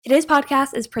Today's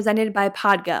podcast is presented by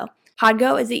Podgo.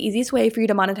 Podgo is the easiest way for you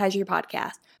to monetize your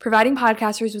podcast, providing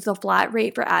podcasters with a flat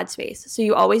rate for ad space, so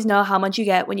you always know how much you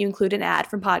get when you include an ad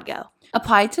from Podgo.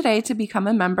 Apply today to become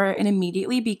a member and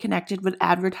immediately be connected with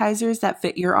advertisers that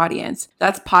fit your audience.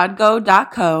 That's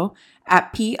podgo.co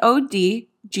at podgo.co.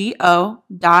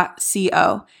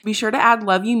 Be sure to add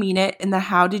Love You Mean It in the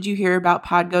How Did You Hear About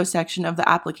Podgo section of the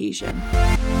application.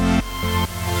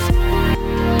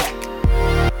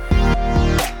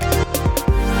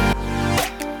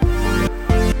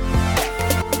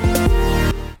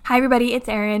 Hi everybody, it's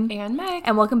Erin. And Meg.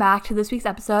 And welcome back to this week's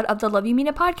episode of the Love You Mean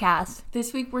It podcast.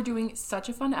 This week we're doing such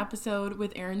a fun episode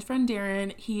with Erin's friend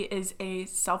Darren. He is a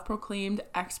self-proclaimed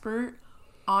expert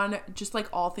on just like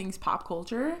all things pop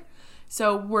culture.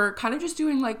 So we're kind of just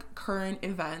doing like current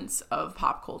events of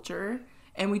pop culture.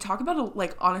 And we talk about,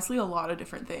 honestly, a lot of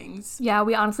different things. Yeah,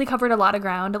 we honestly covered a lot of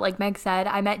ground. Like Meg said,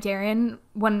 I met Darren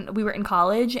when we were in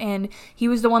college, and he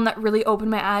was the one that really opened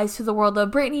my eyes to the world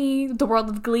of Britney, the world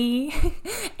of Glee,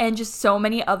 and just so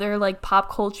many other,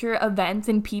 pop culture events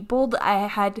and people that I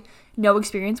had no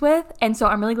experience with. And so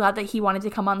I'm really glad that he wanted to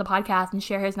come on the podcast and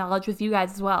share his knowledge with you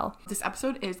guys as well. This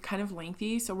episode is kind of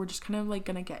lengthy, so we're just kind of,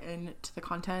 going to get into the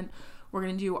content. We're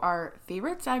going to do our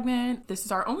favorite segment. This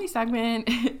is our only segment.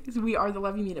 We are the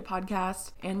Love You Mean It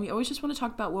podcast. And we always just want to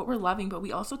talk about what we're loving, but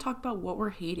we also talk about what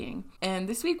we're hating. And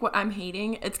this week, what I'm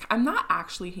hating, I'm not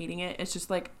actually hating it. It's just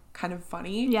kind of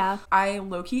funny. Yeah. I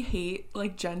low-key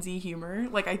hate Gen Z humor.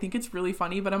 I think it's really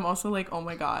funny, but I'm also oh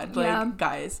my God.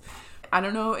 Guys, I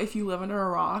don't know if you live under a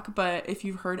rock, but if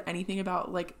you've heard anything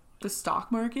about the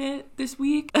stock market this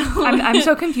week. I'm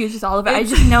so confused with all of it. I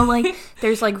just know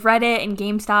there's Reddit and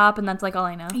GameStop, and that's all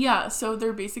I know. Yeah, so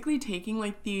they're basically taking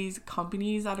these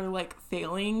companies that are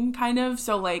failing kind of.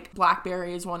 So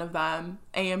BlackBerry is one of them,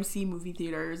 AMC movie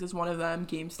theaters is one of them,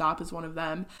 GameStop is one of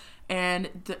them.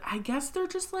 And I guess they're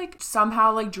just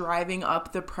somehow driving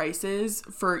up the prices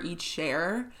for each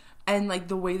share. And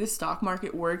the way the stock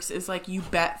market works is you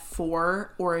bet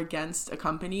for or against a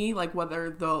company,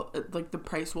 whether the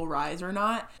price will rise or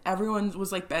not. Everyone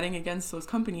was betting against those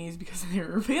companies because they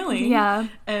were failing. Yeah.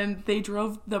 And they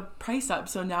drove the price up.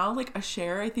 So now a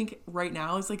share, I think right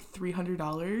now is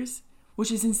 $300,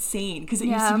 which is insane because it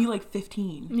used to be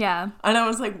 $15. Yeah. And I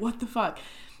was what the fuck?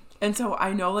 And so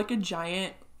I know a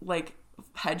giant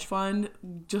hedge fund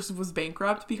just was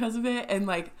bankrupt because of it, and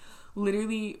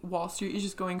literally Wall Street is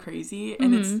just going crazy,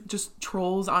 and it's just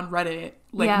trolls on Reddit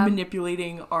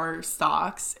manipulating our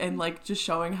stocks and just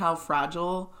showing how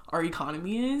fragile our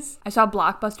economy is. I saw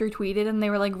Blockbuster tweeted and they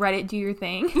were Reddit, do your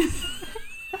thing.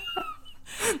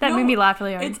 That made me laugh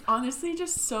really hard. It's honestly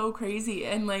just so crazy.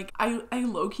 And I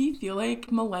low-key feel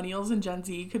millennials and Gen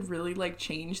Z could really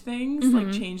change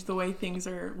things, change the way things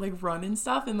are run and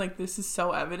stuff. And this is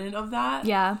so evident of that.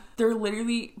 Yeah. They're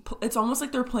literally, it's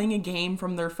almost they're playing a game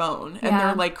from their phone,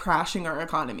 and they're crashing our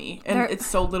economy. And it's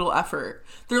so little effort.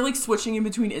 They're switching in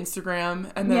between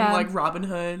Instagram and then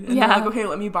Robinhood. And they're okay,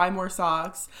 let me buy more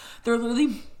socks. They're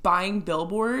literally buying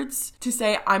billboards to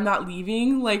say I'm not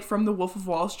leaving, from the Wolf of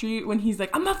Wall Street when he's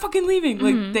I'm not fucking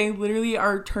leaving. They literally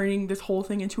are turning this whole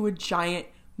thing into a giant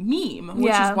meme,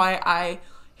 which is why I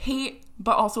hate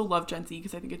but also love Gen Z,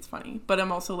 because I think it's funny, but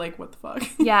I'm also what the fuck.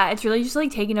 Yeah, it's really just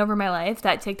taking over my life.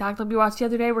 That TikTok that we watched the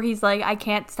other day where he's I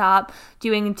can't stop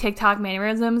doing TikTok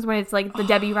mannerisms, when it's the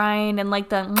Debbie Ryan and the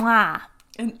mwah.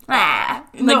 And I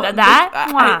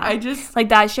just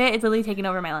that shit is literally taking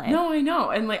over my life. No, I know,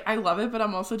 and I love it, but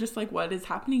I'm also just what is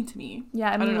happening to me?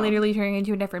 Yeah, I'm literally turning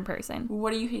into a different person.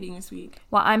 What are you hating this week?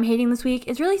 What I'm hating this week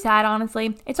is really sad,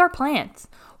 honestly. It's our plants.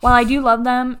 While I do love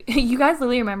them, you guys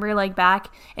literally remember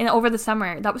back and over the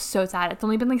summer, that was so sad. It's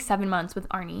only been 7 months with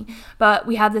Arnie, but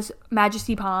we have this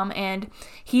Majesty Palm and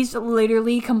he's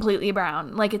literally completely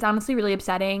brown. It's honestly really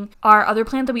upsetting. Our other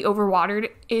plant that we overwatered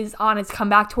is on its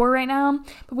comeback tour right now,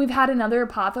 but we've had another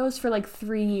pothos for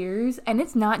 3 years and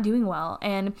it's not doing well.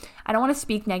 And I don't want to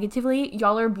speak negatively.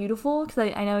 Y'all are beautiful,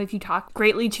 because I know if you talk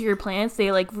greatly to your plants, they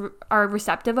are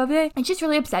receptive of it. It's just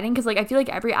really upsetting because I feel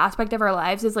every aspect of our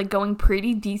lives is going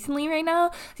pretty decently right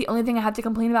now. The only thing I have to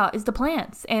complain about is the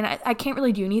plants, and I can't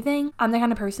really do anything. I'm the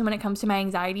kind of person when it comes to my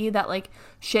anxiety that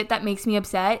shit that makes me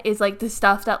upset is the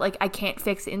stuff that I can't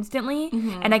fix instantly,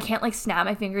 and I can't snap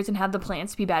my fingers and have the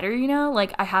plants be better,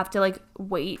 I have to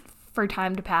wait for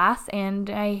time to pass, and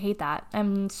I hate that.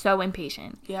 I'm so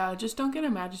impatient. Yeah, just don't get a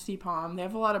Majesty Palm. They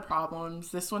have a lot of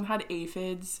problems. This one had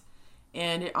aphids,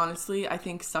 and it honestly, I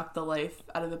think, sucked the life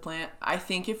out of the plant. I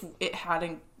think if it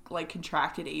hadn't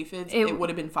contracted aphids, it would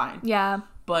have been fine. Yeah.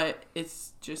 But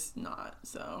it's just not,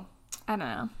 so I don't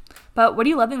know. But what are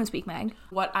you loving this week, Meg?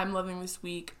 What I'm loving this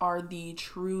week are the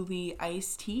Truly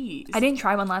iced teas. I didn't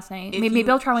try one last night. Maybe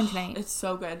I'll try one tonight. It's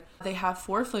so good. They have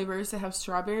 4 flavors. They have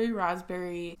strawberry,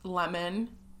 raspberry, lemon,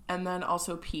 and then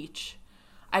also peach.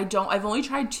 I've only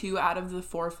tried 2 out of the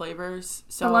 4 flavors.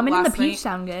 So the lemon and the peach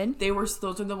sound good.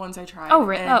 Those are the ones I tried. Oh,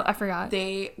 really? Oh, I forgot.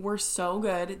 They were so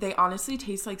good. They honestly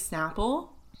taste like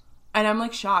Snapple. And I'm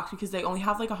like shocked because they only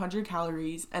have like 100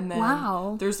 calories. And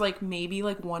then there's like maybe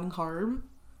like 1 carb.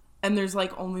 And there's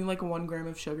like only like 1 gram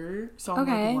of sugar. So I'm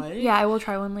like, what? Yeah, I will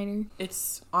try one later.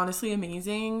 It's honestly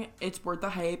amazing. It's worth the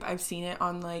hype. I've seen it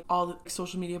on like all the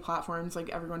social media platforms, like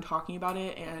everyone talking about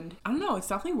it. And I don't know, it's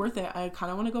definitely worth it. I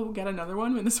kind of want to go get another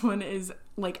one when this one is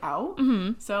like out.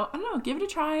 Mm-hmm. So I don't know, give it a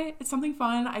try. It's something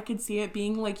fun. I could see it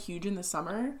being like huge in the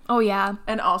summer. Oh, yeah.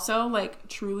 And also like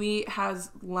Truly has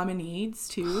lemonades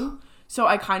too. So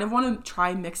I kind of want to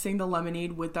try mixing the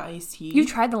lemonade with the iced tea. You've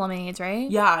tried the lemonades, right?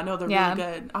 Yeah, no, they're really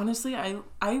good. Honestly,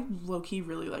 I low-key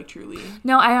really like Truly.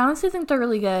 No, I honestly think they're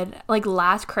really good. Like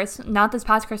last Christmas, not this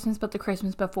past Christmas, but the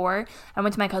Christmas before, I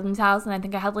went to my cousin's house and I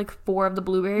think I had like 4 of the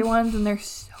blueberry ones and they're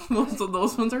so good.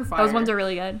 Those ones are fire. Those ones are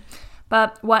really good.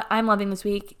 But what I'm loving this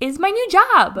week is my new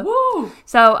job. Woo!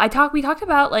 So we talked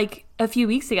about like a few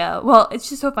weeks ago. Well, it's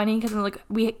just so funny because like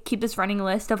we keep this running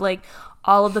list of like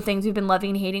all of the things we've been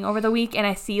loving and hating over the week, and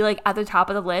I see like at the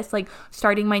top of the list like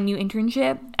starting my new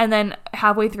internship, and then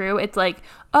halfway through it's like,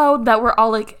 oh, that we're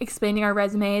all like expanding our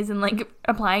resumes and like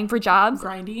applying for jobs,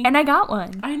 grinding, and I got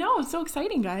one. I know, it's so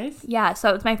exciting, guys. Yeah,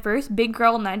 so it's my first big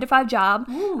girl 9-to-5 job.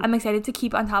 Ooh. I'm excited to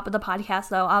keep on top of the podcast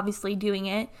though, obviously doing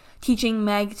it, teaching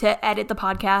Meg to edit the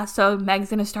podcast, so Meg's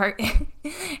gonna start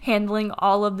handling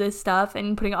all of this stuff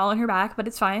and putting it all on her back, but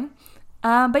it's fine.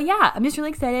 But yeah, I'm just really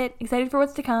excited for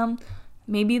what's to come.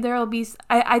 Maybe there'll be...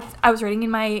 I was writing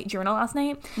in my journal last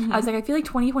night. Mm-hmm. I was like, I feel like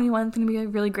 2021 is going to be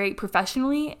really great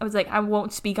professionally. I was like, I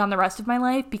won't speak on the rest of my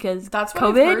life because that's what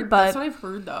COVID. I've heard. But that's what I've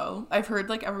heard, though. I've heard,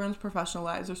 like, everyone's professional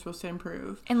lives are supposed to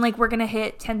improve. And, like, we're going to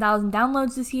hit 10,000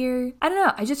 downloads this year. I don't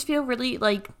know. I just feel really,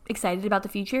 like, excited about the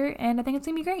future, and I think it's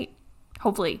going to be great.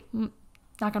 Hopefully.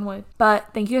 Knock on wood. But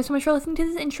thank you guys so much for listening to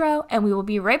this intro, and we will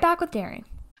be right back with Darren.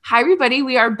 Hi, everybody.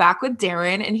 We are back with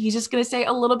Darren, and he's just going to say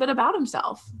a little bit about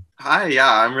himself. Hi,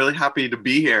 yeah, I'm really happy to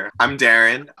be here. I'm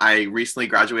Darren. I recently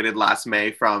graduated last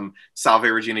May from Salve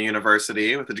Regina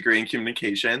University with a degree in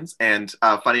communications. And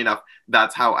funny enough,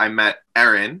 that's how I met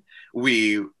Erin.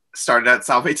 We started at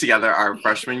Salve together our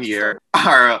freshman year.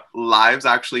 Our lives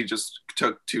actually just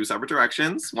took 2 separate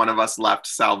directions. One of us left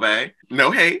Salve.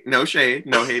 No hate, no shade,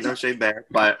 no hate, no shade there.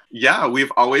 But yeah,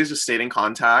 we've always just stayed in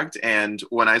contact. And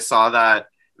when I saw that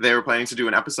they were planning to do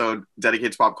an episode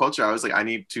dedicated to pop culture, I was like, I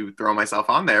need to throw myself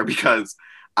on there because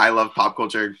I love pop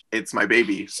culture. It's my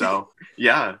baby. So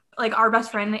yeah. Like our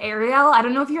best friend, Ariel, I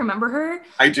don't know if you remember her.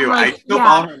 I do. Like, I still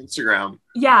follow her on Instagram.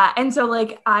 Yeah. And so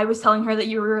like I was telling her that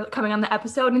you were coming on the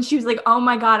episode and she was like, oh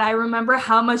my God, I remember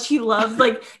how much she loved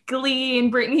like Glee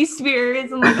and Britney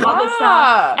Spears and like all this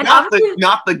stuff. And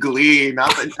not the Glee,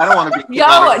 I don't want to be. Yo,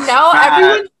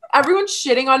 now everyone's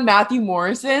shitting on Matthew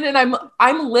Morrison, and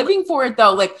I'm living for it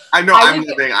though. Like I know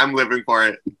I'm living for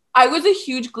it. I was a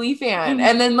huge Glee fan,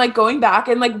 and then like going back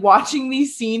and like watching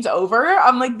these scenes over,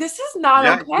 I'm like, this is not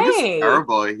okay. He was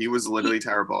terrible. He was literally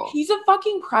terrible. He's a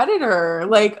fucking predator.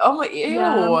 Like, oh my, ew.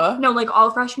 Yeah. No, like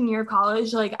all freshman year of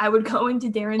college, like I would go into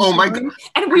Darren's room God.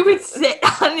 And we would sit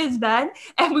on his bed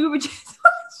and we would just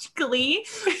watch Glee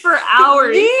for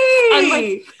hours. And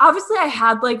like obviously I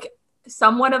had like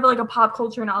somewhat of like a pop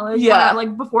culture knowledge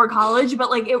like before college, but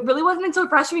like it really wasn't until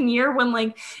freshman year when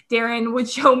like Darren would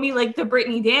show me like the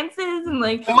Britney dances and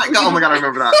like oh my god I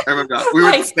remember that we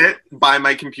would sit by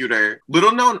my computer.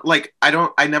 Little known, like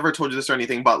I never told you this or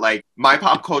anything, but like my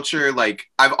pop culture, like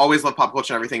I've always loved pop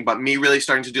culture and everything, but me really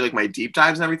starting to do like my deep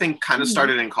dives and everything kind of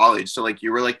started in college. So like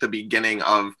you were like the beginning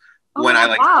of when I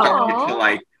like started to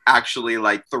like actually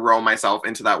like throw myself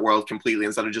into that world completely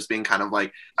instead of just being kind of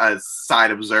like a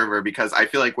side observer, because I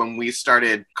feel like when we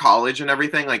started college and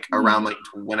everything, like around like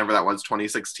whenever that was,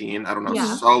 2016, I don't know,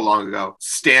 so long ago,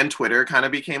 Stan Twitter kind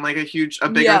of became like a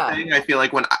bigger thing. I feel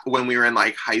like when we were in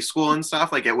like high school and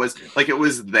stuff, like it was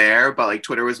there, but like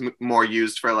Twitter was more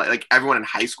used for like everyone in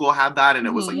high school had that, and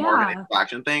it was like more of an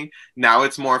interaction thing. Now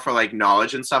it's more for like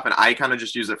knowledge and stuff, and I kind of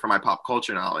just use it for my pop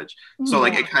culture knowledge. So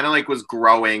like it kind of like was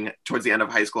growing towards the end of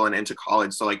high school and into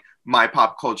college, so like my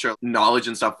pop culture knowledge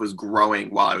and stuff was growing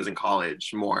while I was in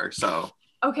college more. So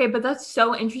Okay, but that's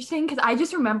so interesting because I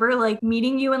just remember like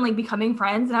meeting you and like becoming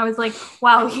friends, and I was like,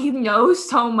 wow, he knows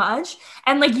so much.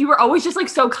 And like you were always just like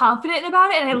so confident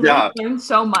about it, and I learned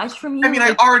so much from you. I mean,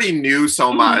 I already knew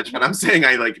so much, but I'm saying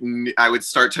I would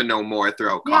start to know more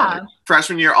throughout college.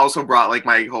 Freshman year also brought like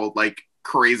my whole like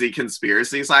crazy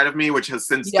conspiracy side of me, which has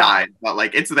since died, but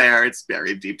like it's there, it's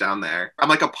buried deep down there. I'm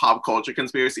like a pop culture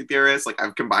conspiracy theorist. Like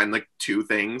I've combined like two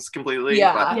things completely. No,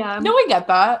 I get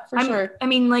that for sure. I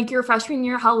mean, like your freshman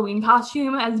year Halloween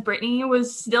costume as Brittany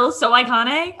was still so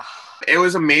iconic. It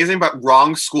was amazing, but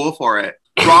wrong school for it.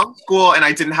 Wrong school, and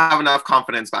I didn't have enough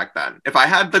confidence back then. If I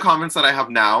had the confidence that I have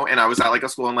now and I was at like a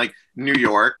school in like New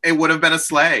York, it would have been a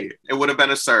slay. It would have been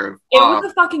a serve. It was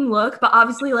a fucking look, but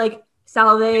obviously like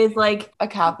Salve is like a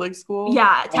Catholic school.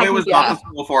 Yeah, it was not the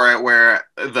school for it, where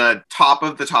the top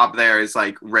of the top there is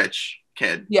like rich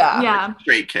kid. Yeah.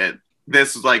 Straight kid.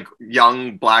 This is like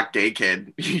young black gay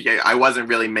kid. I wasn't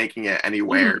really making it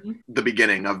anywhere. The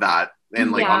beginning of that.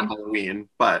 And like on Halloween,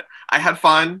 but I had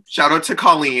fun. Shout out to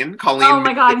Colleen. Oh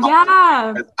my god,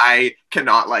 yeah. I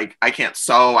can't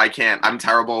sew. I'm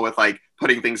terrible with like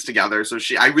putting things together. So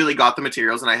I really got the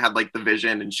materials and I had like the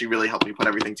vision, and she really helped me put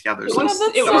everything together. It was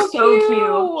so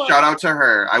cute. Shout out to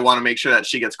her. I want to make sure that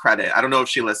she gets credit. I don't know if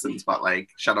she listens, but like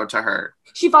shout out to her.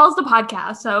 She follows the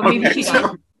podcast, so maybe she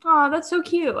does. Oh, that's so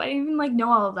cute. I didn't even like know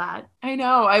all of that. I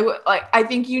know. I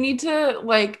think you need to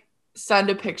like send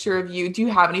a picture of you. Do you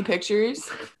have any pictures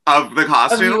of the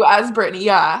costume? Of you as Brittany,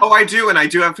 yeah. Oh, I do, and I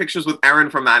do have pictures with Erin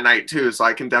from that night too, so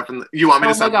I can definitely... You want me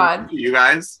to send them to you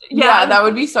guys? Yeah, that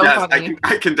would be so funny.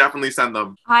 I can definitely send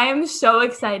them. I am so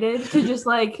excited to just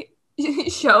like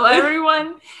show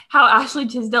everyone how Ashley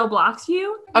Tisdale blocks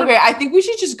you. Okay, I think we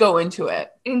should just go into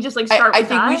it. And just like start I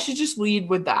think we should just lead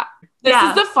with that. This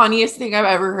is the funniest thing I've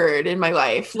ever heard in my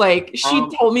life. Like, she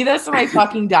told me this and I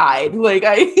fucking died. Like,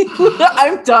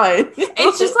 I'm done.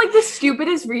 It's just like the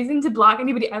stupidest reason to block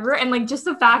anybody ever. And like, just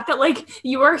the fact that like,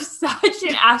 you are such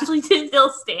an Ashley Tisdale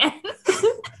stan.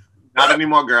 Not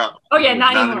anymore, girl. Oh yeah,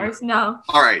 not anymore. No.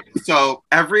 All right. So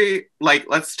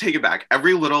let's take it back.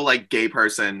 Every little like gay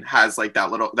person has like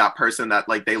that person that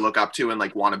like they look up to and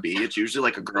like want to be. It's usually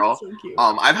like a girl. So cute.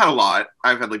 I've had a lot.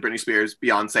 I've had like Britney Spears,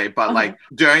 Beyonce, but like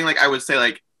during like I would say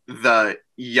like the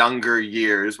younger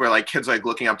years where like kids are like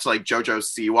looking up to like JoJo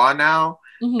Siwa now.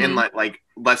 And like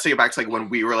let's take it back to like when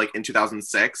we were like in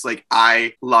 2006. Like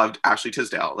I loved Ashley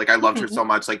Tisdale. Like I loved her so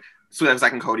much. Like Sweet Life,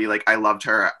 Zack and Cody, like I loved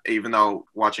her, even though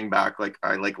watching back, like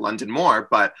I like London more,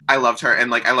 but I loved her, and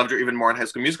like I loved her even more in High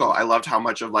School Musical. I loved how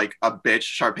much of like a bitch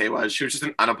Sharpay was. She was just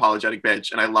an unapologetic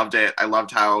bitch, and I loved it. I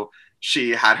loved how she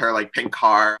had her like pink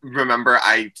car. Remember,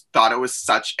 I thought it was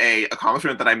such a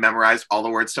accomplishment that I memorized all the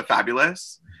words to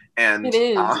Fabulous. And it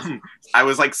is. I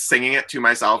was like singing it to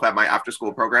myself at my after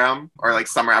school program or like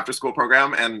summer after school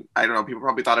program. And I don't know, people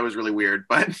probably thought it was really weird,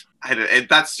 but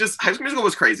that's just, High School Musical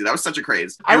was crazy. That was such a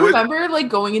craze. I remember like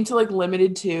going into like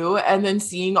Limited 2 and then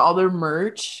seeing all their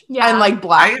merch and like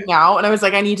blacking out. And I was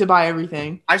like, I need to buy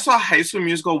everything. I saw High School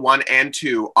Musical 1 and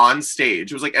 2 on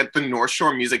stage. It was like at the North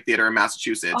Shore Music Theater in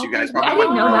Massachusetts. Oh, you guys probably I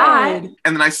didn't know that.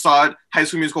 And then I saw High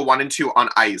School Musical 1 and 2 on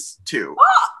ice too.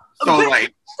 So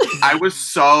like I was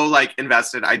so like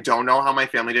invested. I don't know how my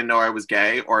family didn't know I was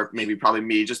gay, or maybe probably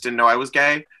me just didn't know I was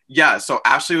gay. Yeah, so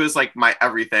Ashley was like my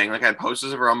everything. Like I had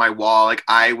posters of her on my wall. Like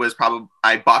I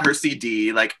bought her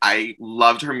CD. Like I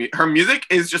loved her. Her music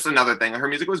is just another thing. Her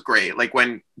music was great. Like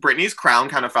when Britney's crown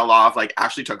kind of fell off, like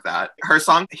Ashley took that. Her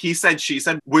song He Said She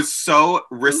Said was so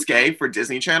risque for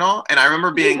Disney Channel, and I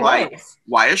remember being like,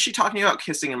 why is she talking about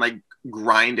kissing and like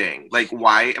grinding? Like,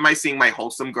 why am I seeing my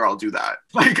wholesome girl do that?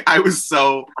 Like, I was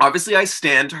so obviously I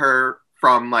stand her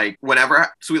from like whenever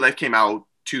Sweet Life came out,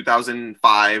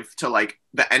 2005 to like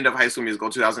the end of High School Musical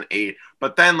 2008.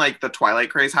 But then like the Twilight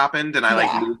craze happened, and I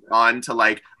like moved on to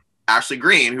like Ashley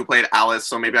Green, who played Alice.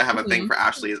 So maybe I have a thing for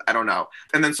Ashley's. I don't know.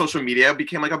 And then social media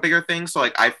became like a bigger thing. So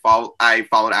like I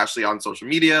followed Ashley on social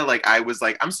media. Like I was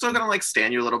like, I'm still gonna like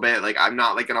stan you a little bit. Like I'm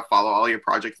not like gonna follow all your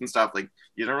projects and stuff. Like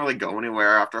you don't really go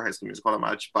anywhere after High School Musical that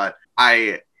much. But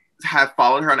I have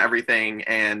followed her on everything,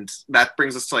 and that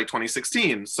brings us to like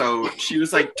 2016. So she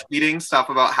was like tweeting stuff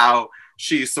about how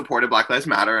she supported Black Lives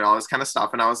Matter and all this kind of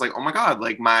stuff. And I was like, oh my God,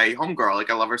 like my homegirl, like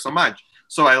I love her so much.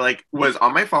 So I like was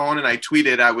on my phone and I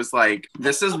tweeted, I was like,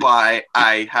 this is why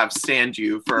I have stanned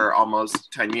you for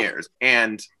almost 10 years.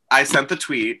 And I sent the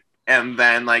tweet, and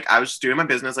then like I was just doing my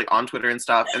business like on Twitter and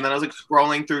stuff. And then I was like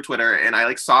scrolling through Twitter, and I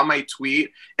like saw my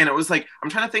tweet, and it was like, I'm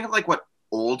trying to think of like what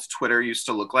old Twitter used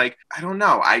to look like. I don't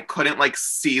know. I couldn't like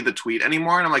see the tweet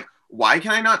anymore. And I'm like, why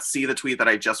can I not see the tweet that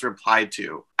I just replied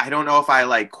to? I don't know if I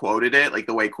like quoted it, like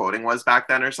the way quoting was back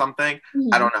then or something.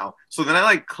 I don't know. So then I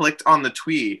like clicked on the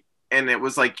tweet and it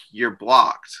was like, you're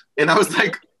blocked. And I was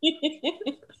like,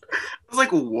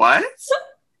 what?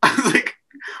 I was like,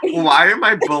 why am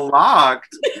I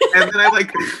blocked? And then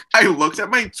I looked at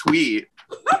my tweet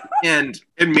and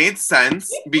it made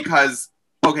sense because,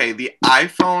 okay, the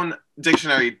iPhone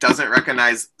dictionary doesn't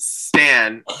recognize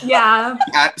stand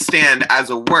as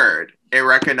a word. It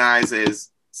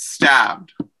recognizes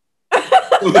stabbed.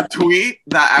 So the tweet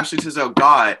that Ashley Tisdale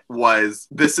got was,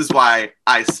 this is why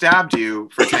I stabbed you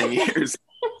for 10 years.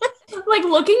 Like,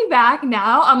 looking back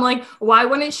now, I'm like, why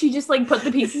wouldn't she just like put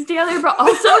the pieces together? But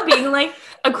also being like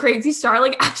a crazy star,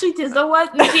 like Ashley Tisdale was,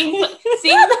 and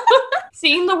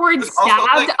seeing the word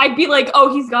stabbed, like, I'd be like,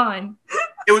 oh, he's gone.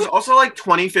 It was also like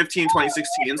 2015,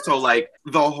 2016. So like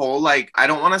the whole, like, I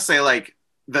don't want to say like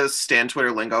the stan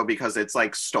Twitter lingo because it's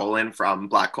like stolen from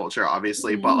Black culture,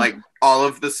 obviously, but like all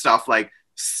of the stuff like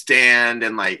stand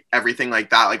and like everything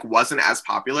like that like wasn't as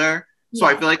popular. So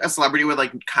I feel like a celebrity would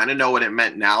like kind of know what it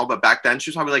meant now, but back then she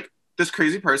was probably like, this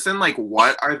crazy person, like,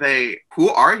 what are they? Who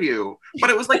are you? But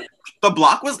it was like, the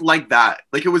block was like that.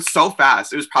 Like, it was so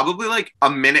fast. It was probably like a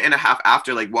minute and a half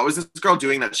after, like, what was this girl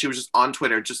doing that she was just on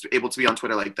Twitter, just able to be on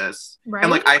Twitter like this? Right.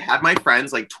 And like, I had my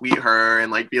friends like tweet her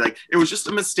and like be like, it was just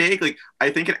a mistake. Like,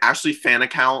 I think an Ashley fan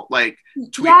account, like,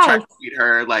 tried to tweet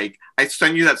her. Like, I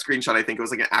sent you that screenshot. I think it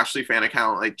was like an Ashley fan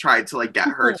account, like, tried to like get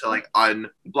her to like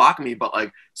unblock me. But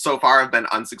like, so far I've been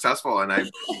unsuccessful and I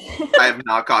have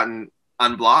not gotten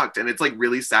unblocked, and it's like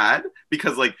really sad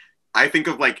because like I think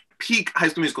of like peak High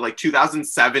School Musical, like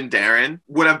 2007 Darren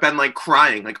would have been like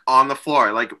crying like on the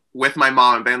floor like with my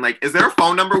mom and been like, is there a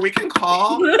phone number we can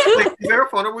call? Like, is there a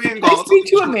phone number we can call? Can I speak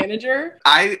to a manager?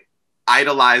 I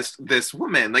idolized this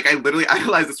woman. Like, I literally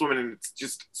idolized this woman, and it's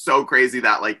just so crazy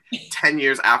that like 10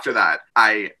 years after that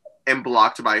I am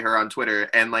blocked by her on Twitter,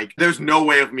 and like there's no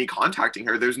way of me contacting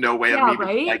her. There's no way of me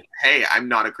being like, hey, I'm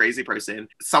not a crazy person.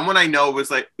 Someone I know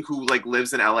was like, who like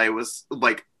lives in LA, was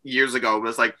like years ago,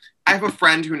 was like, I have a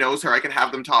friend who knows her, I can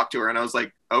have them talk to her. And I was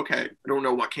like, okay, I don't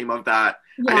know what came of that.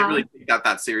 I didn't really take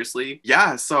that seriously.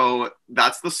 Yeah, so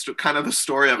that's the kind of the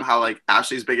story of how like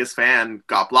Ashley's biggest fan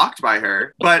got blocked by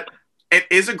her. But it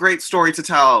is a great story to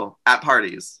tell at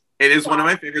parties. It is one of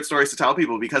my favorite stories to tell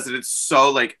people because it is so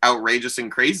like outrageous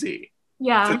and crazy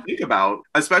to think about,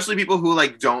 especially people who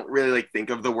like don't really like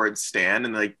think of the word stan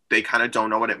and like they kind of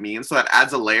don't know what it means. So that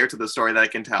adds a layer to the story that I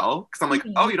can tell, because I'm like,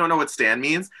 oh, you don't know what stan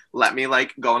means? Let me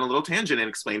like go on a little tangent and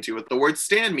explain to you what the word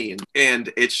stan means.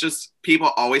 And it's just, people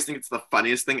always think it's the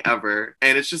funniest thing ever,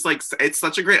 and it's just like, it's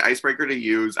such a great icebreaker to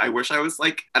use. I wish I was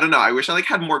like, I don't know, I wish I like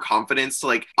had more confidence to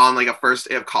like on like a first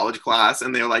day of college class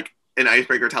and they're like, an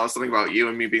icebreaker, tell us something about you,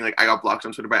 and me being like, I got blocked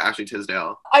on Twitter by Ashley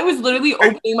Tisdale. I was literally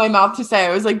opening my mouth to say,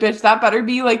 I was like, bitch, that better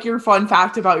be like your fun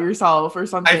fact about yourself or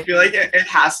something. I feel like it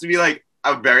has to be like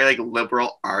a very like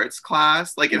liberal arts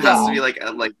class. Like it has to be like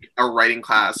a writing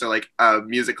class or like a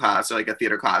music class or like a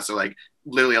theater class or like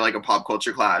literally like a pop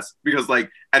culture class, because like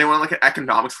anyone like an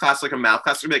economics class, like a math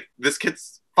class would be like, this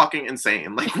kid's fucking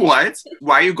insane. Like, what?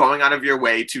 Why are you going out of your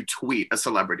way to tweet a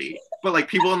celebrity? But like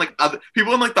people in like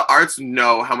the arts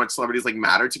know how much celebrities like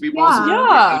matter to people. So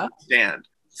I understand.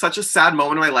 Such a sad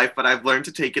moment in my life, but I've learned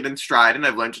to take it in stride, and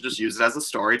I've learned to just use it as a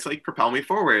story to like propel me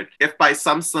forward. If by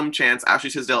some slim chance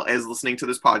Ashley Tisdale is listening to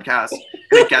this podcast and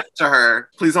it gets to her,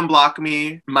 please unblock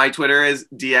me. My Twitter is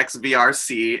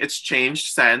DXVRC. It's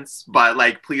changed since, but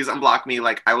like, please unblock me.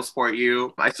 Like, I will support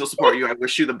you. I still support you. I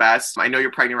wish you the best. I know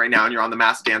you're pregnant right now and you're on The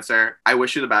Masked Dancer. I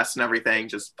wish you the best and everything.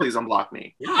 Just please unblock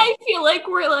me. I feel like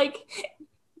we're like,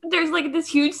 there's like this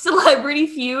huge celebrity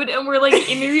feud and we're like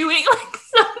interviewing like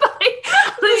somebody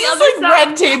on the other side.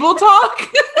 Red Table Talk.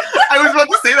 I was about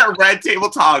to say that, Red Table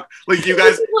Talk. Like, you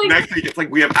guys, like, next week it's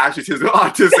like we have Ashley Tisdale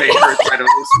on to say her side of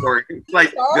the story.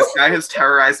 Like, this guy has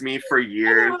terrorized me for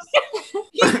years.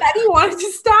 He said he wanted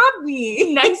to stab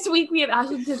me. Next week we have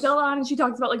Ashley Tisdale on and she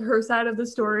talks about like her side of the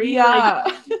story. Yeah.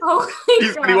 Like, oh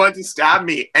my God. He wanted to stab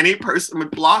me. Any person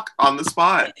would block on the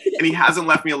spot. And he hasn't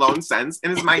left me alone since.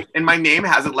 And my name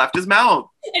hasn't left his mouth.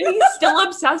 And he's still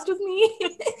obsessed with me.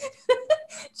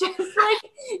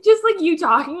 just like you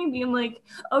talking and being like,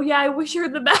 oh yeah, I wish her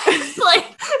the best.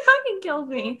 Like, fucking kills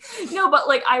me. No, but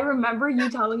like, I remember you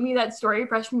telling me that story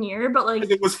freshman year, but like,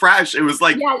 it was fresh. It was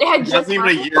like, it wasn't even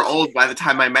a year old by the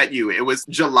time I met you. It was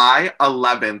July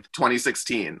 11th,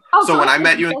 2016. So when I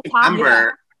met you in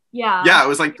September, it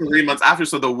was like 3 months after.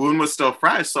 So the wound was still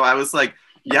fresh. So I was like,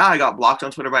 yeah, I got blocked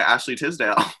on Twitter by Ashley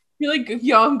Tisdale. You're like,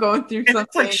 yo, I'm going through something.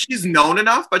 It's like, she's known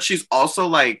enough, but she's also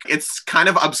like, it's kind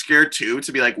of obscure too,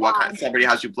 to be like, what kind of celebrity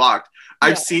has you blocked?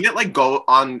 I've seen it like go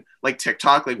on like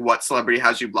TikTok, like what celebrity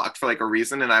has you blocked for like a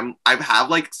reason, and I have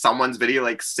like someone's video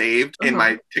like saved in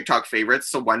my TikTok favorites,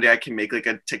 so one day I can make like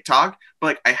a TikTok, but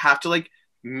like I have to like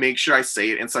make sure I say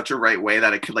it in such a right way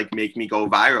that it could like make me go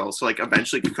viral. So like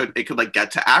eventually it could like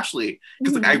get to Ashley,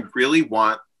 because like I really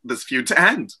want this feud to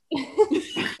end.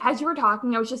 As you were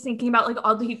talking, I was just thinking about like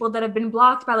all the people that have been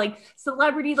blocked by like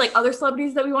celebrities, like other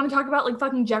celebrities that we want to talk about, like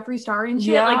fucking Jeffree Star and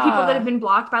shit. Like people that have been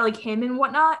blocked by like him and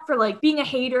whatnot for like being a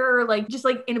hater or like just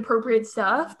like inappropriate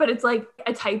stuff, but it's like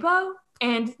a typo.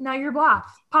 And now you're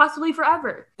blocked, possibly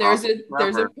forever. There's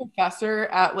a professor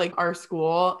at like our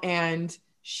school, and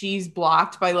she's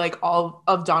blocked by like all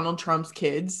of Donald Trump's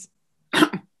kids.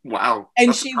 Wow.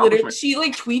 And she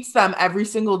like tweets them every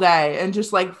single day and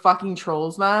just like fucking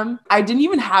trolls them. I didn't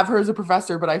even have her as a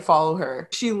professor, but I follow her.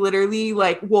 She literally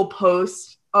like will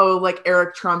post, oh, like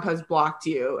Eric Trump has blocked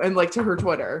you, and like to her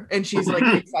Twitter, and she's like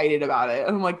excited about it.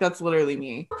 And I'm like, that's literally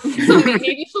me. So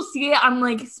maybe she'll see it on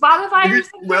like Spotify or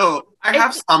something. Well, I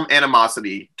have some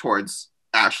animosity towards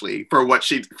Ashley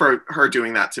for her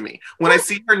doing that to me. When I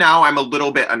see her now, I'm a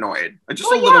little bit annoyed. Just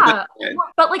a little bit annoyed.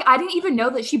 But like I didn't even know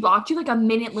that she blocked you like a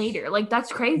minute later. Like that's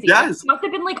crazy. Yes. She must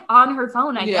have been like on her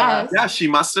phone, I guess. Yeah, she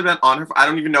must have been on her phone. I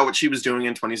don't even know what she was doing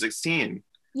in 2016.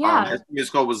 Yeah. His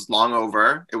musical was long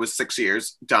over. It was 6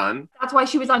 years done. That's why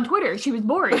she was on Twitter. She was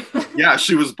bored. Yeah,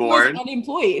 she was bored. She was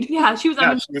unemployed. Yeah, she was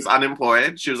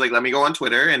unemployed. She was like, let me go on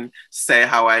Twitter and say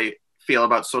how I feel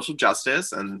about social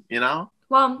justice, and you know.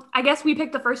 Well, I guess we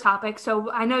picked the first topic,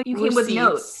 so I know you came with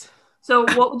notes. So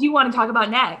what do you want to talk about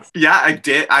next? Yeah, I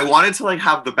did. I wanted to like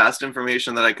have the best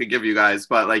information that I could give you guys,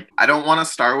 but like I don't want to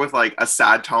start with like a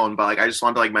sad tone, but like I just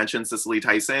wanted to like mention Cicely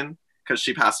Tyson, because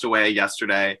she passed away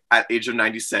yesterday at age of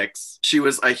 96. She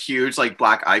was a huge like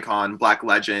Black icon, Black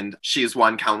legend. She's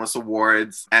won countless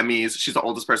awards, Emmys. She's the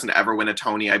oldest person to ever win a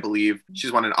Tony, I believe.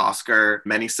 She's won an Oscar,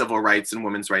 many civil rights and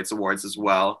women's rights awards as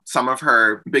well. Some of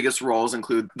her biggest roles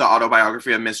include the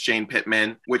autobiography of Miss Jane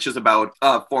Pittman, which is about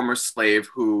a former slave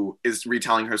who is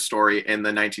retelling her story in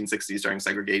the 1960s during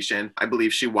segregation. I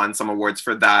believe she won some awards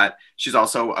for that. She's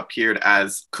also appeared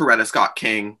as Coretta Scott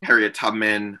King, Harriet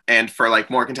Tubman, and for like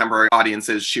more contemporary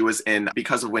audiences, she was in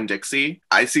Because of Winn-Dixie.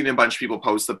 I've seen a bunch of people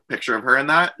post the picture of her in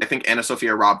that. I think Anna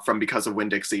Sophia Robb from Because of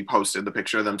Winn-Dixie posted the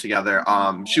picture of them together.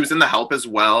 She was in The Help as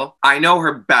well. I know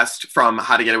her best from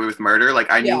How to Get Away with Murder.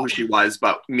 Like I knew who she was,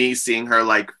 but me seeing her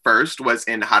like first was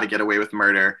in How to Get Away with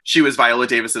Murder. She was Viola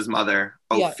Davis's mother.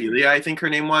 Ophelia, I think her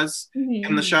name was,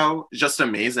 in the show. Just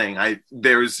amazing.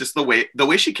 There was just the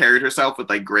way she carried herself with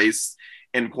like grace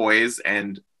and poise,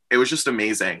 and it was just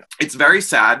amazing. It's very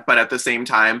sad, but at the same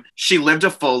time, she lived a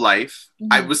full life.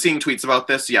 I was seeing tweets about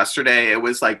this yesterday. It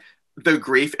was like, the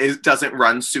grief doesn't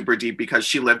run super deep because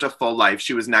she lived a full life.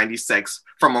 She was 96.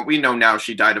 From what we know now,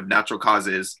 she died of natural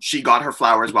causes. She got her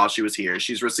flowers while she was here.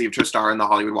 She's received her star in the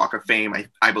Hollywood Walk of Fame,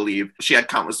 I believe. She had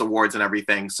countless awards and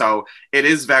everything. So it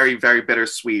is very, very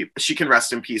bittersweet. She can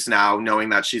rest in peace now, knowing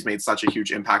that she's made such a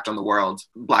huge impact on the world.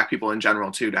 Black people in general,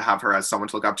 too, to have her as someone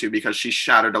to look up to, because she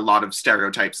shattered a lot of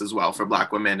stereotypes as well for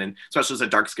Black women, and especially as a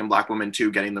dark-skinned Black woman,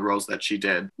 too, getting the roles that she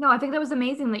did. No, I think that was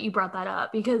amazing that you brought that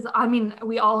up, because, I mean,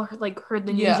 we all like heard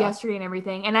the news yesterday and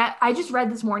everything, and I just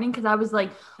read this morning, because I was like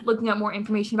looking up more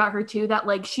information about her too, that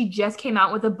like she just came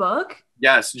out with a book.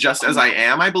 Yes, Just As I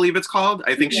Am, I believe it's called.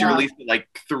 I think she released it like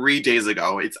 3 days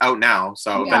ago. It's out now,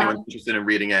 so if anyone's interested in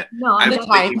reading it. No, the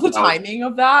timing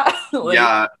of that. Like,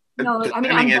 the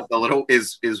timing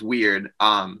is weird.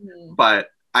 But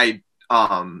I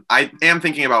am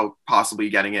thinking about possibly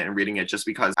getting it and reading it, just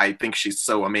because I think she's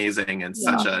so amazing and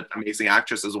such an amazing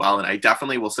actress as well. And I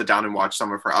definitely will sit down and watch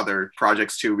some of her other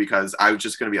projects too, because I was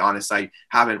just going to be honest, I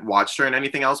haven't watched her in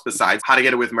anything else besides How to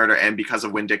Get Away with Murder and Because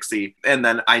of Winn-Dixie. And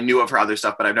then I knew of her other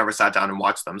stuff, but I've never sat down and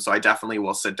watched them. So I definitely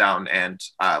will sit down and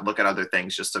look at other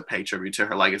things just to pay tribute to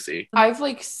her legacy. I've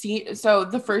like seen, so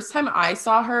the first time I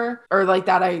saw her, or like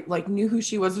that I like knew who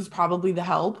she was probably The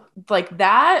Help. Like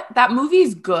that movie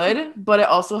is good, but it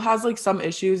also has like some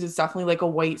issues. It's definitely like a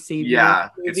white savior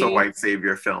movie. It's a white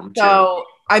savior film too. So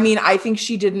I mean, I think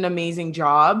she did an amazing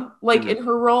job like in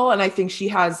her role, and I think she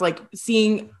has like,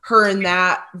 seeing her in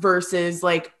that versus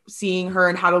like seeing her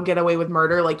in How to Get Away with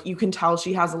Murder, like you can tell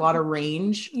she has a lot of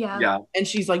range, and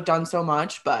she's like done so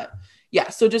much. But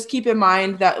so just keep in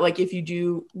mind that like if you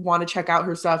do want to check out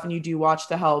her stuff and you do watch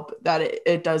The Help, that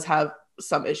it does have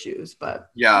some issues. But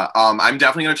I'm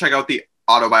definitely gonna check out the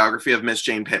autobiography of Miss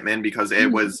Jane Pittman, because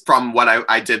it was, from what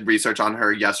I did research on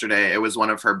her yesterday, it was one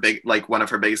of her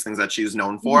biggest things that she's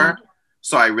known for.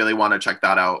 So I really want to check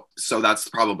that out. So that's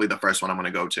probably the first one I'm going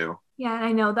to go to. Yeah, and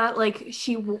I know that, like,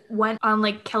 she went on,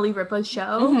 like, Kelly Ripa's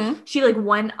show. She, like,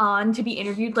 went on to be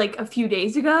interviewed, like, a few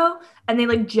days ago, and they,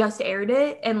 like, just aired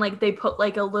it, and, like, they put,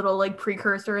 like, a little, like,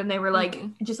 precursor, and they were, like,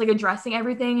 just, like, addressing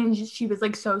everything, and she was,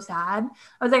 like, so sad.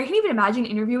 I was like, I can't even imagine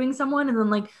interviewing someone, and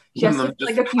then, like, just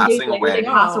like, a few days later, they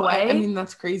pass away. I mean,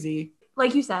 that's crazy.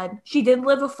 Like you said, she did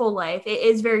live a full life. It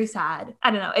is very sad.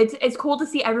 I don't know. It's cool to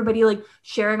see everybody like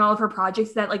sharing all of her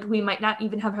projects that like we might not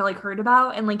even have like heard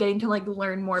about, and like getting to like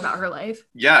learn more about her life.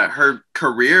 Yeah, her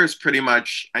career is pretty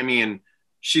much, I mean,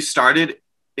 she started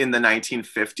in the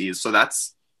 1950s, so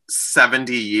that's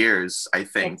 70 years, I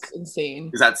think. That's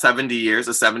insane. Is that 70 years?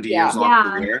 A 70 years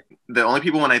long career? The only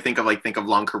people when I think of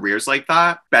long careers like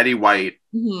that, Betty White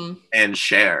and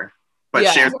Cher.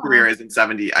 But Cher's career isn't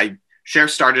 70. Cher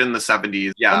started in the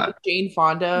 70s. Yeah. And Jane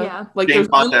Fonda. Yeah. Like Jane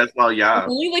Fonda as well, yeah.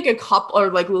 There's only like a couple, or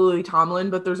like Lily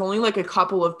Tomlin, but there's only like a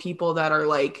couple of people that are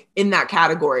like in that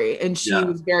category. And she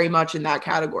was very much in that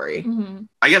category.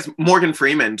 I guess Morgan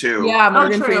Freeman too. Yeah,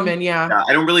 Morgan Freeman, yeah.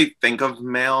 I don't really think of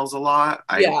males a lot.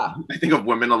 I think of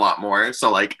women a lot more. So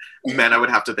like men I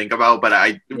would have to think about,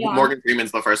 but Morgan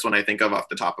Freeman's the first one I think of off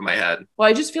the top of my head. Well,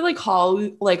 I just feel like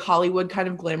Hollywood kind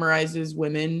of glamorizes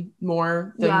women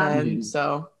more than men.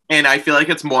 So and I feel like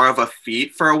it's more of a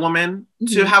feat for a woman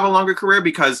to have a longer career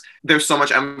because there's so much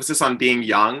emphasis on being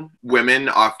young. Women,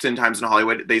 oftentimes in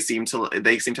Hollywood, they seem to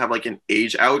have like an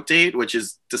age out date, which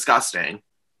is disgusting.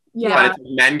 Yeah. But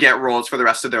men get roles for the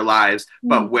rest of their lives,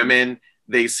 but women,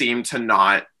 they seem to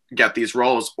not get these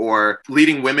roles, or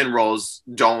leading women roles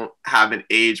don't have an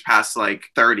age past like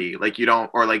 30. Like you don't,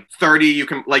 or like 30, you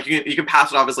can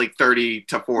pass it off as like 30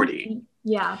 to 40.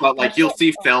 Yeah. But like you'll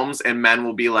see films and men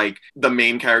will be like the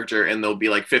main character and they'll be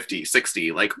like 50,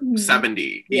 60, like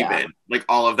 70 even, like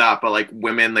all of that. But like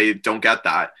women, they don't get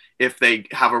that. If they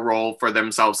have a role for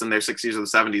themselves in their 60s or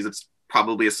the 70s, it's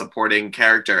probably a supporting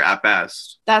character at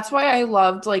best. That's why I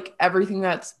loved like everything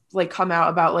that's like come out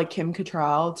about like Kim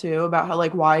Cattrall too, about how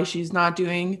like why she's not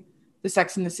doing the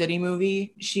Sex and the City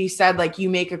movie. She said like, you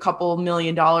make a couple $1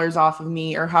 million off of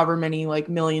me, or however many like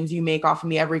millions you make off of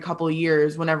me every couple of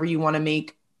years whenever you want to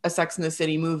make a Sex and the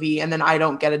City movie, and then I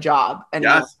don't get a job. And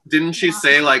yes, didn't she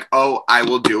say like, oh, I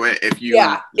will do it if you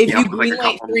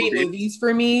greenlight 3 movies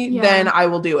for me, then I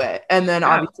will do it. And then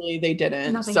obviously they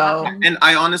didn't. Nothing so happened. And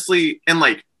I honestly, and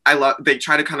like I love, they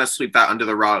try to kind of sweep that under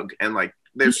the rug, and like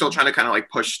they're still trying to kind of like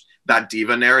push that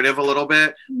diva narrative a little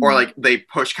bit, or like they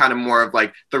push kind of more of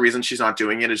like the reason she's not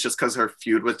doing it is just because her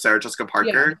feud with Sarah Jessica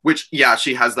Parker, which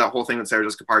she has that whole thing with Sarah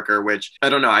Jessica Parker, which I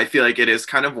don't know, I feel like it is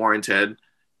kind of warranted.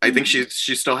 I think she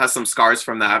still has some scars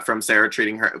from that, from Sarah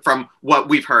treating her, from what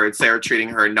we've heard, Sarah treating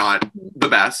her not the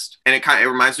best. And it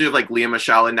reminds me of like Lea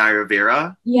Michele and Naya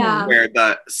Rivera, where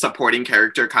the supporting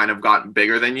character kind of got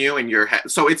bigger than you in your head.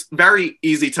 So it's very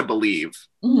easy to believe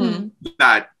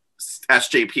that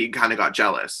SJP kind of got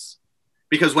jealous,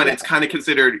 because when it's kind of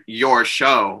considered your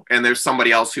show and there's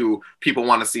somebody else who people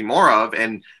want to see more of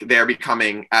and they're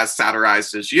becoming as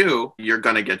satirized as you're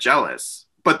going to get jealous.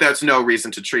 But that's no reason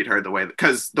to treat her the way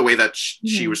that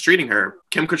she was treating her.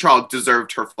 Kim Cattrall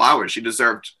deserved her flowers. She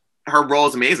deserved, her role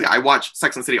is amazing. I watch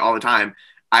Sex and the City all the time.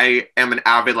 I am an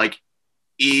avid like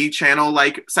E channel,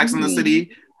 like Sex and the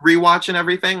City rewatch and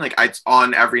everything. Like it's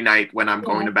on every night when I'm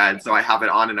going to bed. So I have it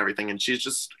on and everything. And she's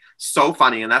just so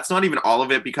funny. And that's not even all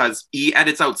of it, because E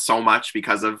edits out so much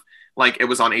because of like it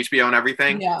was on HBO and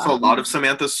everything. So a lot of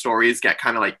Samantha's stories get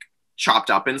kind of like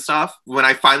chopped up and stuff. When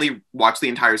I finally watched the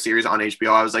entire series on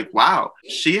HBO, I was like, wow,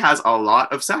 she has a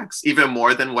lot of sex, even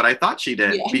more than what I thought she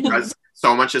did, because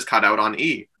so much is cut out on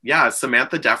E. Yeah,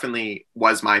 Samantha definitely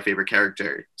was my favorite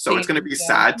character. So it's going to be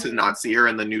sad to not see her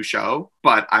in the new show,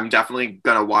 but I'm definitely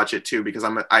going to watch it too, because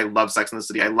I love Sex and the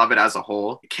City. I love it as a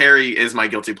whole. Carrie is my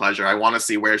guilty pleasure. I want to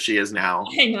see where she is now.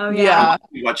 I know,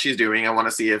 what she's doing. I want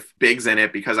to see if Big's in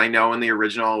it, because I know in the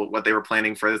original, what they were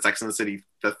planning for the Sex and the City,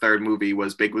 the third movie,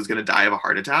 was Big was going to die of a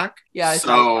heart attack.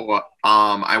 So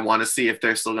I want to see if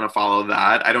they're still going to follow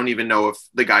that. I don't even know if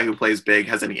the guy who plays Big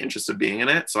has any interest of being in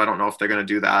it. So I don't know if they're going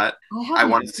to do that. I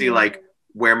want to see like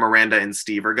where Miranda and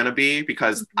Steve are going to be,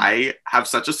 because I have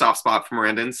such a soft spot for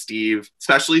Miranda and Steve,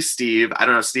 especially Steve. I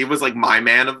don't know. Steve was like my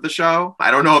man of the show.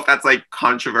 I don't know if that's like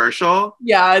controversial.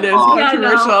 Yeah, it is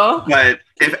controversial. But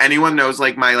if anyone knows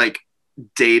like my like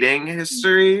dating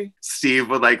history, Steve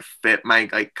would like fit my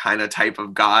like kind of type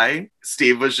of guy.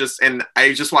 Steve was just, and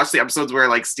I just watched the episodes where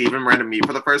like Steve and Miranda meet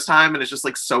for the first time, and it's just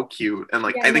like so cute, and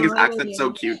like I think his accent's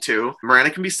so cute too. Miranda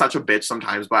can be such a bitch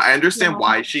sometimes, but I understand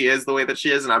why she is the way that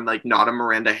she is, and I'm like not a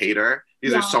Miranda hater.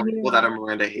 Because there's so many people that are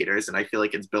Miranda haters, and I feel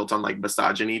like it's built on like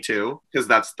misogyny too, because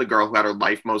that's the girl who had her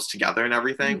life most together and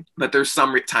everything. But there's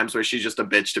some times where she's just a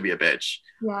bitch to be a bitch.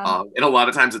 Yeah. And a lot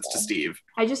of times it's to Steve.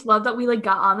 I just love that we like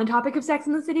got on the topic of Sex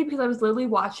and the City because I was literally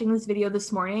watching this video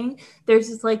this morning. There's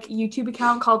this like YouTube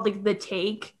account called like The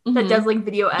Take that does like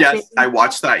video essays. Yes, I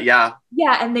watched that. Yeah.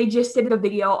 Yeah, and they just did a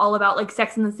video all about like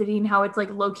Sex and the City and how it's like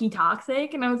low-key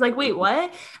toxic. And I was like, wait,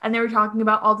 what? And they were talking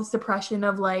about all the suppression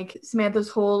of like Samantha's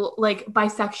whole like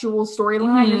bisexual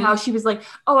storyline and how she was like,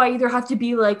 oh, I either have to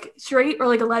be like straight or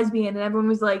like a lesbian. And everyone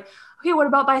was like, okay, what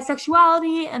about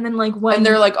bisexuality? And then like when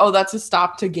they're like, oh, that's a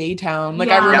stop to Gay Town. Like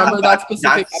I remember that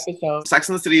specific episode. Sex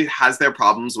and the City has their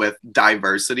problems with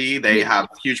diversity. They have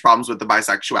huge problems with the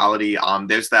bisexuality.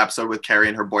 There's the episode with Carrie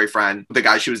and her boyfriend, the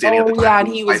guy she was dating at the time.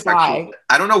 And he was bisexual.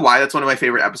 I don't know why that's one of my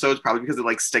favorite episodes, probably because it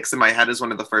like sticks in my head as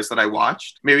one of the first that I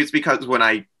watched. Maybe it's because when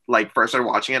I like first started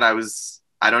watching it, I was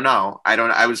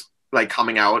like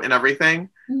coming out and everything.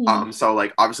 So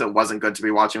like obviously it wasn't good to be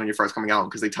watching when you're first coming out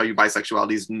because they tell you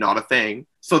bisexuality is not a thing.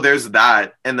 So there's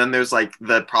that. And then there's like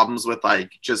the problems with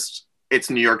like just it's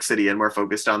New York City and we're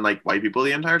focused on like white people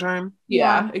the entire time.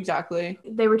 Yeah, exactly.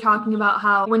 They were talking about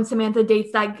how when Samantha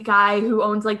dates that guy who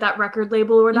owns like that record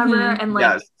label or whatever, and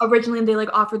like originally they like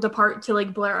offered the part to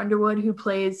like Blair Underwood who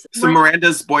plays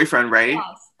Miranda's boyfriend, right?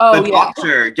 Yes. The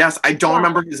doctor. Yes, I don't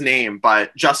remember his name,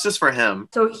 but justice for him.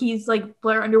 So he's like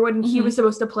Blair Underwood and he was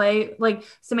supposed to play like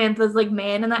Samantha's like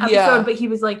man in that episode, but he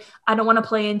was like, I don't want to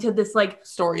play into this like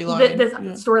storyline. This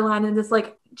storyline and this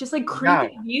like just like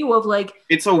creepy view of like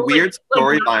it's a weird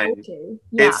storyline.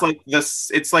 It's like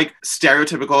this it's like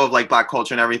stereotypical of like Black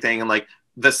culture and everything, and like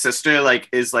the sister like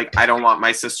is like, I don't want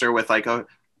my sister with like a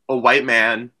white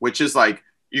man, which is like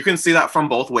you can see that from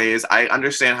both ways. I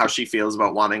understand how she feels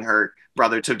about wanting her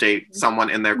brother to date someone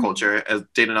in their culture, as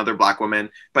date another Black woman,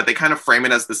 but they kind of frame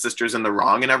it as the sister's in the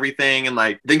wrong and everything. And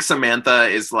like, I think Samantha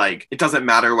is like, it doesn't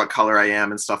matter what color I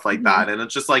am and stuff like that. And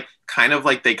it's just like, kind of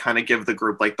like they kind of give the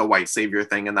group like the white savior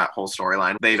thing in that whole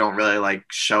storyline. They don't really like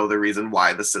show the reason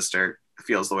why the sister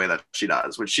feels the way that she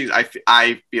does, which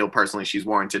I feel personally she's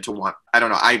warranted to want. I don't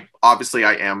know. I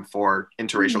am for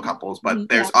interracial couples, but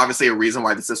there's obviously a reason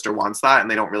why the sister wants that,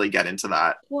 and they don't really get into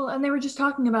that. Well, and they were just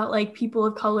talking about like people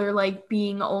of color like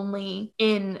being only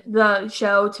in the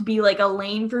show to be like a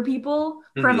lane for people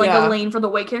from like a lane for the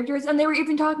white characters, and they were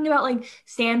even talking about like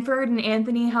Stanford and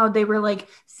Anthony, how they were like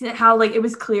how like it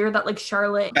was clear that like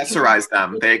Charlotte accessorized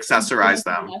them. They accessorized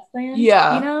them. You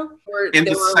know, they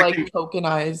were like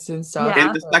tokenized and stuff.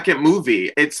 In the second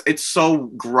movie, it's so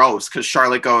gross because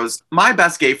Charlotte goes, my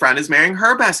best gay friend is marrying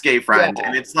her best gay friend.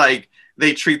 And it's like,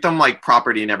 they treat them like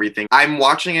property and everything. I'm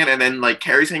watching it, and then like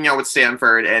Carrie's hanging out with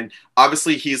Stanford, and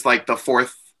obviously he's like the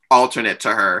fourth alternate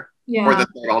to her. Or the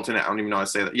third alternate. I don't even know how to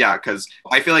say that. Yeah, because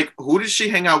I feel like, who does she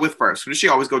hang out with first? Who does she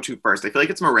always go to first? I feel like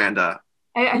it's Miranda.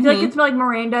 I feel like it's like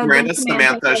Miranda,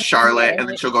 Samantha, Charlotte, and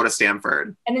then she'll go to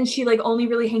Stanford. And then she like only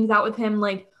really hangs out with him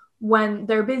like when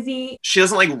they're busy. She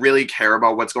doesn't like really care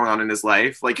about what's going on in his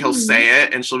life. Like he'll say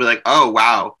it and she'll be like, oh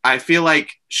wow. I feel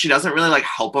like she doesn't really like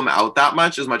help him out that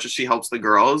much as she helps the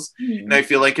girls. And I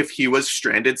feel like if he was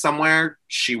stranded somewhere,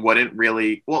 she wouldn't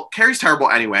really, well, Carrie's terrible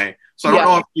anyway. So I don't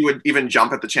know if he would even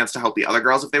jump at the chance to help the other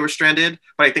girls if they were stranded,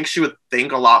 but I think she would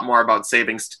think a lot more about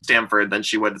saving Stanford than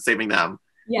she would saving them.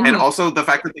 Yeah. And also the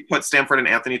fact that they put Stanford and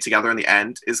Anthony together in the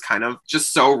end is kind of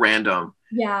just so random.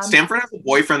 Yeah. Stanford has a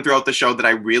boyfriend throughout the show that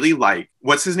I really like.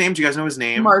 What's his name? Do you guys know his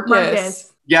name?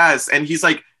 Marcus. Yes. And he's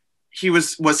like,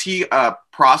 was he a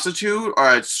prostitute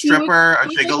or a stripper, a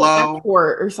gigolo? Like an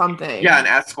escort or something. Yeah, an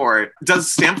escort.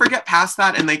 Does Stanford get past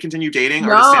that and they continue dating?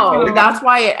 No, that's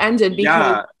why it ended.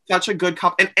 Because such a good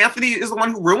couple. And Anthony is the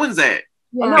one who ruins it.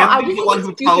 Yeah. Anthony's the one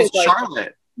who tells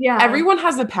Charlotte. Yeah. Everyone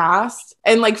has a past.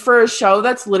 And like for a show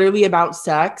that's literally about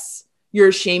sex,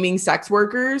 you're shaming sex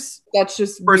workers. That's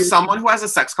just for weird. Someone who has a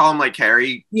sex column like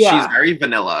Carrie, she's very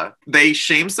vanilla. They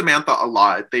shame Samantha a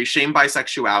lot. They shame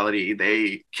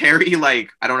bisexuality. Carrie,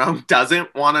 like, I don't know,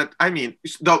 doesn't want to, I mean,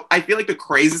 though I feel like the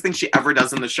craziest thing she ever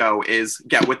does in the show is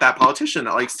get with that politician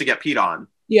that likes to get peed on.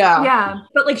 Yeah. Yeah.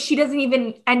 But like she doesn't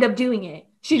even end up doing it.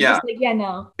 She's just like,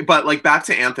 no. But like back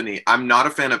to Anthony, I'm not a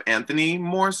fan of Anthony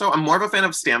more so. I'm more of a fan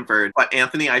of Stanford. But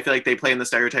Anthony, I feel like they play in the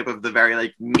stereotype of the very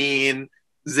like mean,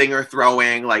 zinger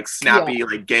throwing, like snappy,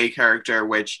 like gay character,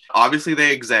 which obviously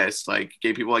they exist. Like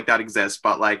gay people like that exist,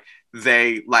 but like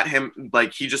they let him,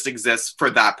 like he just exists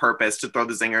for that purpose to throw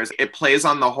the zingers. It plays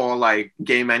on the whole like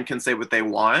gay men can say what they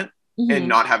want and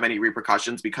not have any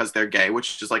repercussions because they're gay,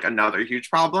 which is like another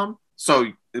huge problem.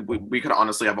 So we could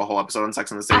honestly have a whole episode on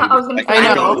Sex and the City. I was going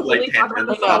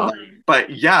to say, but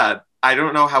yeah, I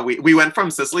don't know how we went from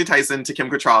Cicely Tyson to Kim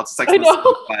Cattrall to Sex and the City.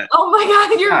 But oh my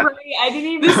God, you're right. I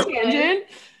didn't even tangent.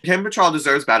 Kim Cattrall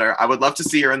deserves better. I would love to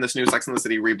see her in this new Sex and the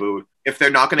City reboot. If they're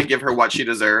not going to give her what she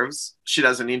deserves, she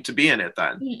doesn't need to be in it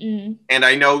then. Mm-mm. And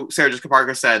I know Sarah Jessica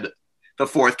Parker said the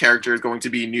fourth character is going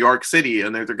to be New York City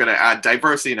and they're going to add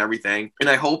diversity and everything. And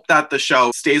I hope that the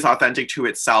show stays authentic to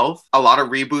itself. A lot of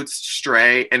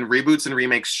reboots and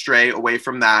remakes stray away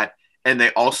from that. And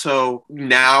they also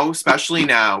especially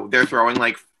now, they're throwing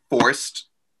like forced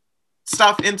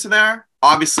stuff into there.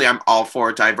 Obviously, I'm all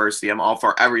for diversity. I'm all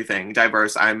for everything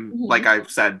diverse. I'm, like I've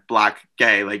said, Black,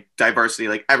 gay, like diversity,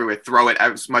 like everywhere. Throw it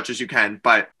as much as you can.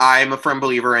 But I'm a firm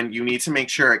believer in you need to make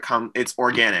sure it's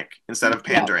organic instead of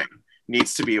pandering.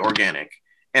 Needs to be organic.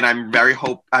 And I'm very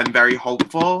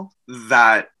hopeful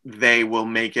that they will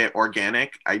make it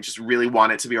organic. I just really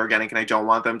want it to be organic, and I don't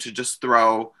want them to just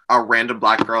throw a random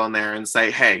Black girl in there and say,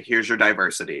 hey, here's your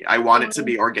diversity. I want it to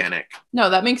be organic. No,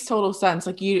 that makes total sense.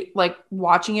 Like, you like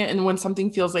watching it, and when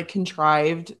something feels like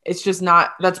contrived, it's just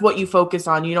not, that's what you focus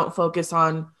on. You don't focus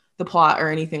on the plot or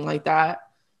anything like that.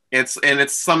 It's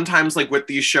sometimes like with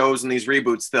these shows and these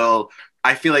reboots,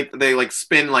 I feel like they like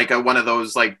spin like one of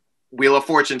those like Wheel of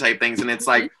Fortune type things, and it's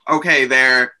like, okay,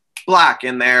 they're Black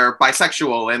and they're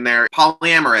bisexual and they're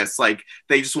polyamorous. Like,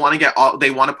 they just want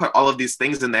to put all of these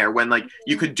things in there when like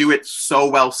you could do it so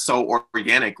well, so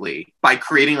organically by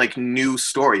creating like new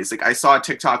stories. Like, I saw a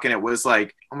TikTok and it was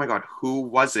like, oh my God, who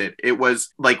was it? It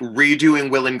was like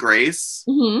redoing Will and Grace,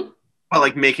 but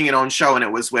like making an own show, and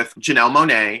it was with Janelle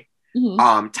Monáe,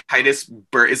 Titus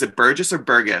is it Burgess or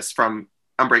Burgess from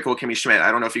Unbreakable Kimmy Schmidt? I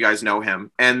don't know if you guys know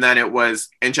him. And then it was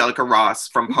Angelica Ross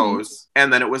from Pose.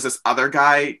 And then it was this other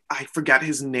guy, I forget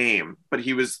his name, but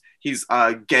he's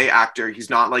a gay actor.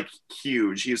 He's not like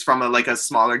huge. He's from a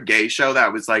smaller gay show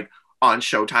that was like on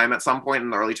Showtime at some point in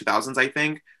the early 2000s, I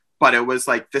think. But it was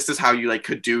like, this is how you like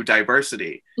could do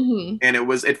diversity. And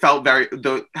it felt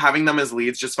having them as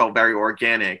leads just felt very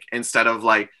organic, instead of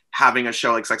like having a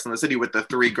show like Sex and the City with the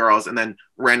three girls and then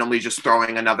randomly just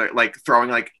throwing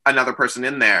another person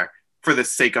in there for the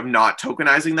sake of not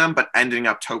tokenizing them, but ending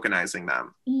up tokenizing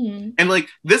them. And like,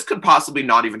 this could possibly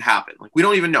not even happen. Like, we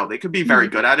don't even know. They could be very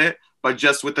good at it, but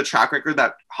just with the track record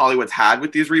that Hollywood's had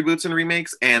with these reboots and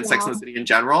remakes and Sex and the City in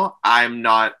general, I'm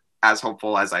not as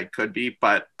hopeful as I could be,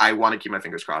 but I want to keep my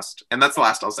fingers crossed. And that's the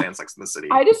last I'll say on Sex and the City.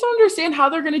 I just don't understand how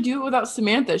they're going to do it without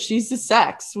Samantha. She's the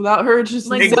sex. Without her, just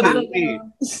like... Exactly.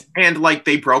 And like,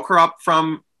 they broke her up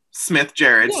from Smith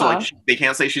Jerrod, so like they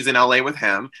can't say she's in LA with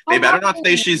him. They better not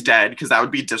say she's dead, because that would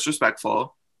be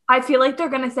disrespectful. I feel like they're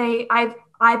going to say,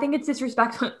 I think it's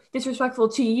disrespectful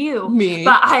to you. Me.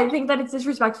 But I think that it's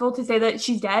disrespectful to say that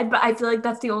she's dead, but I feel like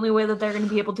that's the only way that they're going to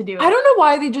be able to do it. I don't know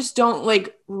why they just don't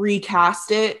like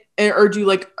recast it or do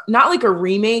like, not like a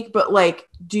remake, but like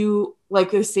do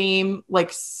like the same,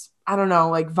 like, I don't know,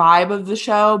 like vibe of the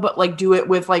show, but like do it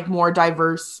with like more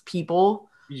diverse people.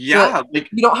 Yeah, so like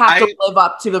you don't have to live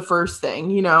up to the first thing,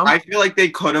 you know? I feel like they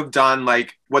could have done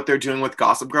like what they're doing with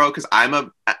Gossip Girl, because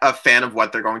I'm a fan of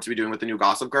what they're going to be doing with the new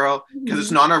Gossip Girl, because it's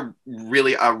not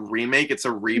really a remake, it's a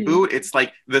reboot. It's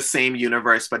like the same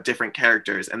universe but different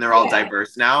characters, and they're all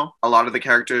diverse now. A lot of the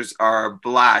characters are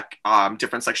Black,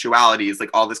 different sexualities,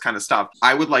 like all this kind of stuff.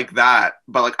 I would like that,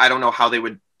 but like I don't know how they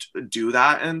would do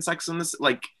that in Sex and this,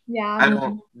 like,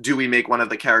 do we make one of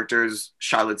the characters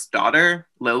Charlotte's daughter,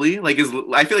 Lily? Like,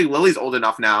 I feel like Lily's old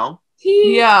enough now.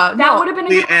 That would have been a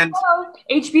good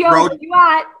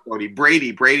HBO.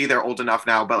 Brady, they're old enough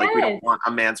now, but like we don't want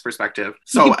a man's perspective.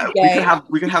 So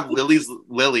we could have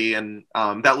Lily and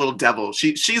that little devil.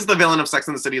 She's the villain of Sex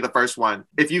and the City, the first one.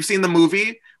 If you've seen the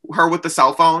movie, her with the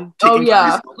cell phone, taking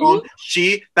cell phone,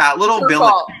 that little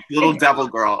villain, little devil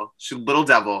girl. She's little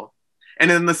devil. And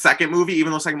in the second movie,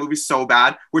 even though the second movie's so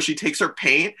bad, where she takes her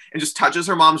paint and just touches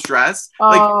her mom's dress,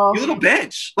 like, you little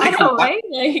bitch. Like, why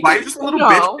are you just a little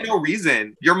bitch for no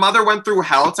reason? Your mother went through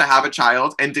hell to have a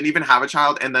child and didn't even have a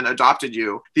child and then adopted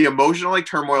you. The emotional like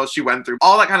turmoil she went through,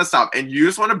 all that kind of stuff. And you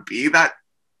just want to be that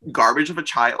garbage of a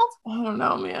child? I don't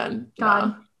know, man.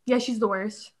 God. Yeah, she's the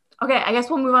worst. Okay, I guess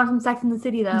we'll move on from Sex and the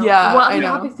City, though. Yeah, what other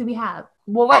topics do we have?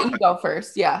 We'll let you go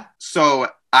first, So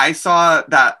I saw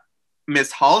that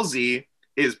Miss Halsey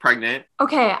is pregnant.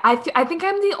 Okay, I think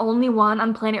I'm the only one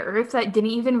on planet Earth that didn't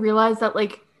even realize that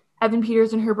like Evan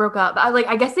Peters and her broke up.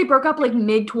 I guess they broke up like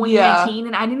mid 2019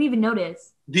 and I didn't even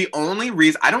notice. The only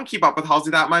reason I don't keep up with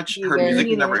Halsey that much, her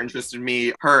music never interested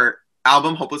me. Her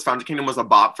album Hopeless Fountain Kingdom was a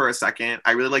bop for a second.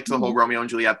 I really liked the whole Romeo and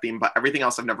Juliet theme, but everything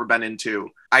else I've never been into.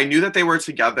 I knew that they were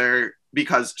together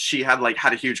because she had like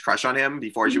had a huge crush on him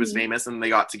before she was famous, and they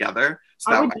got together.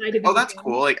 So that's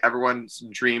cool. Like everyone's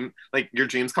dream, like your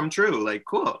dreams come true. Like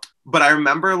cool. But I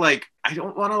remember like, I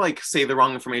don't want to like say the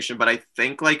wrong information, but I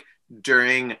think like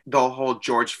during the whole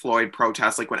George Floyd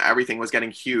protest, like when everything was getting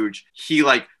huge, he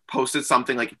like posted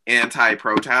something like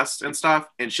anti-protest and stuff,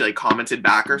 and she like commented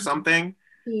back or something.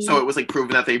 So it was like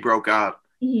proven that they broke up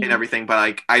and everything, but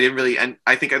like I didn't really, and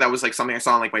I think that was like something I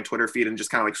saw on like my Twitter feed and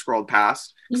just kind of like scrolled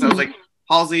past, because I was like,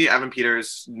 Halsey, Evan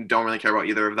Peters, don't really care about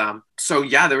either of them. So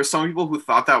yeah, there were some people who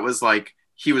thought that was like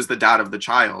he was the dad of the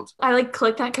child. I like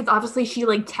clicked on it because obviously she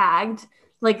like tagged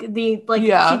she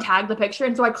tagged the picture,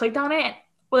 and so I clicked on it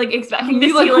like expecting to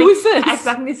see like who is this?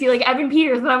 expecting to see like Evan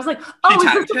Peters, and I was like, oh, She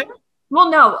tagged him? Well,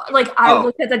 no, like I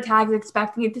looked at the tags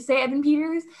expecting it to say Evan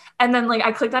Peters, and then like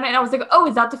I clicked on it and I was like, oh,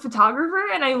 is that the photographer?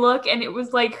 And I look and it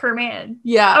was like her man.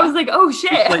 Yeah. I was like, oh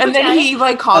shit. Like, and then he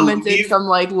like commented some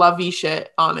like lovey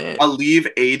shit on it.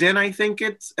 Aleve Aydin, I think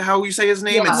it's how you say his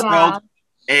name. It's spelled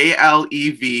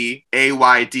Alevaydin.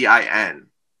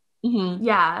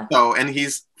 Yeah. So, and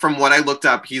he's, from what I looked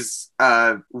up, he's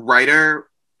a writer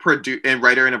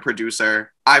and a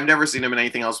producer. I've never seen him in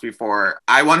anything else before.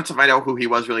 I wanted to find out who he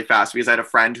was really fast because I had a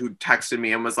friend who texted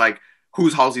me and was like,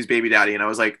 who's Halsey's baby daddy? And I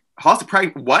was like, Halsey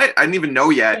pregnant? What? I didn't even know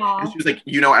yet. Yeah. And she was like,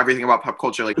 you know everything about pop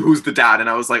culture. Like, who's the dad? And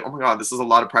I was like, oh my God, this is a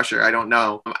lot of pressure. I don't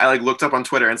know. I like looked up on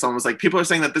Twitter and someone was like, people are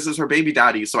saying that this is her baby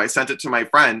daddy. So I sent it to my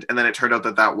friend and then it turned out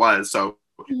that was. So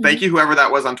thank you, whoever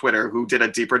that was on Twitter who did a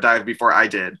deeper dive before I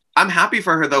did. I'm happy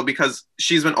for her though, because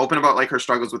she's been open about like her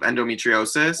struggles with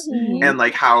endometriosis and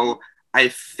like how I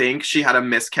think she had a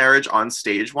miscarriage on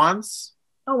stage once.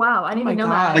 Oh wow, I didn't even know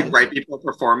that. Like right before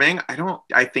performing.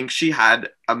 I think she had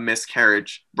a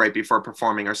miscarriage right before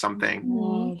performing or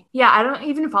something. Yeah, I don't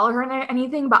even follow her or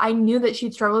anything, but I knew that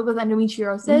she'd struggled with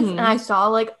endometriosis, and I saw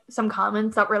like some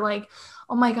comments that were like,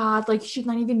 oh my God, like she's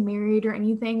not even married or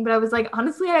anything. But I was like,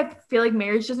 honestly, I feel like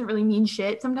marriage doesn't really mean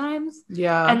shit sometimes.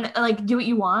 Yeah. And like do what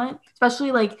you want,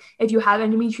 especially like if you have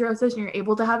endometriosis and you're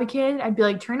able to have a kid, I'd be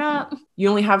like, turn up. You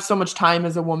only have so much time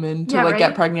as a woman to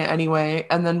get pregnant anyway.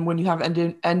 And then when you have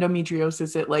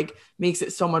endometriosis, it like makes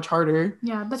it so much harder.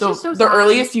 Yeah, that's just so the sad.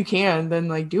 earliest you can, then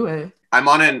like do it. I'm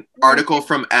on an article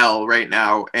from Elle right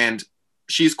now, and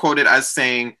she's quoted as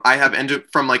saying, I have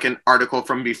from like an article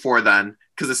from before then,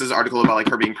 because this is an article about like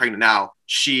her being pregnant now.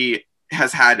 She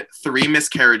has had 3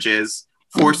 miscarriages,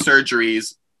 4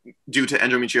 surgeries due to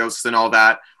endometriosis and all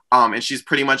that. And she's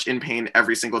pretty much in pain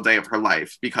every single day of her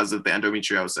life because of the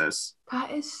endometriosis.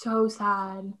 That is so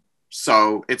sad.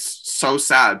 So it's so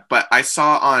sad. But I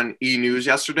saw on E! News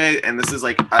yesterday, and this is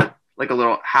like a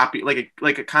little happy, like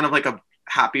a kind of like a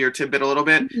happier tidbit a little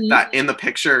bit, that in the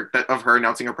picture of her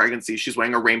announcing her pregnancy, she's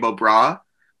wearing a rainbow bra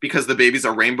because the baby's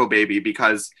a rainbow baby,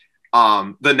 because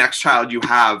the next child you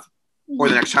have or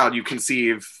the next child you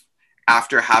conceive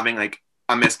after having like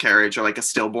a miscarriage or like a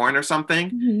stillborn or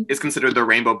something is considered the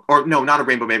rainbow, or no, not a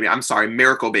rainbow baby, I'm sorry,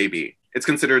 miracle baby. It's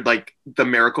considered like the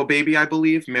miracle baby, I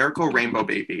believe, miracle rainbow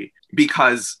baby,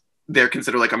 because they're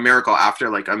considered like a miracle after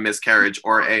like a miscarriage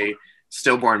or a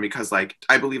stillborn, because like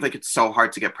I believe like it's so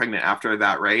hard to get pregnant after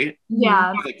that, right?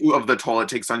 Yeah. Like, of the toll it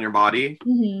takes on your body.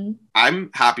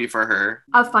 I'm happy for her.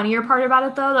 A funnier part about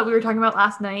it though that we were talking about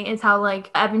last night is how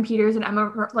like Evan Peters and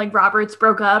Emma like Roberts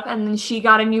broke up, and then she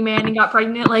got a new man and got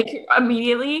pregnant like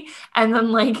immediately, and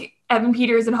then like Evan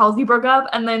Peters and Halsey broke up,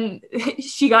 and then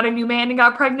she got a new man and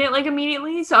got pregnant like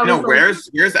immediately. So I was like,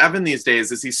 where's Evan these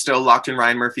days? Is he still locked in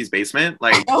Ryan Murphy's basement?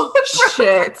 Like, oh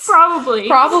shit, probably,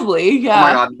 yeah. Oh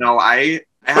my God, no, I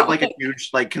have like a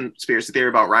huge like conspiracy theory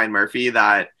about Ryan Murphy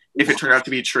that if it turned out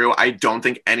to be true, I don't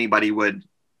think anybody would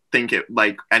think it,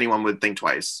 like anyone would think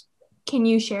twice. Can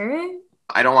you share it?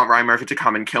 I don't want Ryan Murphy to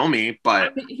come and kill me,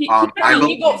 but for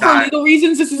legal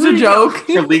reasons, this is a joke.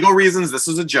 For legal reasons, this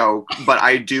is a joke, but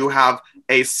I do have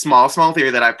a small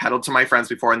theory that I've peddled to my friends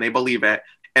before, and they believe it.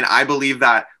 And I believe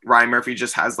that Ryan Murphy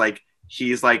just has like,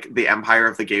 he's like the empire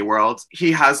of the gay world.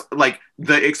 He has like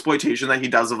the exploitation that he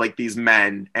does of like these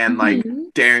men and like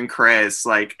Darren Criss.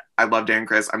 Like, I love Darren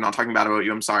Criss. I'm not talking bad about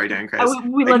you. I'm sorry, Darren Criss.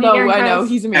 We love Darren Criss. I know,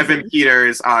 he's amazing. Evan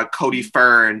Peters, Cody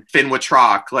Fern, Finn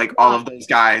Wittrock, like all of those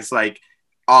guys, like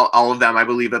all of them, I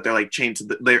believe that they're like chained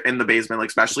to they're in the basement, like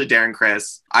especially Darren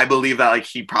Criss. I believe that like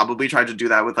he probably tried to do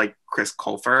that with like Chris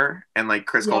Colfer, and like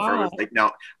Chris Colfer was like,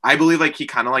 no. I believe like he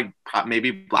kind of like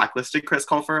maybe blacklisted Chris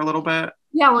Colfer a little bit.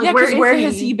 Yeah, like, yeah, where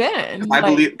has he been? I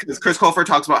believe because Chris Colfer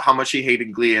talks about how much he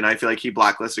hated Glee, and I feel like he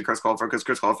blacklisted Chris Colfer because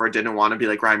Chris Colfer didn't want to be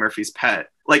like Ryan Murphy's pet.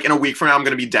 Like in a week from now, I'm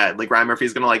gonna be dead. Like Ryan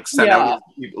Murphy's gonna like send out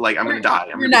like I'm gonna die.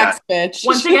 I'm You're gonna next, die. bitch.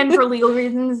 Once again, for legal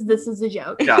reasons, this is a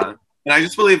joke. Yeah, and I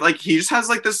just believe like he just has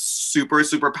like this super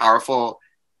super powerful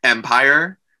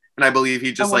empire, and I believe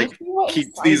he just like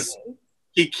keeps these.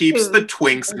 He keeps the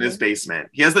twinks in his basement.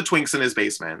 He has the twinks in his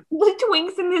basement. The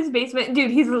twinks in his basement, dude.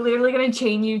 He's literally gonna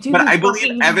chain you to. But I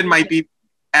believe Evan might be.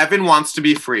 Evan wants to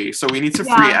be free, so we need to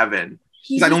free Evan.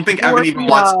 Because I don't think Evan even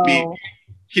wants to be.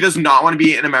 He does not want to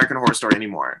be in American Horror Story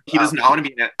anymore. He does not want to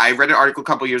be in it. I read an article a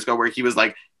couple years ago where he was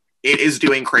like, "It is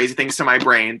doing crazy things to my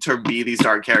brain to be these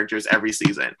dark characters every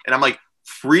season," and I'm like.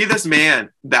 Free this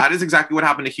man. That is exactly what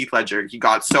happened to Heath Ledger. He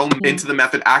got so into the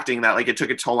method acting that like it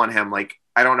took a toll on him. Like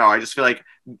I don't know. I just feel like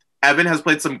Evan has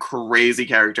played some crazy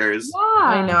characters. Yeah,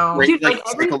 I know. Great, like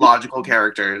psychological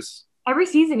characters. Every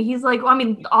season, he's like, well, I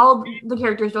mean, all the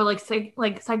characters are like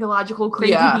psychological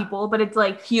crazy people, but it's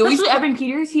like, especially Evan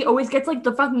Peters, he always gets like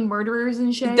the fucking murderers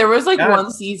and shit. There was like one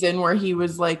season where he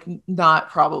was like not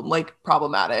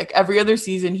problematic. Every other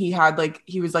season he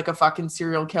was like a fucking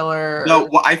serial killer. No,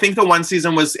 well, I think the one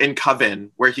season was in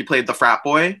Coven where he played the frat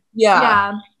boy.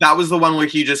 Yeah. That was the one where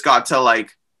he just got to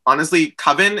like, honestly,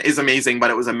 Coven is amazing,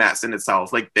 but it was a mess in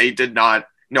itself. Like they did not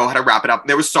know how to wrap it up.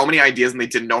 There was so many ideas and they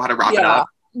didn't know how to wrap it up.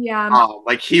 Yeah.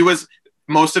 Like he was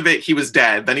most of it he was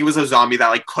dead. Then he was a zombie that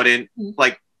like couldn't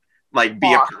like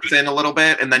be a person a little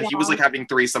bit. And then he was like having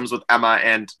threesomes with Emma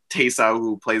and Taysa,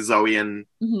 who plays Zoe and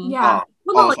all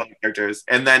those other characters.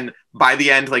 And then by the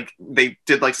end, like they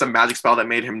did like some magic spell that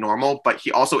made him normal, but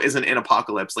he also isn't in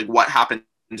Apocalypse. Like what happened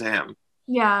to him?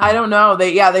 Yeah. I don't know.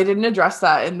 They didn't address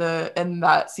that in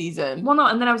that season. Well, no,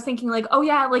 and then I was thinking like, oh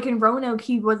yeah, like in Roanoke,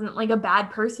 he wasn't like a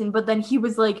bad person, but then he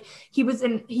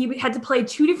had to play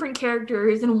two different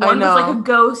characters, and one was like a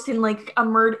ghost and like a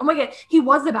murder. Oh my god, he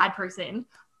was a bad person.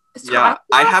 So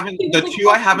I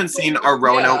haven't seen are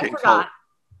Roanoke and Colt.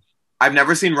 I've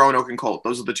never seen Roanoke and Colt.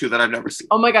 Those are the two that I've never seen.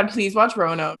 Oh my god, please watch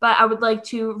Roanoke. But I would like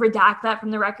to redact that from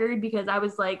the record because I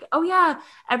was like, oh yeah,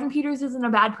 Evan Peters isn't a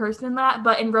bad person in that,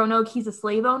 but in Roanoke he's a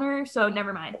slave owner, so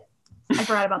never mind. I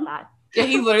forgot about that. Yeah,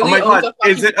 he literally. Oh my god,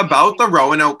 is it about the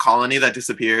Roanoke colony that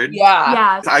disappeared?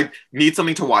 Yeah. I need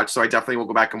something to watch, so I definitely will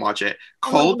go back and watch it.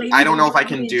 Colt, I don't know if I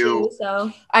can do.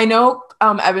 So I know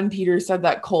Evan Peters said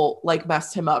that Colt like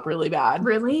messed him up really bad.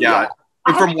 Really? Yeah.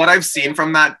 From what I've seen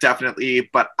from that, definitely.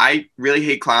 But I really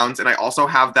hate clowns, and I also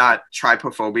have that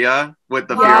trypophobia with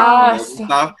the fear of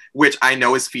stuff, which I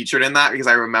know is featured in that because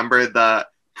I remember the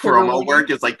promo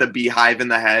work is like the beehive in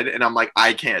the head, and I'm like,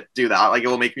 I can't do that. Like, it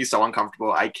will make me so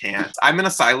uncomfortable. I can't. I'm an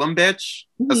Asylum bitch.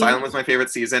 Asylum was my favorite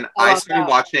season. I started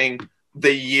watching in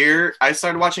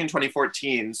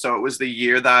 2014, so it was the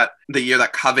year that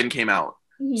Coven came out.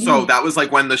 So that was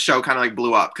like when the show kind of like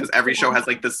blew up because every show has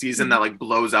like the season that like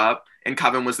blows up, and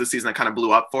Coven was the season that kind of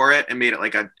blew up for it and made it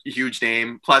like a huge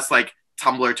name. Plus like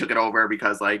Tumblr took it over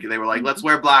because like they were like, let's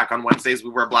wear black on Wednesdays,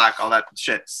 we wear black, all that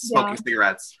shit, smoking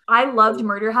cigarettes. I loved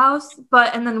Murder House,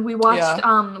 and then we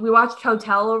watched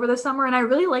Hotel over the summer, and I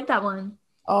really liked that one.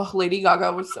 Oh, Lady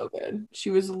Gaga was so good.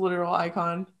 She was a literal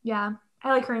icon. Yeah,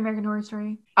 I like her American Horror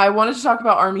Story. I wanted to talk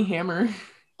about Armie Hammer.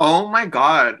 Oh my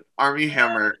god, Armie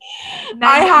Hammer.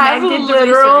 I have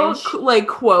literal like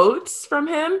quotes from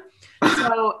him.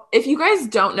 So if you guys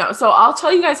don't know, so I'll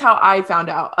tell you guys how I found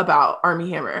out about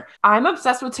Armie Hammer. I'm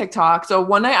obsessed with TikTok. So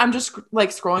one night I'm just like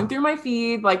scrolling through my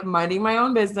feed, like minding my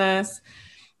own business.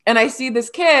 And I see this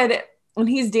kid and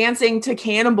he's dancing to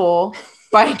Cannibal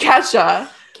by Kesha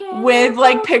with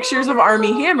like pictures of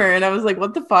Armie Hammer. And I was like,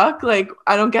 what the fuck? Like,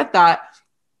 I don't get that.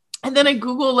 And then I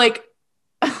Google like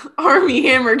Armie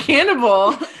Hammer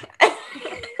Cannibal.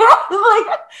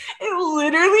 Like, it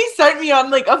literally sent me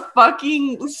on like a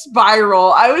fucking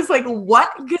spiral. I was like,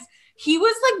 what? Because he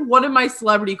was like one of my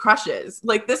celebrity crushes.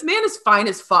 Like, this man is fine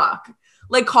as fuck.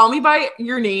 Like, Call Me by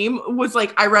Your Name was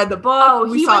like, I read the book,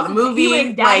 we saw the movie. He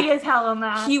was daddy as hell on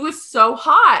that. He was so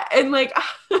hot. And like,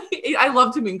 I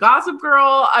loved him in Gossip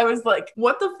Girl. I was like,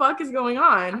 what the fuck is going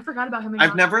on? I forgot about him.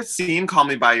 I've never seen Call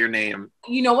Me by Your Name.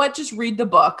 You know what? Just read the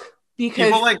book. Because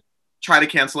people like try to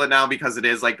cancel it now because it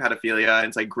is like pedophilia and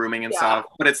it's like grooming and stuff,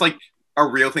 but it's like a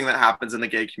real thing that happens in the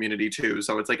gay community too.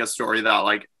 So it's like a story that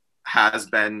like has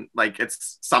been like,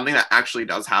 it's something that actually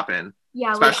does happen.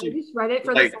 Yeah, especially like, I just read it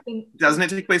for like, the second. Doesn't it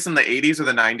take place in the 80s or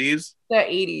the 90s? The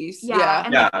 80s. Yeah.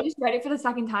 And like, I just read it for the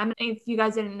second time. And if you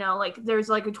guys didn't know, like there's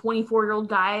like a 24-year-old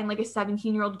guy and like a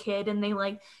 17-year-old kid, and they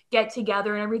like get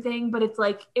together and everything. But it's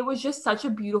like, it was just such a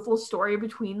beautiful story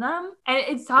between them. And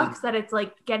it sucks that it's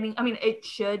like it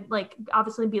should like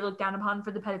obviously be looked down upon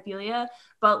for the pedophilia,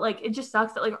 but like it just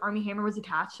sucks that like Armie Hammer was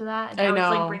attached to that. And now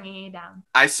it's like bringing it down.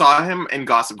 I saw him in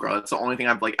Gossip Girl. That's the only thing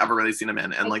I've like ever really seen him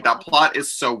in. And like that plot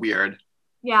is so weird.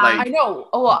 Yeah. Like, I know.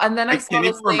 Oh, and then I can't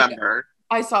even remember.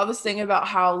 I saw this thing about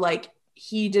how like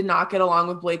he did not get along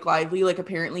with Blake Lively. Like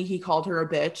apparently he called her a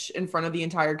bitch in front of the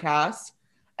entire cast,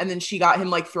 and then she got him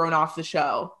like thrown off the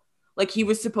show. Like he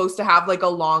was supposed to have like a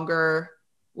longer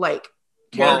like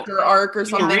character arc or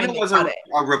something. Serena was a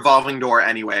revolving door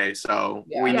anyway, so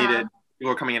we needed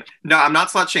people coming in. No, I'm not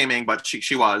slut shaming, but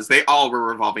she was. They all were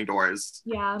revolving doors.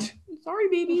 Yeah. Sorry,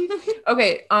 baby.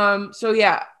 Okay. So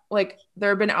yeah, like there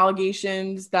have been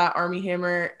allegations that Armie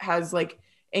Hammer has like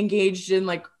engaged in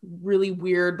like really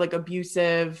weird, like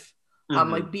abusive,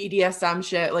 like BDSM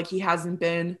shit. Like he hasn't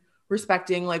been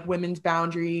respecting like women's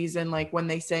boundaries, and like when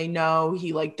they say no,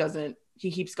 he like doesn't,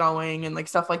 he keeps going and like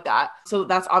stuff like that. So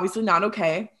that's obviously not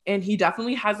okay. And he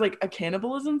definitely has like a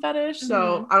cannibalism fetish.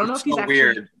 So I don't know if he's actually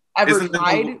weird. Ever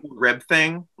tried the rib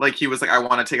thing. Like he was like, I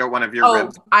want to take out one of your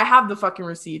ribs. I have the fucking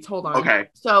receipts. Hold on. Okay.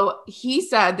 So he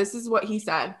said, this is what he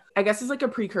said. I guess it's like a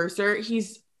precursor.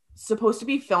 He's supposed to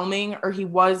be filming, or he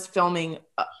was filming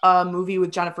a movie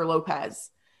with Jennifer Lopez.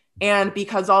 And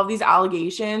because all of these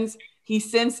allegations, he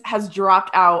since has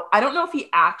dropped out. I don't know if he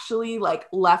actually like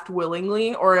left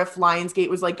willingly, or if Lionsgate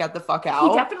was like, get the fuck out.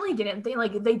 He definitely didn't.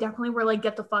 They definitely were like,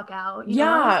 get the fuck out. You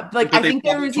know? Like I think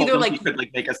there was either like, he could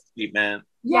like make a statement.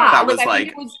 Yeah, that was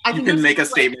like, you can make a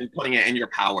statement putting it in your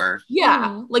power.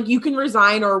 Yeah, like you can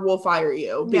resign or we'll fire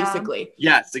you, basically.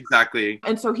 Yes, exactly.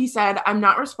 And so he said, I'm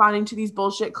not responding to these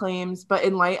bullshit claims, but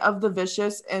in light of the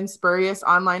vicious and spurious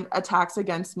online attacks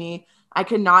against me, I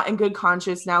cannot in good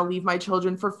conscience now leave my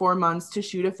children for 4 months to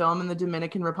shoot a film in the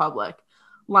Dominican Republic.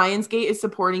 Lionsgate is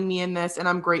supporting me in this, and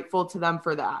I'm grateful to them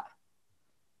for that.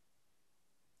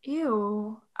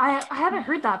 Ew. I haven't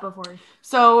heard that before.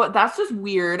 So that's just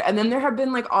weird. And then there have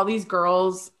been like all these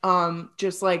girls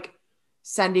just like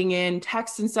sending in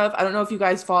texts and stuff. I don't know if you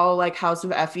guys follow like House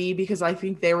of Effie, because I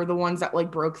think they were the ones that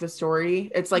like broke the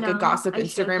story. It's like a gossip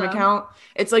Instagram account.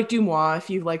 It's like Dumois, if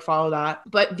you like follow that.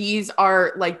 But these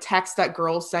are like texts that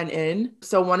girls send in.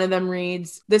 So one of them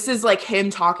reads, this is like him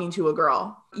talking to a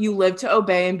girl. You live to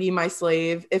obey and be my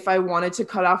slave. If I wanted to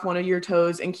cut off one of your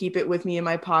toes and keep it with me in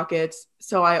my pockets,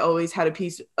 so I always had a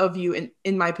piece of you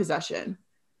in my possession.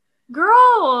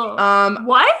 Girl.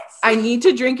 What? I need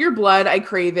to drink your blood. I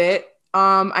crave it.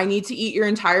 I need to eat your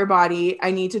entire body.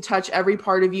 I need to touch every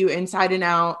part of you inside and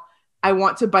out. I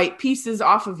want to bite pieces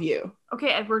off of you. Okay,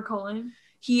 Edward Cullen.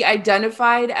 He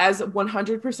identified as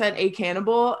 100% a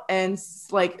cannibal and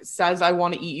like says, I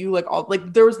want to eat you. Like all,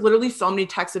 like there was literally so many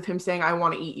texts of him saying, I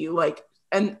want to eat you. Like,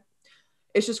 and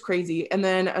it's just crazy. And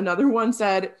then another one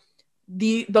said,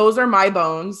 those are my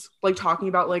bones, like talking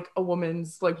about like a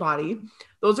woman's like body.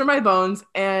 Those are my bones.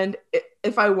 And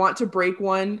if I want to break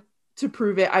one to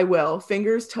prove it, I will.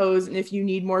 Fingers, toes, and if you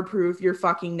need more proof, your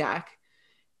fucking neck.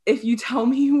 If you tell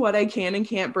me what I can and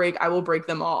can't break, I will break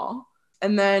them all.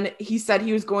 And then he said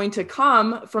he was going to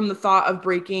come from the thought of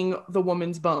breaking the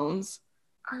woman's bones.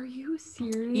 Are you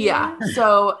serious? Yeah.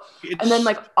 So, and then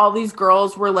like all these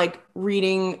girls were like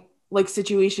reading like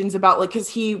situations about like, cause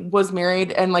he was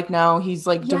married and like now he's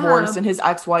like divorced, and his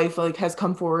ex-wife like has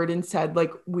come forward and said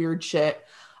like weird shit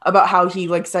about how he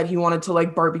like said he wanted to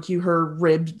like barbecue her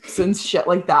ribs and shit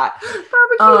like that.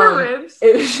 Barbecue her ribs.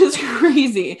 It was just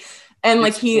crazy. And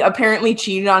like he apparently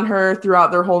cheated on her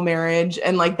throughout their whole marriage.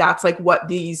 And like that's like what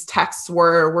these texts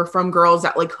were from girls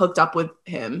that like hooked up with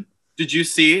him. Did you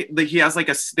see that he has like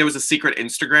there was a secret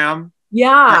Instagram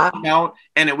account,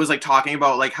 and it was like talking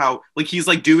about like how like he's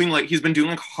like doing like he's been doing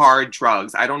like hard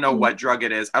drugs. I don't know what drug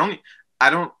it is. I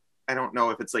don't know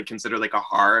if it's like considered like a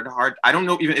hard. I don't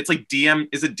know even. It's like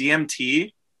is it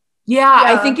DMT? Yeah,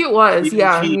 I think it was. DMT.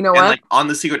 Yeah, you know what? Like on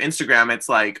the secret Instagram, it's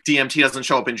like DMT doesn't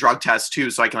show up in drug tests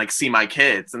too, so I can like see my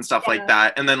kids and stuff like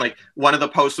that. And then like one of the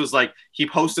posts was like he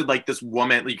posted like this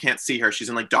woman, you can't see her, she's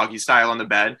in like doggy style on the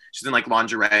bed, she's in like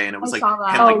lingerie, and it was like him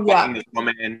like fucking this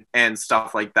woman and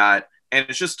stuff like that. And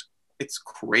it's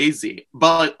crazy.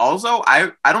 But like also,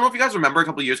 I don't know if you guys remember a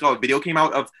couple of years ago, a video came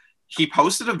out of he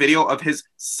posted a video of his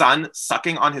son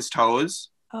sucking on his toes.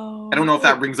 Oh. I don't know if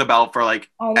that rings a bell for like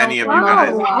any of you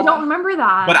guys. I don't remember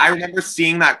that. But I remember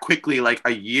seeing that quickly like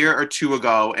a year or two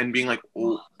ago and being like,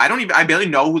 oh, I barely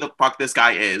know who the fuck this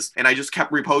guy is. And I just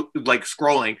kept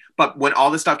scrolling. But when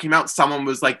all this stuff came out, someone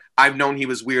was like, I've known he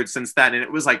was weird since then. And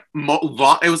it was like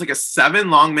it was like a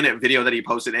 7-long-minute video that he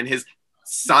posted, and his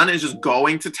son is just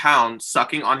going to town,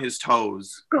 sucking on his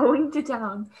toes. Going to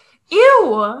town.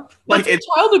 Ew. Like, it's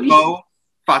child abuse. So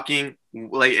fucking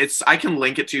like, it's, I can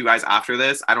link it to you guys after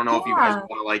this. I don't know if you guys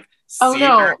want to like see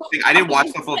it. I didn't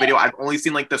watch the full video. I've only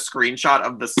seen like the screenshot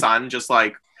of the son just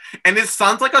like, and his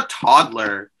son's like a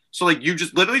toddler. So like, you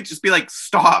just literally just be like,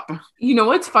 stop. You know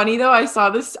what's funny though? I saw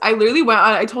this. I literally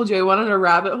I told you I went on a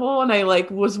rabbit hole, and I like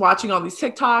was watching all these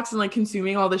TikToks and like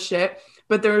consuming all this shit.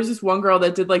 But there was this one girl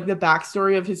that did like the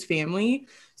backstory of his family.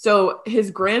 So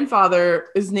his grandfather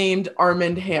is named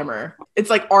Armand Hammer. It's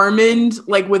like Armand,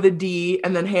 like with a D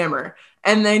and then Hammer.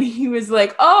 And then he was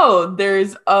like, oh,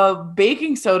 there's a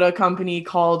baking soda company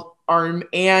called Arm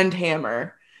and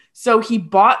Hammer. So he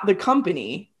bought the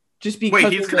company just because.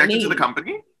 Wait, he's connected to the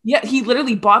company? Yeah, he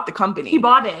literally bought the company. He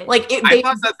bought it. Like I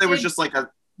thought that there was just like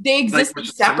they existed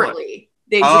separately.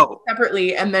 They existed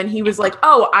separately. And then he was like,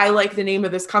 oh, I like the name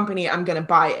of this company. I'm going to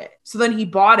buy it. So then he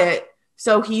bought it.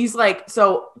 So he's like,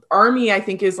 so Army, I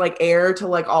think, is like heir to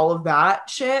like all of that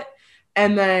shit.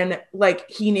 And then like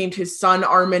he named his son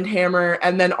Armand Hammer,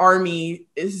 and then Army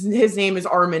his name is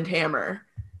Armand Hammer.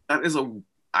 That is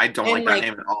I don't like that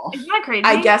name at all. Isn't that crazy?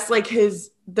 I guess like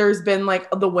there's been like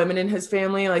the women in his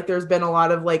family, like there's been a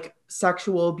lot of like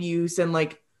sexual abuse, and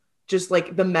like just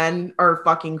like the men are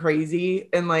fucking crazy,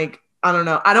 and like I don't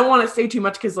know. I don't want to say too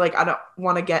much because like I don't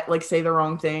want to get like say the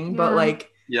wrong thing, but like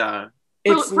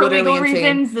it's for legal insane.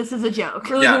 Reasons, this is a joke.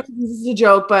 For legal reasons, this is a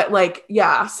joke, but like,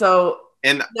 yeah. So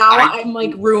and now I'm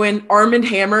like ruined. Armand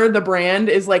Hammer, the brand,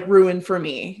 is like ruined for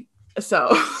me. So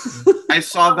I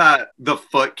saw that the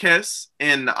foot kiss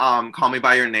in Call Me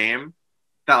by Your Name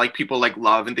that like people like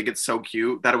love and think it's so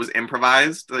cute, that it was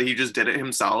improvised, that he just did it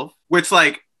himself, which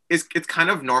like it's kind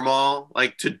of normal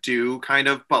like to do kind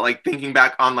of, but like thinking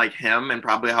back on like him and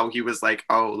probably how he was like,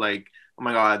 oh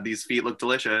my god, these feet look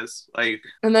delicious. Like,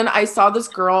 and then I saw this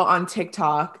girl on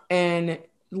TikTok, and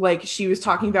like she was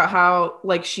talking about how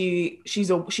like she was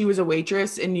a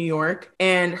waitress in New York,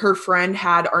 and her friend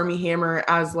had Armie Hammer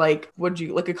as like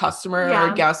a customer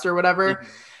or a guest or whatever. Mm-hmm.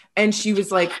 And she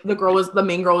was like, the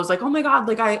main girl was like, oh my god,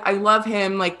 like I love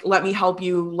him, like let me help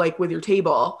you like with your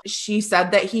table. She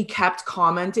said that he kept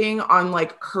commenting on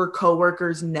like her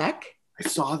coworker's neck. I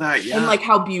saw that, yeah. And like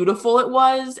how beautiful it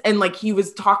was, and like he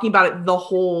was talking about it the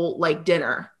whole like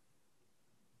dinner.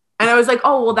 And I was like,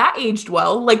 oh well, that aged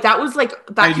well. Like that was like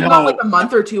that came out like a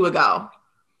month or two ago.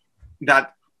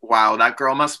 That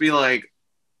girl must be like,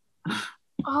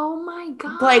 oh my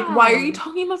god. Like, why are you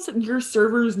talking about your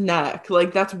server's neck?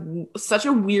 Like that's such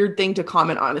a weird thing to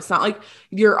comment on. It's not like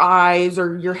your eyes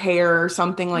or your hair or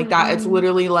something like that. It's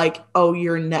literally like, oh,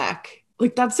 your neck.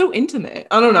 Like, that's so intimate.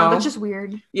 I don't know. That's just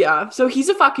weird. Yeah. So he's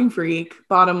a fucking freak,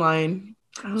 bottom line.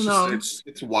 I don't know.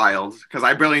 It's wild because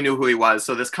I barely knew who he was.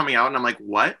 So this coming out and I'm like,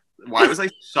 what? Why was I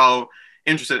so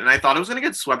interested? And I thought it was going to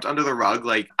get swept under the rug,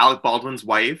 like Alec Baldwin's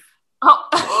wife.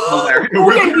 Oh,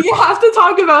 okay, we have to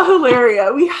talk about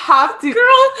Hilaria. We have to.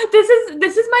 Girl,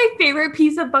 this is my favorite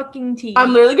piece of fucking tea.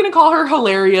 I'm literally gonna call her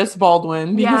Hilarious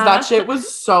Baldwin because that shit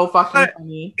was so fucking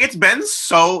funny. It's been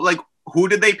so like, who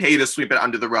did they pay to sweep it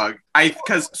under the rug?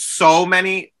 Because so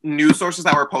many news sources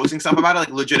that were posting stuff about it, like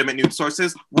legitimate news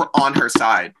sources, were on her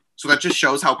side. So that just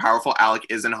shows how powerful Alec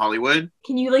is in Hollywood.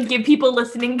 Can you like give people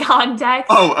listening context?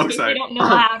 Oh, sorry. They don't know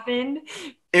what happened.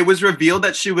 It was revealed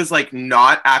that she was like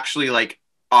not actually like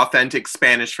authentic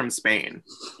Spanish from Spain.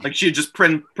 Like she had just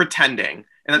pretending,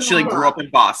 and that she like grew up in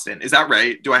Boston. Is that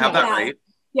right? Do I have that right?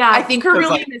 Yeah, I think her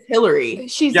real name is Hillary.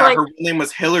 She's her real name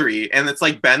was Hillary, and it's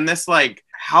like been this like,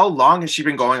 how long has she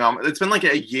been going on? It's been like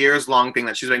a years long thing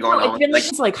that she's been going on. It's been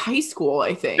since like high school,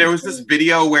 I think. There was this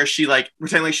video where she like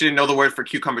pretended like she didn't know the word for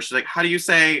cucumber. She's like, how do you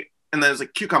say? And then it's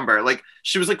like cucumber. Like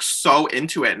she was like so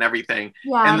into it and everything.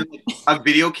 Yeah. And then like, a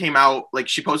video came out, like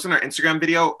she posted on her Instagram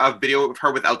video, a video of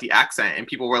her without the accent, and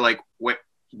people were like,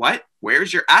 what?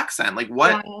 Where's your accent? Like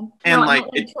what? Yeah. And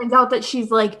it turns out that she's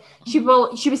like, she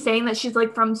was saying that she's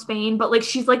like from Spain, but like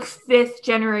she's like 5th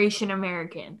generation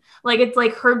American. Like it's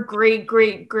like her great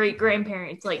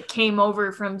grandparents like came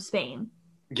over from Spain.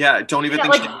 Yeah, don't even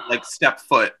think she like stepped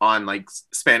foot on like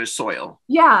Spanish soil.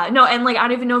 Yeah, no, and like I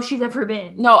don't even know if she's ever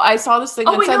been. No, I saw this thing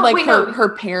that said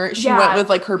her parents. She went with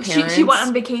like her parents. She went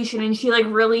on vacation and she like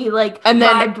really like and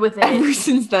vibed with it. Ever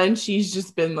since then, she's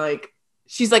just been like,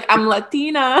 She's like, I'm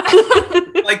Latina.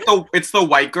 Like it's the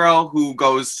white girl who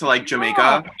goes to like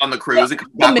Jamaica on the cruise and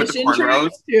comes back with the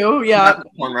cornrows too. Yeah,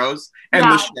 cornrows and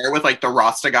the shirt with like the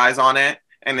Rasta guys on it,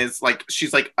 and it's like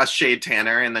she's like a shade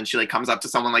tanner, and then she like comes up to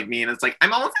someone like me, and it's like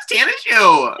I'm almost as tan as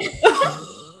you.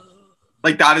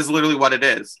 Like that is literally what it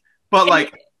is. But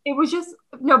like it was just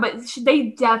no, but they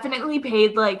definitely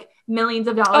paid like millions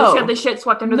of dollars to have the shit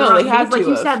swept under the rug. Because, like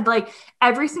you said, like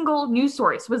every single news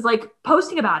source was like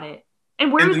posting about it.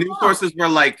 And the news sources were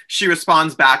like, she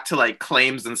responds back to like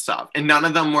claims and stuff. And none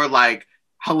of them were like,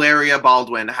 Hilaria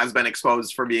Baldwin has been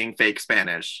exposed for being fake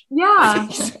Spanish. Yeah.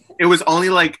 It was only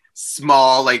like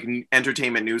small like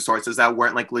entertainment news sources that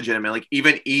weren't like legitimate. Like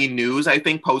even E! News, I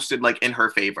think, posted like in her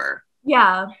favor.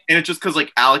 Yeah. And it's just because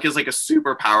like Alec is like a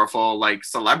super powerful like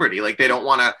celebrity. Like they don't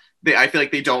want to, I feel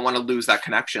like they don't want to lose that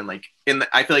connection. Like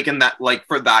I feel like in that, like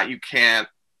for that, you can't,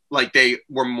 like they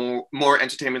were more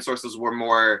entertainment sources were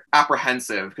more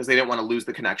apprehensive because they didn't want to lose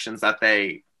the connections that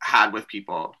they had with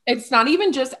people. It's not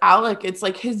even just Alec, it's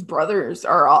like his brothers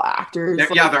are all actors.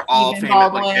 They're all famous.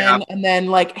 Baldwin, like, and then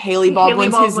like Hailey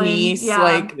Baldwin's his niece. Yeah.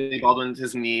 Like Hailey Baldwin's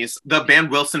his niece. The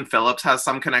band Wilson Phillips has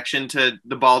some connection to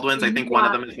the Baldwins. I think one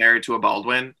of them is married to a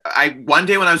Baldwin. One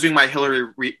day when I was doing my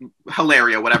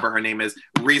Hilaria, whatever her name is,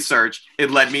 research,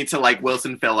 it led me to like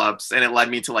Wilson Phillips, and it led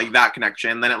me to like that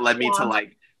connection. Then it led me to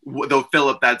like the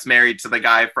Philip that's married to the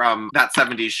guy from that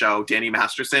 70s show, Danny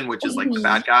Masterson, which is like the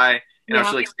bad guy. And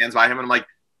she like stands by him, and I'm like,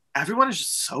 everyone is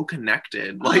just so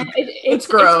connected. Like it's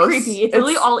gross. It's creepy. It's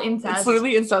really all incest. It's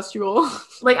literally incestual.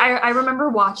 Like I remember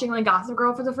watching like Gossip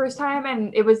Girl for the first time,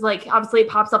 and it was like obviously it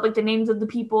pops up like the names of the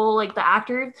people, like the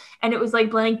actors, and it was like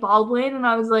Blank Baldwin, and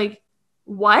I was like,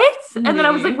 what? And then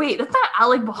I was like, wait, that's not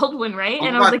Alec Baldwin, right?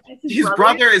 And I was like, his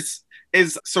brother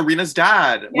is Serena's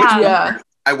dad. Yeah.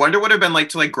 I wonder what it'd been like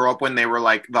to like grow up when they were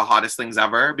like the hottest things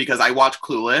ever, because I watched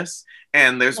Clueless,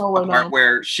 and there's a part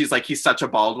where she's like, he's such a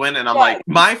Baldwin, and I'm like,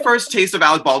 my first taste of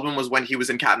Alec Baldwin was when he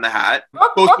was in Cat in the Hat,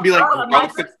 supposed to be like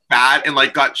fat and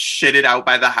like got shitted out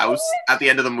by the house at the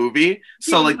end of the movie.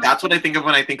 So like that's what I think of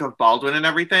when I think of Baldwin and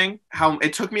everything. How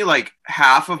it took me like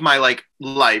half of my like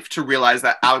life to realize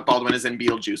that Alec Baldwin is in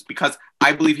Beetlejuice, because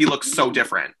I believe he looks so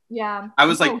different. Yeah. I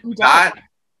was like,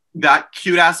 that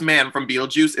cute ass man from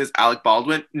Beetlejuice is Alec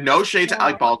Baldwin. No shade to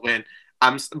Alec Baldwin.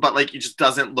 But like, he just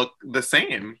doesn't look the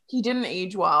same. He didn't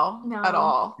age well at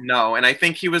all. No, and I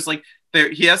think he was like,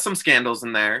 he has some scandals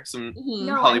in there, some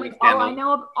Hollywood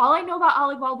scandals. All I know about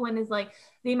Alec Baldwin is like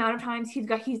the amount of times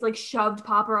he's like shoved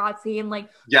paparazzi and like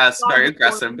very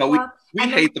aggressive. But we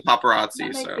hate the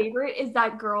paparazzi. My favorite is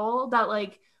that girl that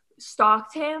like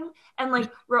stalked him and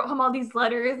like wrote him all these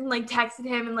letters and like texted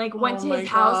him and like went to his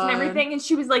house and everything, and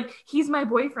she was like, he's my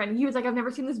boyfriend. He was like, I've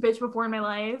never seen this bitch before in my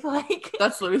life. Like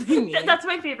that's literally me. That's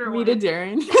my favorite one. Rita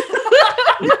Darren.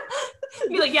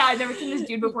 Be like, yeah, I've never seen this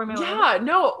dude before in my life. Yeah,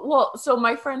 no. Well, so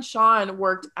my friend Sean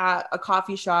worked at a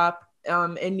coffee shop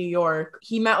in New York.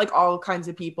 He met like all kinds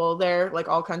of people there, like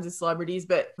all kinds of celebrities,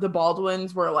 but the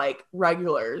Baldwins were like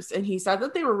regulars, and he said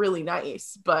that they were really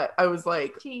nice, but I was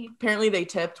like, apparently they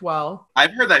tipped well.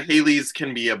 I've heard that Hailey's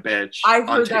can be a bitch. I've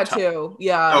heard that too.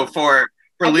 Yeah. So for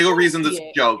legal reasons it's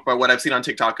a joke, but what I've seen on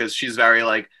TikTok is she's very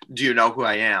like, do you know who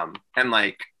I am? And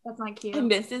like, that's not cute. I'm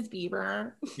Mrs.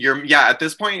 Bieber. At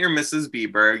this point you're Mrs.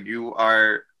 Bieber. You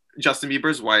are Justin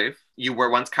Bieber's wife. You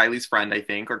were once Kylie's friend, I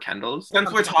think, or Kendall's.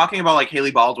 Since we're talking about like Hailey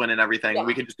Baldwin and everything,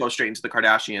 we could just go straight into the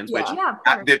Kardashians, which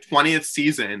at their 20th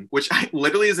season, which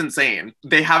literally is insane.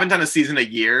 They haven't done a season a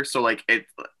year, so like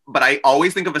but I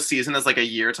always think of a season as like a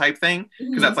year type thing,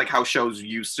 because that's like how shows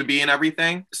used to be and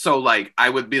everything. So like I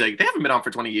would be like, they haven't been on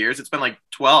for 20 years. It's been like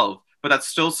 12, but that's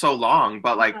still so long.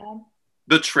 But like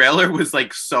the trailer was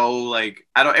like so like,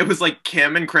 it was like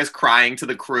Kim and Chris crying to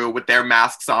the crew with their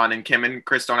masks on, and Kim and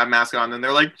Chris don't have masks on, and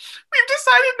they're like, we've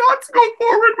decided not to go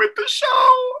forward with the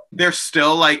show. They're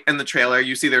still like, in the trailer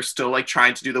you see they're still like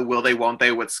trying to do the will they won't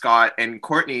they with Scott and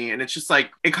Kourtney, and it's just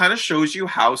like, it kind of shows you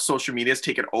how social media has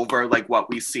taken over like what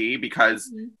we see,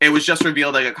 because it was just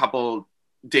revealed like a couple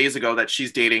days ago that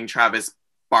she's dating Travis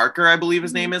Barker, I believe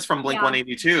his name is, from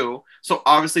Blink-182. So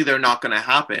obviously they're not going to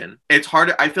happen. It's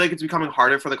harder. I feel like it's becoming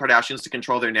harder for the Kardashians to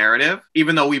control their narrative,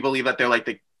 even though we believe that they're like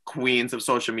the queens of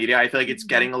social media. I feel like it's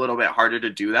getting a little bit harder to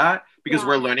do that, because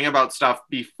we're learning about stuff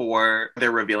before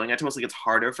they're revealing it to us. Like, it's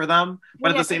harder for them.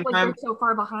 But at the same time, they're so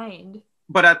far behind.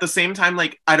 But at the same time,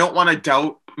 like, I don't want to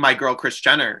doubt my girl Kris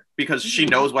Jenner, because she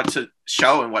knows what to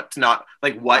show and what to not,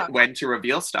 like when to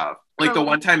reveal stuff. Like the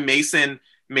one time Mason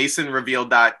revealed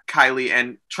that Kylie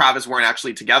and Travis weren't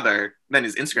actually together, then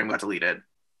his Instagram got deleted.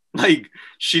 Like,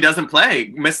 she doesn't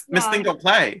play. Miss Thing don't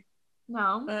play.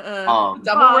 No.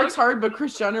 Devil works hard, but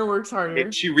Kris Jenner works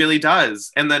harder. She really does.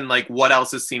 And then like, what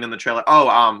else is seen in the trailer?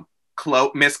 Oh,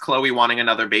 Miss Chloe wanting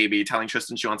another baby, telling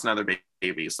Tristan she wants another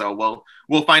baby. So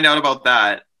we'll find out about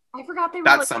that. I forgot they were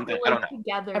That's something. I don't know.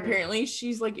 Together. Apparently,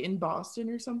 she's like in Boston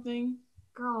or something.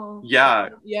 Girl. Yeah.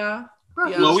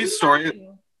 Bro, Chloe's story.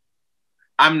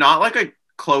 I'm not like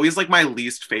Chloe's like my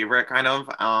least favorite kind of.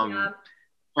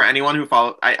 For anyone who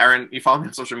Aaron, you follow me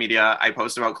on social media. I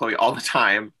post about Chloe all the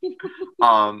time.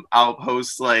 I'll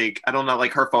post like, I don't know,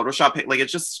 like her Photoshop, like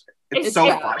it's so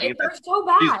funny. It's so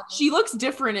bad. She looks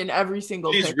different in every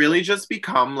single She's picture. really just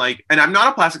become like, and I'm not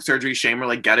a plastic surgery shamer,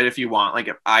 like get it if you want. Like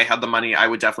if I had the money, I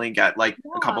would definitely get like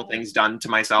a couple things done to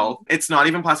myself. It's not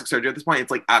even plastic surgery at this point.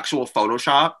 It's like actual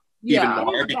Photoshop even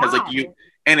more because like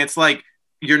and it's like,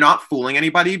 you're not fooling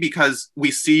anybody because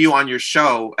we see you on your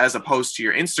show as opposed to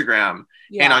your Instagram.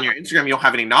 And on your Instagram, you don't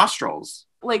have any nostrils.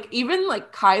 Like, even,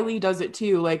 like, Kylie does it,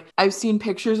 too. Like, I've seen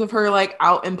pictures of her, like,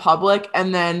 out in public,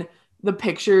 and then the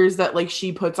pictures that, like,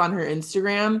 she puts on her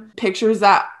Instagram, pictures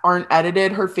that aren't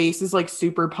edited, her face is, like,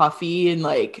 super puffy and,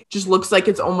 like, just looks like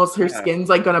it's almost her skin's,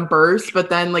 like, gonna burst. But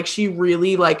then, like, she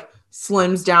really, like,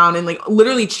 slims down and, like,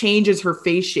 literally changes her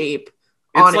face shape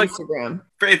on Instagram.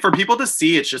 For people to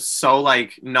see, it's just so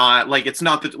like not like it's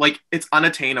not like it's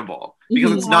unattainable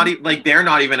because it's not like they're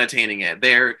not even attaining it.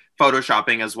 They're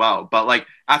photoshopping as well. But like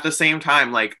at the same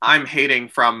time, like I'm hating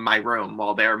from my room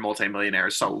while they're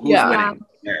multimillionaires. So who's winning?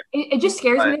 It just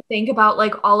scares me to think about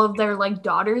like all of their like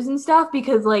daughters and stuff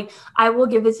because like I will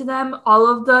give it to them. All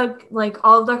of the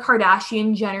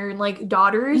Kardashian Jenner like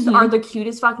daughters are the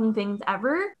cutest fucking things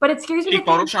ever. But it scares me. She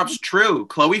photoshops True.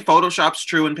 Chloe photoshops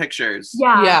True in pictures.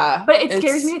 Yeah. But it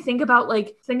scares me to think about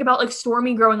like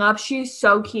Stormi growing up. She's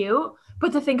so cute.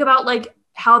 But to think about like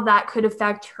how that could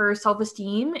affect her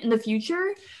self-esteem in the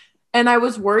future. And I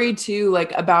was worried too,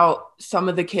 like about some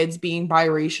of the kids being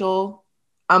biracial.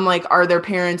 I'm like, are their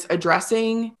parents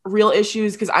addressing real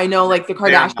issues? Because I know like the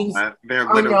Kardashians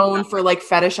are known for like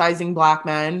fetishizing Black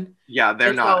men. Yeah,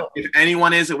 they're not. So, if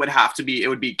anyone is, it would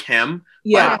be Kim.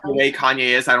 Yeah. But the way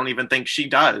Kanye is, I don't even think she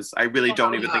does. I really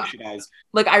don't even think she does.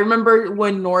 Like, I remember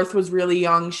when North was really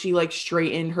young, she like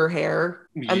straightened her hair.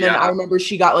 And then I remember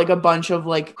she got like a bunch of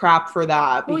like crap for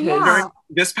that. Because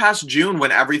this past June,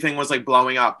 when everything was like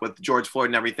blowing up with George Floyd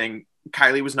and everything,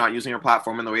 Kylie was not using her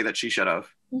platform in the way that she should have.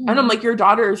 And I'm like, your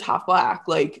daughter is half Black.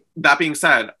 Like, that being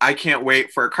said, I can't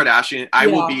wait for Kardashian. I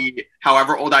will be,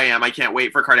 however old I am, I can't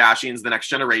wait for Kardashians, the next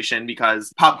generation,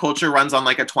 because pop culture runs on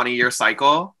like a 20-year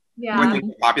cycle. Where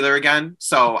things are popular again.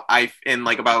 So in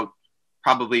like about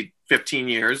probably 15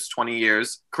 years, 20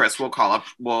 years, Kris will call up,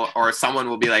 or someone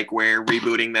will be like, we're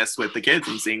rebooting this with the kids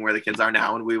and seeing where the kids are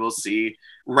now. And we will see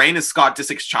Reign is Scott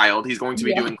Disick's child. He's going to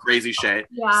be doing crazy shit.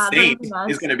 Saint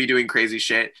is going to be doing crazy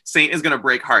shit. Saint is going to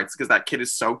break hearts because that kid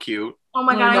is so cute. Oh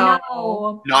my God, I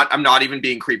know. I'm not even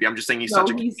being creepy. I'm just saying he's such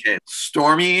a cute kid.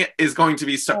 Stormi is going to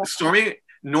be Stormi.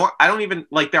 I don't even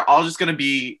like, they're all just going to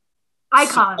be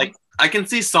icons. Like, I can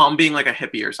see Psalm being like a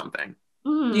hippie or something.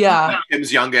 Yeah.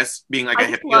 Kim's youngest being like a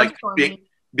hippie, like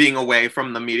being away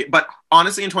from the media. But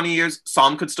honestly, in 20 years,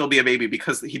 Psalm could still be a baby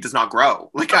because he does not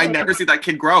grow. Like, I never see that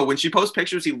kid grow. When she posts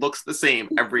pictures, he looks the same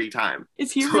every time.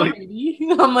 Is he a baby?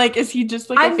 I'm like, is he just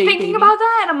like I'm a fake thinking baby? about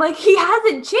that, and I'm like, he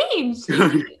hasn't changed.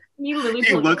 He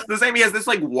looks the same. He has this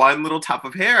like one little tuft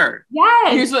of hair.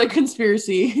 Yes. Here's a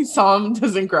conspiracy. Psalm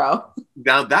doesn't grow.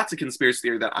 Now that's a conspiracy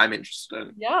theory that I'm interested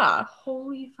in. Yeah.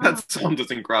 Holy fuck. That Psalm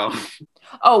doesn't grow.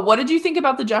 Oh, what did you think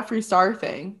about the Jeffree Star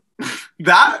thing?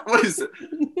 That was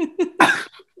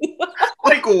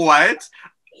like, what?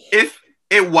 If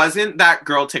it wasn't that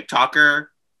girl TikToker,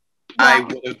 I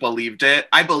would have believed it.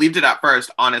 I believed it at first,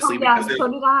 honestly, because so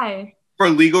did I. For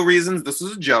legal reasons, this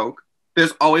was a joke.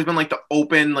 There's always been like the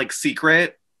open like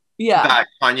secret that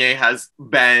Kanye has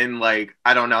been like,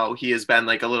 I don't know, he has been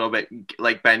like a little bit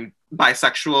like been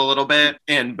bisexual a little bit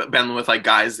and been with like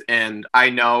guys. And I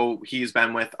know he's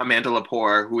been with Amanda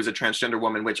Lepore, who is a transgender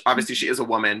woman, which obviously she is a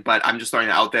woman, but I'm just throwing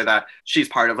it out there that she's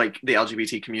part of like the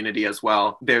LGBT community as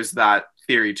well. There's that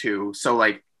theory too. So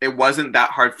like, it wasn't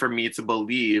that hard for me to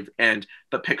believe. And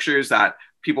the pictures that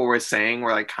people were saying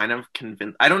were like kind of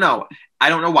convinced. I don't know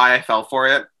why I fell for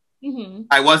it.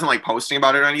 I wasn't like posting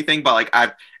about it or anything, but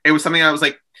like it was something I was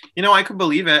like, I could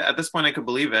believe it. At this point, I could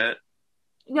believe it.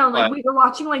 No, like we were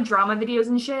watching like drama videos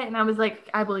and shit, and I was like,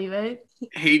 I believe it.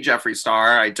 Hate Jeffree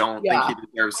Star. I don't think he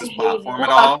deserves his platform at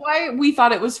all. That's why we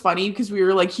thought it was funny, because we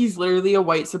were like, he's literally a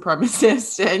white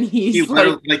supremacist, and he's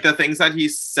like the things that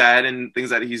he's said and things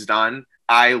that he's done.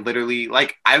 I literally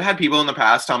like, I've had people in the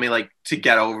past tell me like to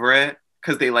get over it.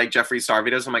 because they like Jeffree Star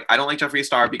videos. I'm like, I don't like Jeffree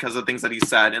Star because of the things that he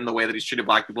said and the way that he's treated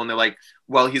Black people. And they're like,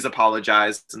 well, he's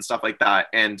apologized and stuff like that.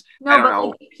 And no, I don't know.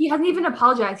 Like, he hasn't even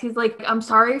apologized. He's like, I'm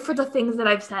sorry for the things that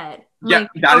I've said. Yeah, like,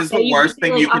 that is the worst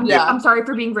thing you can do. I'm sorry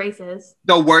for being racist.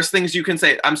 The worst things you can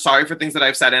say, I'm sorry for things that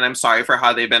I've said, and I'm sorry for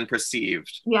how they've been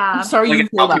perceived. Yeah. I'm sorry like, you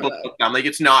feel how that people way. took them. Like,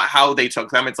 it's not how they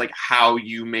took them. It's like how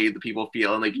you made the people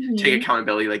feel and like take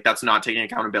accountability. Like, that's not taking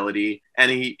accountability. And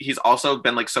he's also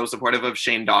been like so supportive of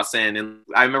Shane Dawson. And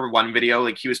I remember one video,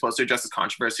 like he was supposed to address this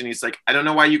controversy and he's like, I don't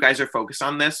know why you guys are focused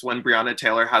on this when Breonna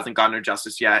Taylor hasn't gotten her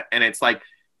justice yet. And it's like,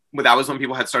 that was when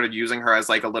people had started using her as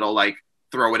like a little like,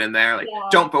 throw it in there, like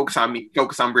don't focus on me,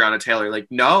 focus on Breonna Taylor. Like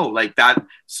no, like that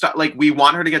stuff. Like we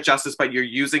want her to get justice, but you're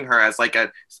using her as like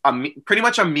a pretty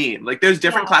much a meme. Like there's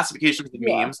different classifications of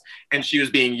memes, and she was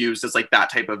being used as like that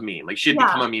type of meme. Like she had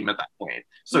become a meme at that point.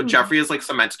 So Jeffree has like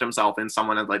cemented himself in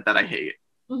someone like that I hate.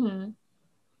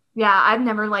 Yeah, I've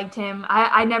never liked him.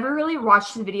 I never really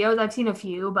watched his videos. I've seen a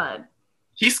few, but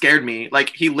he scared me. Like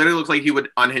he literally looks like he would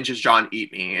unhinge his jaw and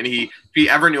eat me. And if he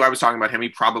ever knew I was talking about him, he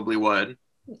probably would.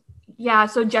 Yeah,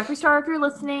 so Jeffree Star, if you're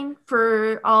listening,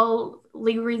 for all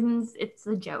legal reasons, it's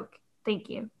a joke. Thank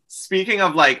you. Speaking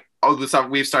of like all the stuff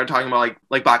we've started talking about,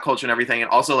 like Black culture and everything, and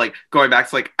also like going back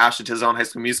to like Ashley Tisdale and High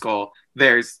School Musical,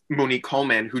 there's Monique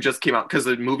Coleman who just came out because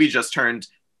the movie just turned,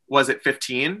 was it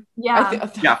 15? Yeah.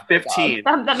 Yeah, 15.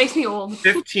 That makes me old.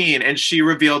 15, and she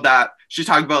revealed that she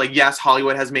talked about like, yes,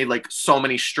 Hollywood has made like so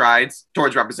many strides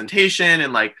towards representation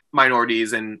and like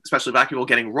minorities and especially Black people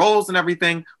getting roles and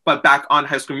everything. But back on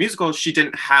High School Musical, she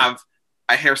didn't have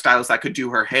a hairstylist that could do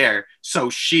her hair. So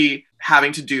she,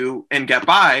 having to do and get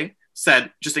by,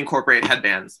 said just incorporate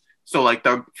headbands. So like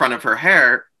the front of her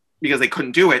hair, because they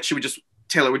couldn't do it,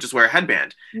 Taylor would just wear a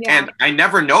headband. Yeah. And I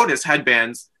never noticed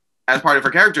headbands as part of her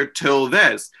character till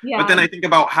this. Yeah. But then I think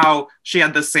about how she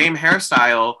had the same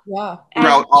hairstyle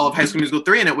throughout all of High School Musical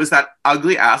 3, and it was that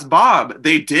ugly ass bob.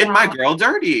 They did my girl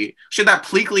dirty. She had that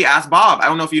pleekly ass bob. I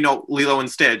don't know if you know Lilo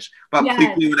and Stitch, but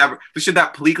pleekly whatever. But she had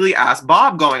that pleekly ass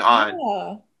bob going on.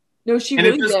 Yeah. No, she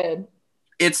really did.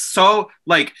 It's so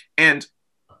like, and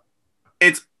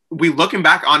we looking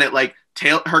back on it, like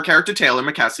her character Taylor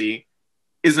McKessie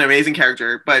is an amazing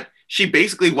character, but she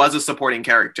basically was a supporting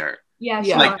character. Yeah,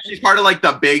 like she's part of like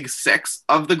the big six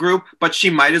of the group, but she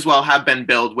might as well have been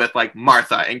billed with like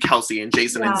Martha and Kelsey and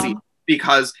Jason and Z,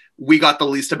 because we got the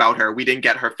least about her. We didn't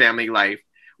get her family life.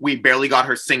 We barely got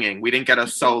her singing. We didn't get a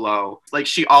solo. Like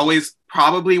she always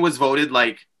probably was voted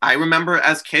like, I remember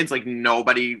as kids, like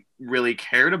nobody really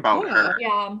cared about her.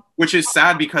 Yeah. Which is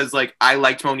sad because like I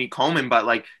liked Monique Coleman, but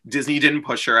like Disney didn't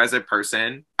push her as a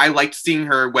person. I liked seeing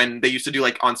her when they used to do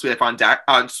like on Sweet Life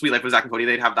with Zach and Cody,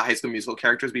 they'd have the High School Musical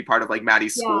characters be part of like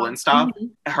Maddie's school and stuff.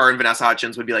 Her and Vanessa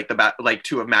Hudgens would be like like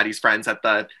two of Maddie's friends at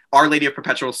the Our Lady of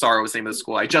Perpetual Sorrow was the name of the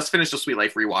school. I just finished a Sweet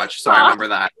Life rewatch, so I remember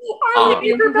that. Our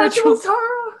Lady of Perpetual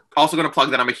Sorrow. Also going to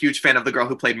plug that I'm a huge fan of the girl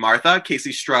who played Martha,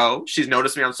 Casey Stroh. She's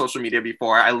noticed me on social media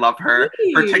before. I love her.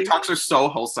 Her TikToks are so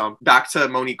wholesome. Back to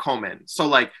Monique Coleman. So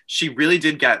like she really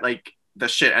did get like the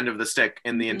shit end of the stick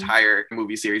in the entire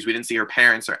movie series. We didn't see her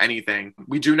parents or anything.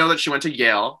 We do know that she went to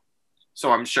Yale,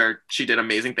 so I'm sure she did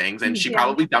amazing things. And she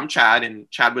probably dumped Chad,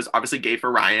 and Chad was obviously gay for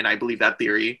Ryan. I believe that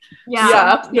theory.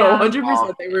 Yeah. No,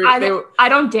 100%. I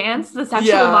don't dance, the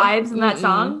sexual vibes in that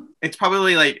song. It's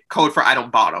probably like code for I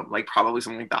don't bottom, like probably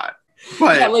something like that.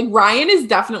 But yeah, like Ryan is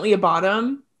definitely a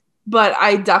bottom, but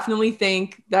I definitely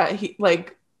think that he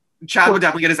like Chad would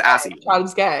definitely get his ass eaten. Chad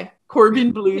was gay.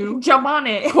 Corbin Blue. Jump on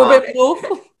it. Corbin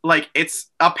Blue. Like it's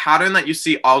a pattern that you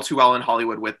see all too well in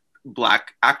Hollywood with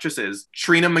Black actresses.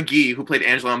 Trina McGee, who played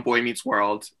Angela on Boy Meets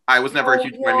World. I was never a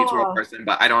huge Boy Meets World person,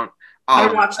 but I don't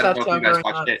I watched that show. You guys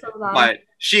watched it, but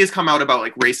she has come out about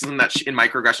like racism that in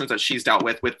microaggressions that she's dealt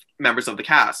with members of the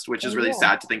cast, which is really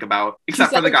sad to think about.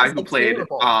 Except for the guy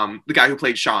who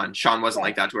played Sean. Sean wasn't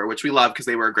like that to her, which we love because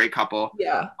they were a great couple.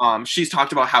 Yeah. She's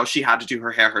talked about how she had to do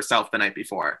her hair herself the night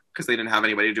before because they didn't have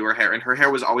anybody to do her hair, and her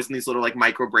hair was always in these little like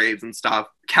micro braids and stuff.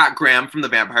 Kat Graham from the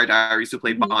Vampire Diaries, who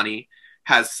played Bonnie,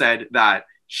 has said that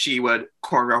she would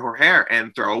cornrow her hair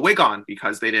and throw a wig on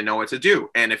because they didn't know what to do.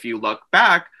 And if you look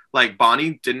back, like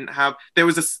Bonnie didn't have, there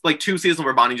was this like 2 seasons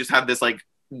where Bonnie just had this like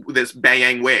this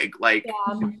bang wig, like,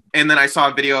 and then I saw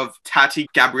a video of Tati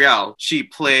Gabrielle. She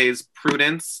plays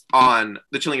Prudence on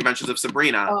The Chilling Adventures of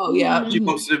Sabrina. Oh yeah. She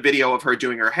posted a video of her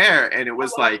doing her hair, and it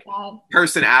was like,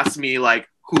 person asked me like,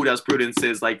 who does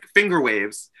Prudence's like finger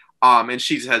waves? And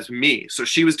she says me. So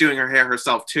she was doing her hair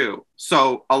herself too.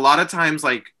 So a lot of times,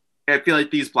 like, I feel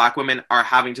like these Black women are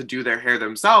having to do their hair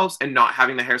themselves and not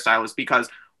having the hairstylist because,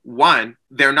 one,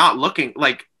 they're not looking,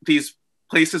 like, these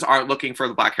places aren't looking for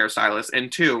the Black hairstylist.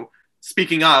 And two,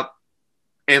 speaking up,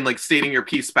 and like stating your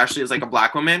piece, especially as like a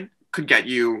Black woman, could get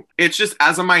you. It's just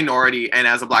as a minority and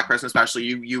as a Black person, especially,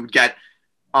 you get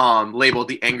labeled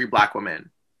the angry Black woman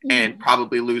and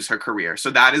probably lose her career. So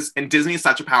that is, and Disney is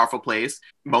such a powerful place.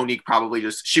 Monique probably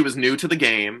she was new to the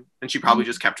game and she probably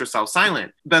just kept herself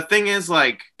silent. The thing is,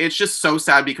 like, it's just so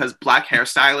sad because Black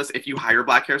hairstylists, if you hire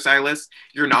Black hairstylists,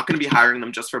 you're not going to be hiring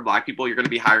them just for Black people. You're going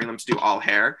to be hiring them to do all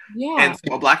hair. Yeah. And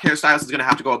so a Black hairstylist is going to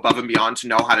have to go above and beyond to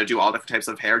know how to do all different types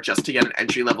of hair just to get an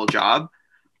entry level job.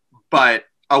 But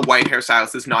a white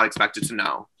hairstylist is not expected to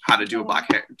know how to do black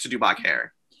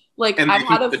hair. Like, and I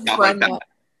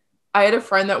had a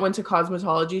friend that went to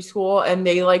cosmetology school and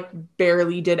they like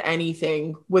barely did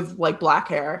anything with like Black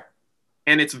hair.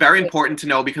 And it's very important to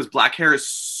know because Black hair is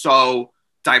so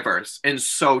diverse and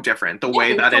so different the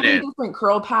way that it is. Different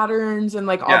curl patterns and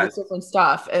like all this different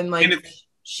stuff. And like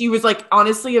she was like,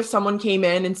 honestly, if someone came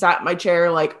in and sat in my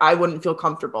chair, like I wouldn't feel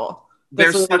comfortable.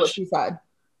 That's what she said.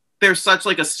 There's such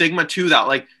like a stigma too that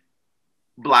like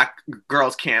Black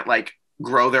girls can't like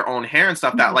grow their own hair and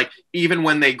stuff that like even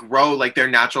when they grow like their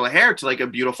natural hair to like a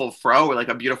beautiful fro or like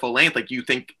a beautiful length, like you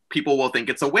think people will think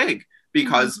it's a wig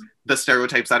because the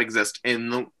stereotypes that exist in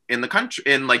the country,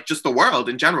 in like just the world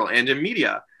in general and in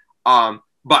media.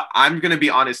 But I'm gonna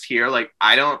be honest here, like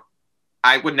I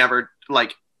would never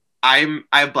like I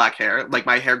have Black hair, like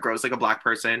my hair grows like a Black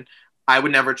person. I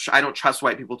don't trust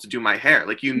white people to do my hair.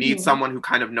 Like you need someone who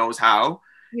kind of knows how.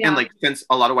 Yeah. And like, since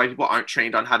a lot of white people aren't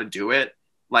trained on how to do it,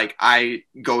 like I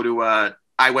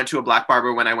went to a Black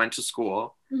barber when I went to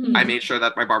school. I made sure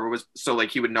that my barber was, so like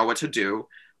he would know what to do.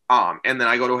 And then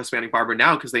I go to a Hispanic barber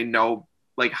now because they know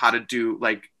like how to do,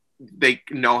 like they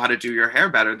know how to do your hair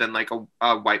better than like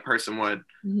a white person would.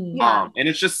 And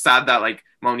it's just sad that like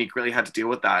Monique really had to deal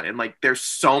with that. And like, there's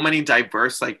so many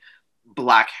diverse like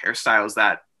Black hairstyles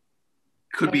that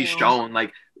could be shown.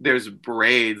 Like there's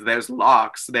braids, there's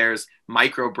locks, there's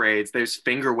micro braids, there's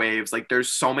finger waves. Like there's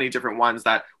so many different ones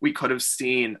that we could have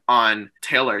seen on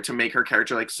Taylor to make her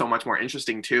character like so much more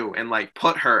interesting too, and like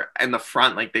put her in the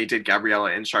front like they did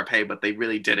Gabriella and Sharpay, but they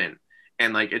really didn't.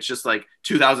 And like it's just like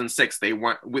 2006, they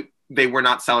were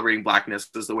not celebrating Blackness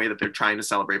as the way that they're trying to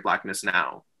celebrate Blackness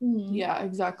now. Yeah,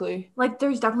 exactly. Like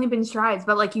there's definitely been strides,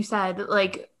 but like you said,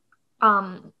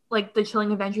 like the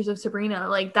Chilling Adventures of Sabrina,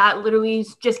 like that literally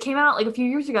just came out like a few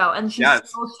years ago and she's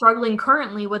still struggling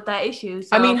currently with that issue.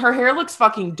 So. I mean, her hair looks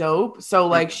fucking dope. So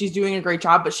like she's doing a great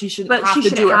job, but she shouldn't have to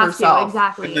do it herself.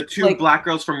 Exactly. And the two Black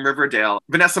girls from Riverdale,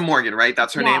 Vanessa Morgan, right?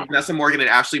 That's her name. Vanessa Morgan and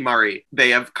Ashley Murray.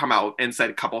 They have come out and said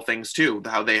a couple things too,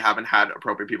 how they haven't had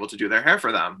appropriate people to do their hair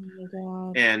for them.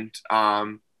 Oh my God.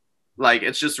 And like,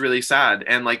 it's just really sad.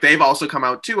 And like, they've also come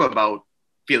out too about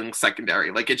feeling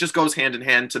secondary. Like it just goes hand in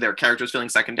hand to their characters feeling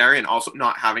secondary and also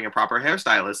not having a proper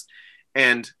hairstylist.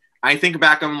 And I think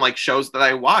back on like shows that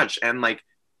I watch and like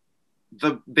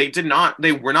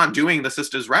they were not doing the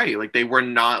sisters right. Like they were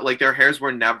not, like their hairs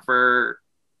were never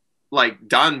like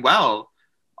done well.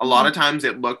 A lot of times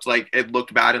it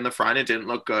looked bad in the front. It didn't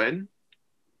look good.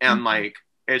 And like,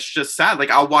 it's just sad. Like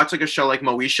I'll watch like a show like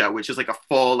Moesha, which is like a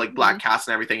full like Black cast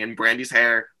and everything. And Brandy's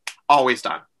hair always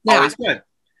done, always good.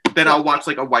 Then I'll watch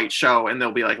like a white show and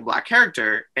there'll be like a Black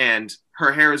character and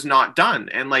her hair is not done.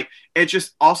 And like, it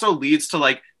just also leads to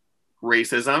like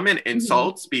racism and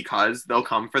insults because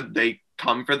they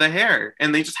come for the hair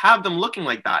and they just have them looking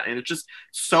like that. And it's just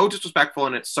so disrespectful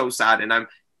and it's so sad. And I'm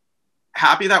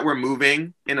happy that we're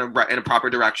moving in a proper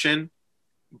direction,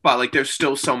 but like, there's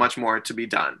still so much more to be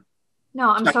done.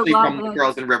 No, I'm so glad. From the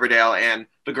girls in Riverdale and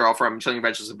the girl from Chilling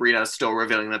Adventures of Sabrina is still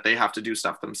revealing that they have to do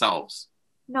stuff themselves.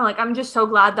 No, like, I'm just so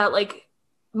glad that, like,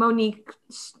 Monique,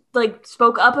 like,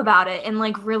 spoke up about it and,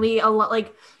 like, really,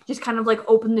 like, just kind of, like,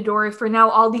 opened the door for now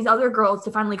all these other girls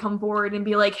to finally come forward and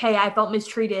be like, hey, I felt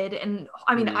mistreated. And,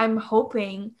 I mean, I'm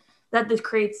hoping that this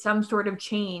creates some sort of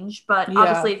change, but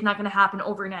obviously it's not going to happen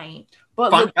overnight.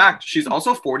 But Fun fact, she's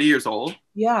also 40 years old.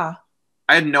 Yeah.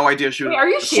 I had no idea she was. Wait, are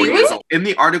you serious? In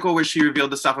the article where she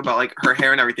revealed the stuff about, like, her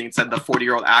hair and everything, it said the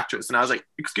 40-year-old actress. And I was like,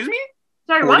 excuse me?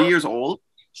 Sorry, 40 what? years old?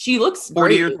 She looks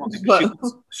 40 years old.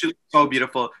 She looks so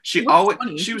beautiful. She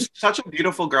was such a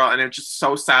beautiful girl, and it's just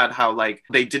so sad how like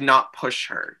they did not push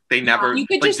her. They never. You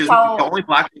could like, just Disney, tell. The only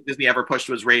Black thing Disney ever pushed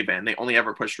was Raven. They only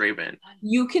ever pushed Raven.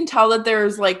 You can tell that there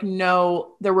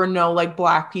were no like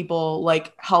Black people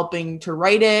like helping to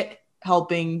write it,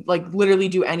 helping like literally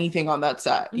do anything on that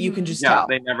set. You can just tell.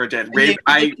 They never did. Raven,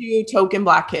 do token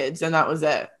Black kids, and that was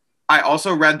it. I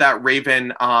also read that Raven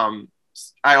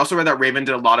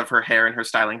did a lot of her hair and her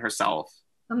styling herself.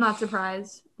 I'm not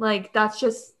surprised. Like, that's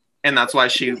just... And that's why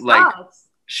she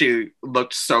she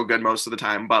looked so good most of the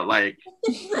time, but like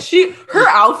her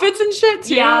outfits and shit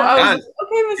too. Yeah. I was like,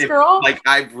 okay, Miss Girl. Like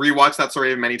I've rewatched That's So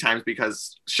Raven many times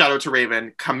because shout out to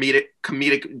Raven,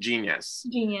 comedic genius.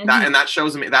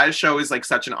 That show is like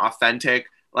such an authentic,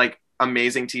 like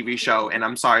amazing TV show. And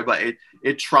I'm sorry, but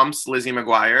it trumps Lizzie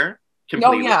McGuire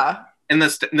completely. Oh yeah. And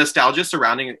the nostalgia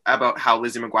surrounding about how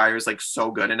Lizzie McGuire is like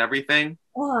so good and everything,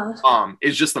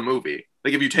 is just the movie.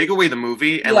 Like if you take away the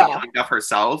movie and like Duff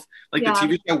herself, like the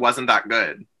TV show wasn't that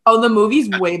good. Oh, the movie's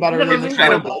way better. It's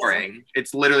kind of boring.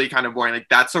 It's literally kind of boring. Like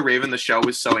That's So Raven, the show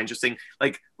is so interesting.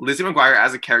 Like Lizzie McGuire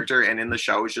as a character and in the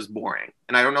show is just boring.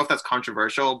 And I don't know if that's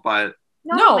controversial, but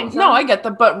no, I get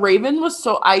that. But Raven was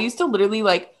I used to literally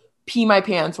like pee my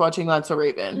pants watching That's So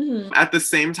Raven. Mm-hmm. At the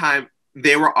same time,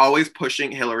 they were always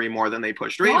pushing Hillary more than they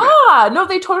pushed Raven. Yeah, no,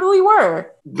 they totally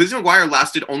were. Lizzie McGuire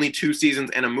lasted only 2 seasons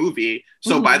and a movie.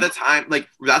 So by the time, like,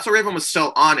 That's So Raven was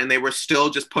still on and they were still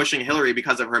just pushing Hillary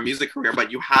because of her music career. But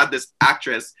you had this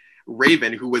actress,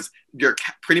 Raven, who was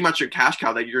pretty much your cash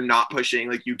cow that you're not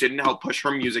pushing. Like, you didn't help push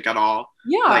her music at all.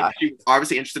 Yeah. Like, she was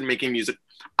obviously interested in making music.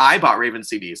 I bought Raven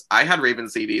CDs. I had Raven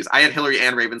CDs. I had Hillary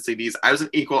and Raven CDs. I was an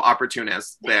equal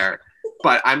opportunist there.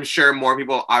 But I'm sure more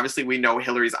people, obviously we know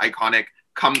Hillary's iconic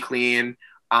Come Clean,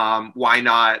 Why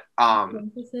Not,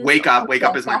 Wake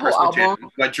Up is my personal jam.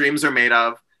 What Dreams Are Made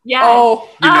Of. Yeah. Oh,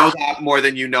 you know that more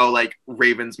than you know like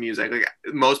Raven's music. Like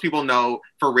most people know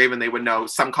for Raven, they would know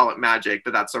Some Call It Magic,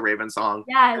 but that's a Raven song.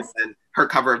 Yes. And her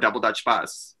cover of Double Dutch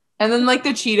Bus. And then like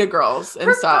the Cheetah Girls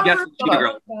and stuff. Yes, Cheetah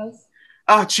Girls.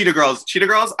 Oh, Cheetah Girls. Cheetah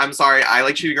Girls. I'm sorry. I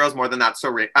like Cheetah Girls more than That's So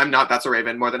Raven. I'm not That's So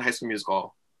Raven, more than High School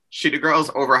Musical. Cheetah Girls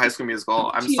over High School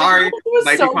Musical. I'm sorry. It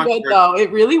was so good though.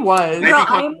 It really was. It might be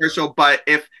controversial, but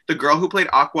if the girl who played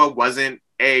Aqua wasn't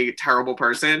a terrible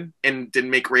person and didn't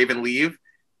make Raven leave,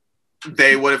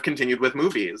 they would have continued with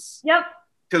movies. Yep.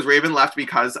 Because Raven left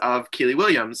because of Keely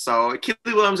Williams. So Keely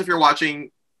Williams, if you're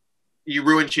watching, you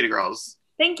ruined Cheetah Girls.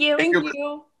 Thank you. Thank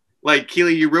you. Like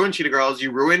Keely, you ruined Cheetah Girls.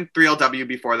 You ruined 3LW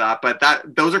before that. But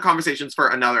those are conversations for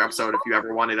another episode. If you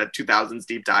ever wanted a 2000s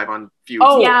deep dive on feuds.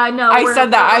 Oh yeah, no. I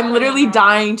said that. I'm literally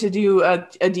dying to do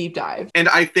a deep dive. And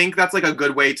I think that's like a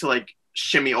good way to like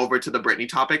shimmy over to the Britney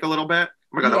topic a little bit.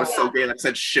 Oh my god, that was so great. I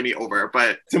said shimmy over,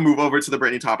 but to move over to the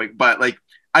Britney topic. But like,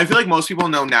 I feel like most people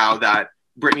know now that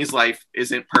Britney's life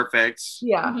isn't perfect.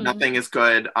 Yeah. Mm-hmm. Nothing is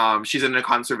good. She's in a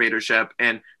conservatorship.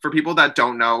 And for people that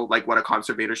don't know like what a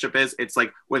conservatorship is, it's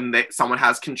like when someone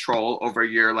has control over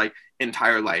your like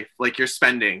entire life, like your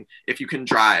spending, if you can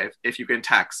drive, if you can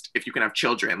text, if you can have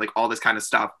children, like all this kind of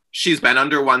stuff. She's been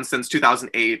under one since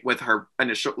 2008 with her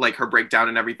initial, like her breakdown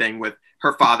and everything with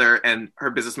her father and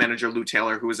her business manager, Lou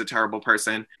Taylor, who is a terrible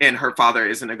person. And her father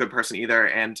isn't a good person either.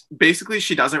 And basically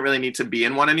she doesn't really need to be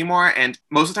in one anymore. And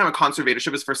most of the time a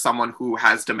conservatorship is for someone who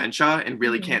has dementia and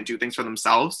really can't do things for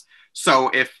themselves. So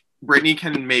if Britney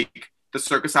can make the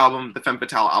Circus album, the Femme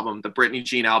Fatale album, the Britney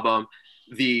Jean album,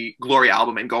 the Glory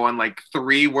album, and go on like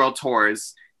 3 world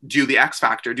tours, do the X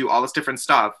Factor, do all this different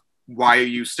stuff, why are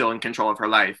you still in control of her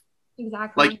life?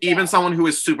 Exactly. Like even someone who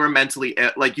is super mentally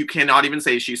ill, like you cannot even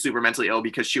say she's super mentally ill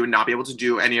because she would not be able to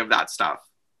do any of that stuff.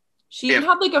 She even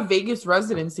had like a Vegas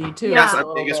residency too. Yes, a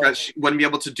Vegas she wouldn't be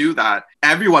able to do that.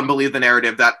 Everyone believed the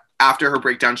narrative that after her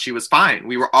breakdown, she was fine.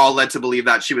 We were all led to believe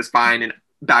that she was fine and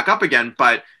back up again.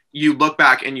 But you look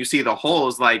back and you see the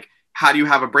holes, like how do you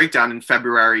have a breakdown in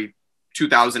February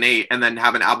 2008 and then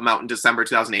have an album out in December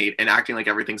 2008 and acting like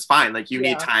everything's fine? Like you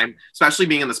need time, especially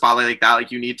being in the spotlight like that,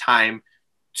 like you need time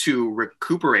to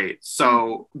recuperate.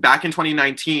 So back in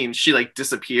 2019, she like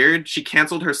disappeared. She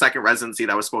canceled her second residency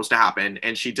that was supposed to happen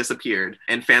and she disappeared.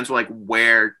 And fans were like,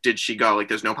 where did she go? Like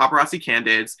there's no paparazzi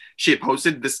candids. She had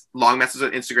posted this long message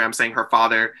on Instagram saying her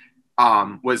father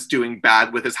was doing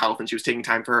bad with his health and she was taking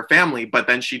time for her family. But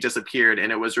then she disappeared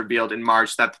and it was revealed in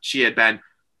March that she had been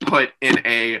put in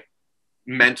a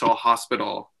mental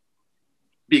hospital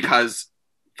because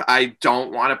I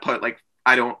don't want to put like,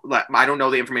 I don't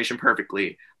know the information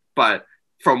perfectly, but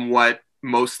from what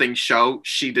most things show,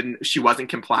 she wasn't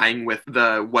complying with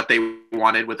what they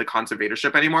wanted with the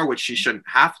conservatorship anymore, which she shouldn't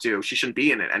have to. She shouldn't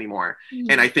be in it anymore.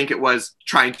 And I think it was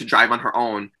trying to drive on her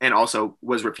own and also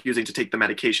was refusing to take the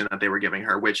medication that they were giving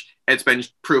her, which it's been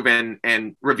proven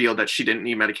and revealed that she didn't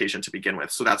need medication to begin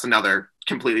with. So that's another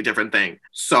completely different thing.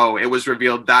 So it was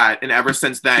revealed that, and ever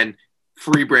since then,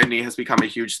 Free Britney has become a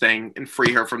huge thing and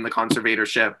free her from the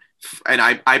conservatorship. And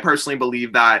I personally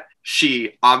believe that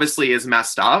she obviously is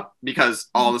messed up because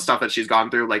all the stuff that she's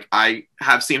gone through, like I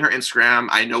have seen her Instagram.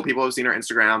 I know people have seen her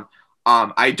Instagram.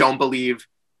 I don't believe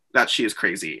that she is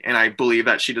crazy, and I believe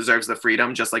that she deserves the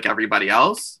freedom just like everybody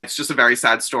else. It's just a very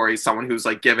sad story. Someone who's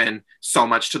like given so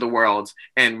much to the world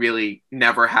and really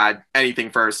never had anything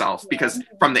for herself, because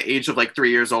from the age of like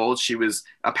 3 years old, she was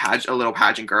a little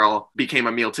pageant girl, became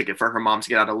a meal ticket for her mom to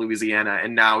get out of Louisiana,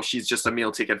 and now she's just a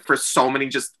meal ticket for so many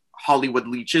just Hollywood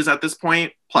leeches at this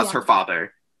point, plus her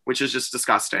father, which is just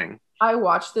disgusting. I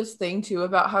watched this thing too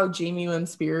about how Jamie Lynn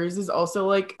Spears is also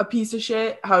like a piece of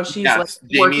shit. How she's like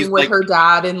working with her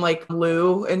dad and like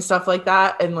Lou and stuff like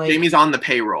that. And like Jamie's on the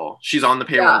payroll. She's on the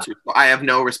payroll too. I have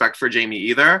no respect for Jamie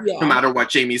either. No matter what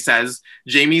Jamie says.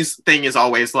 Jamie's thing is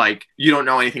always like, you don't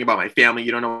know anything about my family.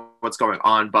 You don't know what's going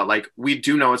on. But like, we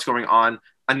do know what's going on.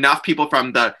 Enough people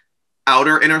from the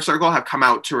outer inner circle have come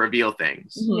out to reveal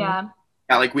things. Yeah.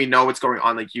 Like, we know what's going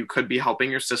on. Like, you could be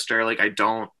helping your sister. Like, I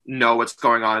don't know what's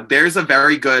going on. There's a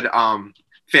very good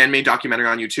fan-made documentary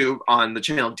on YouTube on the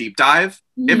channel Deep Dive,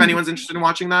 if anyone's interested in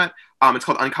watching that. It's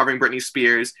called Uncovering Britney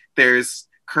Spears. There's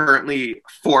currently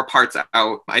 4 parts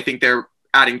out. I think they're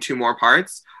adding 2 more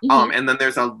parts. And then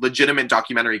there's a legitimate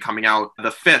documentary coming out the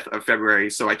 5th of February.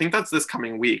 So I think that's this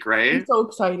coming week, right? I'm so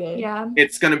excited. Yeah.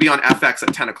 It's going to be on FX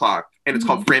at 10 o'clock. And it's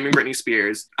called Framing Britney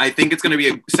Spears. I think it's going to be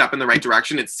a step in the right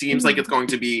direction. It seems like it's going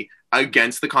to be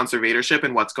against the conservatorship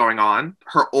and what's going on.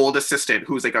 Her old assistant,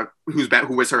 who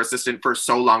was her assistant for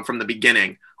so long from the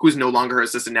beginning, who's no longer her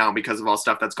assistant now because of all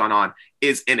stuff that's gone on,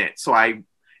 is in it. So I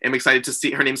am excited to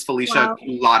see. Her name's Felicia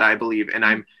Lotta, I believe, and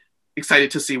I'm excited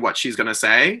to see what she's going to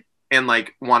say and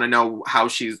like want to know how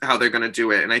they're going to do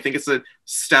it. And I think it's a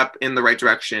step in the right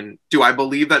direction. Do I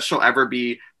believe that she'll ever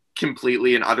be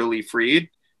completely and utterly freed?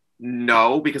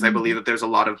 No, because I believe that there's a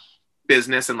lot of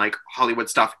business and like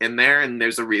Hollywood stuff in there, and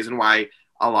there's a reason why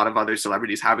a lot of other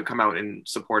celebrities haven't come out and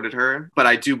supported her. But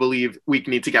I do believe we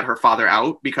need to get her father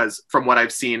out, because from what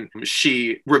I've seen,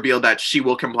 she revealed that she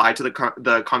will comply to the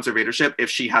conservatorship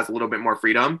if she has a little bit more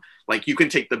freedom. Like, you can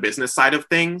take the business side of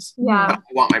things. Yeah. But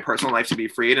I want my personal life to be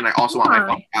freed, and I also want my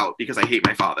father out because I hate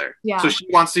my father. Yeah. So she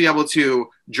wants to be able to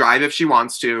drive if she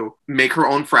wants to, make her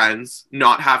own friends,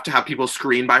 not have to have people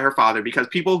screened by her father, because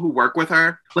people who work with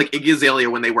her, like Iggy Azalea,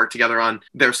 when they worked together on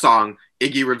their song,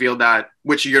 Iggy revealed that,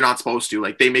 which you're not supposed to.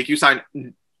 Like, they make you sign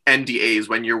NDAs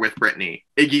when you're with Britney.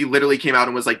 Iggy literally came out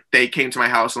and was like, they came to my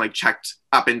house and like checked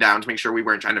up and down to make sure we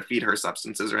weren't trying to feed her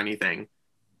substances or anything.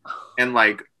 And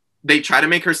like, they try to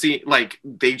make her see, like,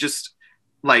 they just,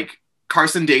 like,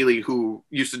 Carson Daly, who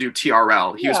used to do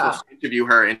TRL, he was supposed to interview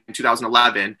her in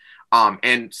 2011,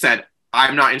 and said,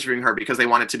 I'm not interviewing her because they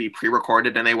want it to be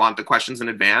pre-recorded and they want the questions in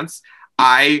advance.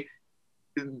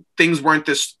 Things weren't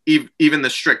even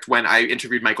this strict when I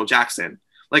interviewed Michael Jackson.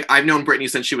 Like, I've known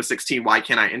Britney since she was 16. Why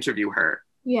can't I interview her?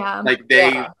 Yeah. Like,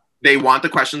 they want the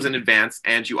questions in advance,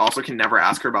 and you also can never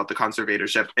ask her about the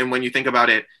conservatorship. And when you think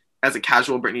about it, as a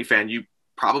casual Britney fan, you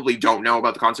probably don't know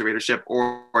about the conservatorship,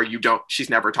 or you don't, she's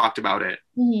never talked about it.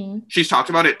 She's talked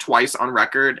about it twice on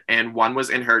record, and one was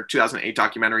in her 2008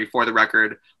 documentary For the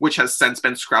Record, which has since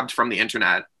been scrubbed from the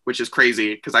internet, which is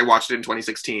crazy because I watched it in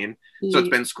 2016. So it's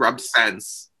been scrubbed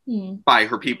since by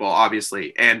her people,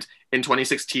 obviously. And in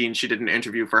 2016, she did an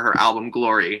interview for her album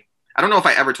Glory. I don't know if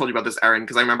I ever told you about this, Erin,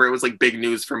 because I remember it was like big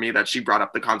news for me that she brought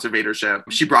up the conservatorship.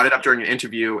 She brought it up during an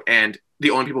interview, and the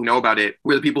only people who know about it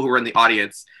were the people who were in the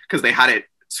audience, because they had it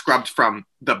scrubbed from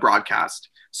the broadcast.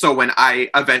 So when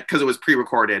because it was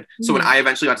pre-recorded, so when I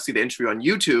eventually got to see the interview on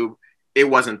YouTube, it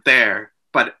wasn't there,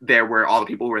 but there were all the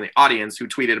people who were in the audience who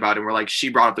tweeted about it and were like, she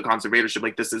brought up the conservatorship,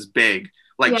 like, this is big.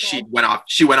 Like, she went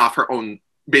off her own,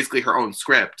 basically her own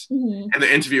script. And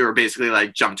the interviewer basically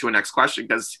like jumped to a next question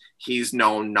because he's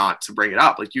known not to bring it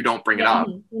up. Like, you don't bring it up.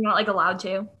 You're not like allowed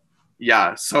to.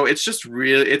 Yeah, so it's just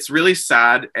it's really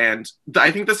sad. And I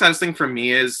think the saddest thing for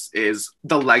me is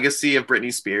the legacy of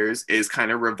Britney Spears is kind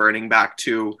of reverting back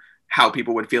to how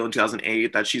people would feel in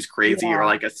 2008, that she's crazy or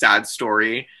like a sad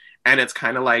story. And it's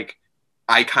kind of like,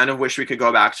 I kind of wish we could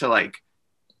go back to like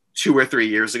 2 or 3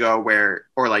 years ago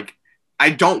I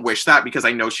don't wish that, because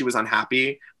I know she was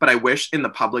unhappy, but I wish in the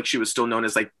public she was still known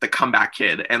as like the comeback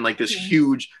kid and like this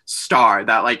huge star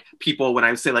that like people, when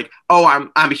I say like, oh,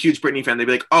 I'm a huge Britney fan, they'd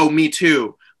be like, oh, me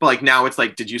too. But like now it's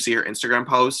like, did you see her Instagram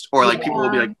post? Or like people will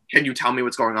be like, can you tell me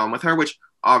what's going on with her? Which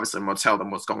obviously I'm gonna tell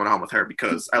them what's going on with her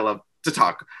because I love to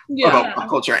talk about pop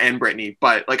culture and Britney.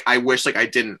 But like, I wish like I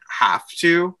didn't have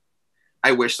to.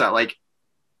 I wish that like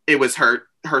it was her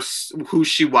who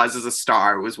she was as a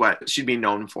star was what she'd be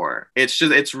known for.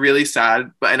 It's really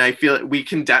sad, and I feel it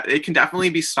can definitely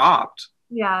be stopped.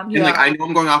 And like, I know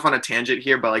I'm going off on a tangent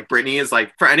here, but like, Britney is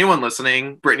like, for anyone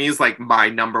listening, Britney is like my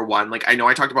number one. Like, I know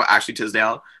I talked about Ashley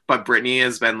Tisdale, but Britney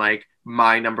has been like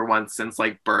my number one since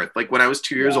like birth. Like when I was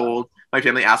 2 years old, my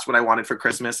family asked what I wanted for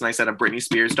Christmas, and I said a Britney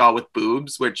Spears doll with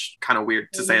boobs, which kind of weird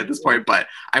to say at this point, but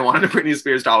I wanted a Britney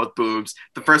Spears doll with boobs.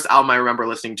 The first album I remember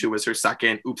listening to was her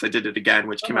second, Oops, I Did It Again,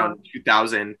 which came out in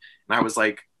 2000, and I was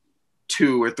like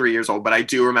 2 or 3 years old, but I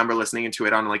do remember listening to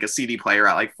it on like a CD player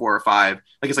at like 4 or 5.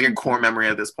 Like it's like a core memory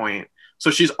at this point.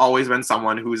 So she's always been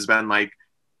someone who's been like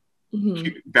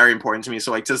very important to me.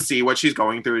 So like to see what she's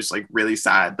going through is like really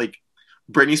sad. Like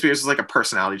Britney Spears is like a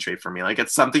personality trait for me. Like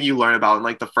it's something you learn about in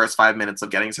like the first 5 minutes of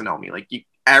getting to know me. Like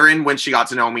Erin, when she got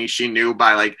to know me, she knew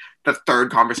by like the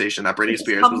third conversation that Britney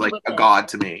Spears was like a god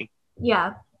to me.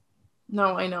 Yeah.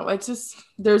 No, I know. It's just,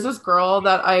 there's this girl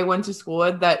that I went to school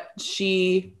with that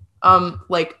she,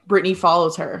 like Britney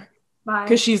follows her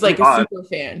because she's like a super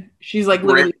fan. She's like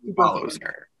literally super follows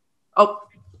her. Oh,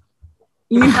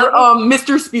 you mean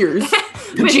Mr. Spears?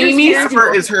 Jamie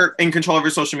Spears is her in control of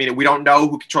her social media. We don't know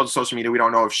who controls social media. We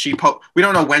don't know if she we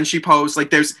don't know when she posts.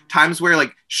 Like there's times where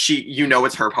like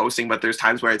it's her posting, but there's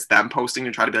times where it's them posting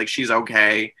to try to be like she's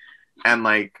okay, and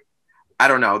like I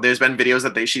don't know. There's been videos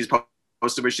that she's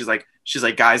posted where she's like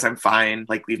guys, I'm fine,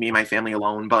 like leave me and my family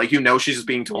alone, but like she's just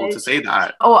being told to say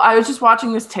that. Oh, I was just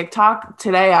watching this TikTok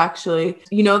today actually.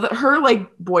 You know that her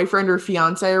like boyfriend or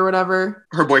fiance or whatever,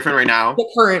 her boyfriend right now,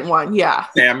 the current one,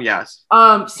 Sam, yes.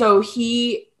 So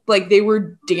he like they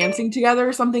were dancing together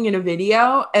or something in a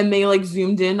video, and they like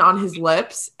zoomed in on his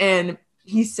lips, and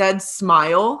he said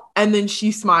smile, and then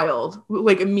she smiled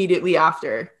like immediately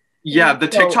after. Yeah, the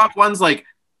TikTok ones like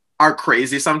are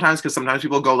crazy sometimes because sometimes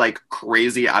people go like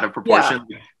crazy out of proportion.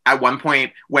 Yeah. At one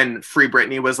point when Free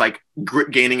Britney was like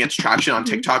gaining its traction on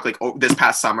TikTok, like this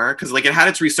past summer, because like it had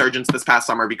its resurgence this past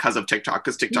summer because of TikTok,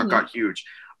 because TikTok got huge.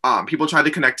 People tried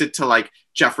to connect it to like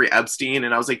Jeffrey Epstein,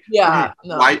 and I was like,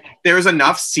 why? There's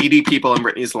enough seedy people in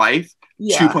Britney's life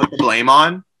to put the blame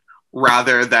on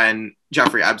rather than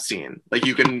Jeffrey Epstein. Like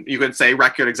you can say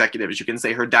record executives, you can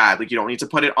say her dad, like you don't need to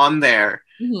put it on there.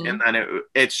 And then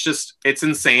it's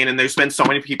insane. And there's been so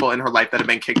many people in her life that have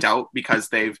been kicked out because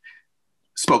they've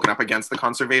spoken up against the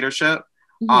conservatorship.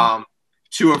 One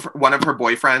of her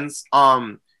boyfriends,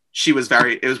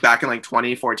 it was back in like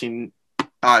 2014,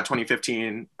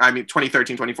 2015,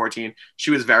 2013, 2014. She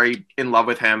was very in love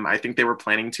with him. I think they were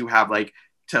planning to have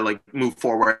to move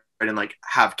forward and like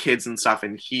have kids and stuff.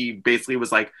 And he basically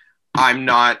was like, I'm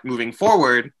not moving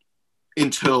forward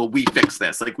until we fix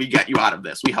this. Like we get you out of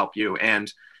this, we help you.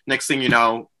 And next thing you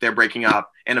know, they're breaking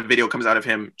up, and a video comes out of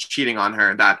him cheating on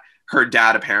her that her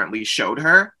dad apparently showed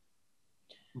her,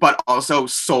 but also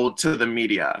sold to the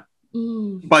media.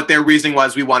 But their reasoning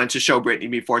was, we wanted to show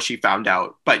Britney before she found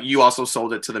out, but you also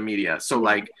sold it to the media. So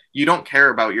like, you don't care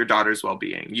about your daughter's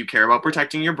well-being. You care about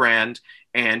protecting your brand,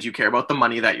 and you care about the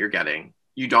money that you're getting.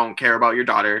 You don't care about your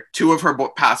daughter. 2 of her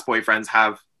past boyfriends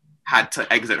have had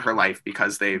to exit her life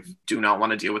because they do not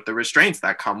want to deal with the restraints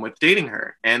that come with dating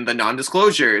her, and the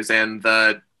non-disclosures and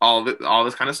all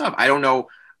this kind of stuff. I don't know.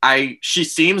 She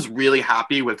seems really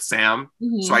happy with Sam.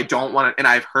 So I don't want to, and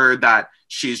I've heard that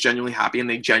she's genuinely happy and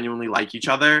they genuinely like each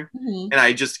other.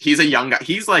 And he's a young guy.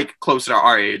 He's like closer to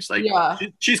our age. Like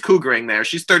she's cougaring there.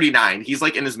 She's 39. He's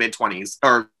like in his mid 20s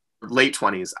or late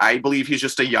 20s. I believe he's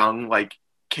just a young like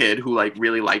kid who like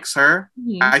really likes her.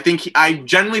 I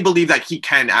genuinely believe that he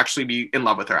can actually be in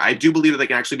love with her. I do believe that they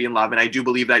can actually be in love, and I do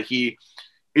believe that he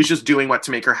is just doing what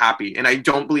to make her happy. And I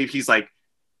don't believe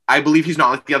I believe he's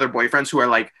not like the other boyfriends who are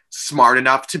like smart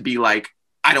enough to be like,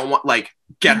 I don't want like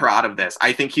get her out of this.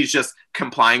 I think he's just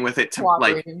complying with it to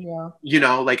like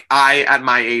like I at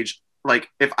my age, like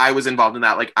if I was involved in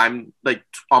that, like I'm like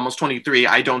almost 23,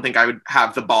 I don't think I would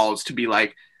have the balls to be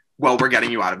like, well, we're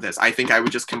getting you out of this. I think I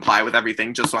would just comply with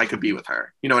everything just so I could be with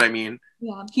her. You know what I mean?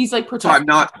 Yeah. He's like protected. So I'm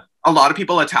not, a lot of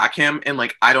people attack him, and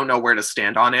like, I don't know where to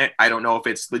stand on it. I don't know if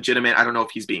it's legitimate. I don't know if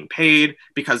he's being paid,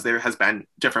 because there has been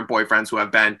different boyfriends who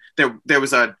have been, there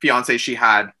was a fiance she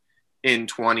had in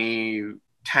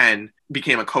 2010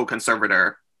 became a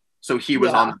co-conservator. So he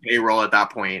was on the payroll at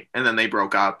that point, and then they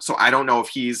broke up. So I don't know if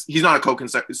he's not a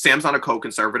co-conservator. Sam's not a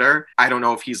co-conservator. I don't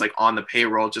know if he's like on the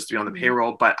payroll just to be on the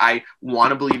payroll, but I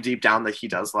want to believe deep down that he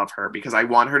does love her, because I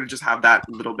want her to just have that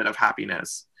little bit of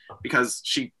happiness, because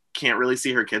she can't really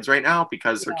see her kids right now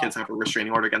because her kids have a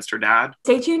restraining order against her dad.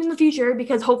 Stay tuned in the future,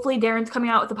 because hopefully Darren's coming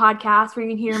out with a podcast where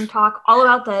you can hear him talk all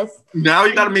about this. Now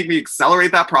you got to make me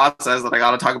accelerate that process that I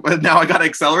got to talk about. Now I got to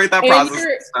accelerate that process.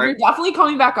 You're definitely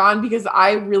coming back on, because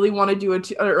I really want to do an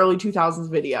early 2000s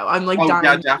video. I'm like, dying.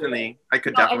 Yeah, definitely. I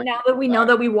could definitely. And now that we know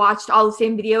that we watched all the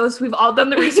same videos, we've all done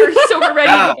the research, so we're ready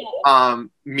to go.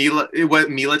 Mila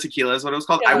Tequila is what it was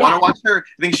called. I want to watch her.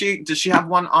 I think does she have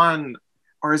one on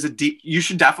or is it deep? You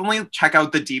should definitely check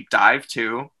out the deep dive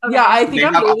too. Okay. Yeah, I think they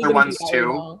have really other ones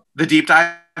too. The deep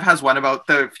dive has one about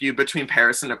the feud between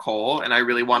Paris and Nicole, and I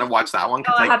really want to watch that one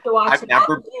because I've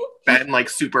never been like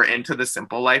super into The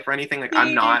Simple Life or anything. Like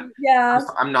I'm not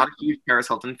a huge Paris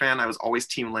Hilton fan. I was always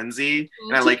Team Lindsay,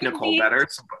 and I like Nicole better.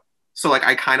 So like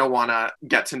I kind of want to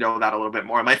get to know that a little bit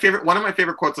more. One of my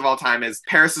favorite quotes of all time is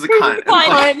Paris is a cunt.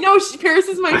 Like, no, Paris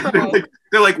is my friend.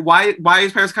 They're like, why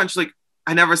is Paris a cunt? She's like,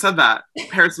 I never said that.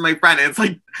 Paris is my friend. And it's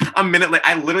like a minute later,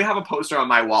 I literally have a poster on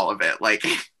my wall of it. Like,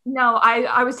 no,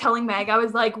 I was telling Meg, I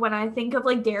was like, when I think of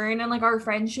like Darren and like our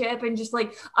friendship and just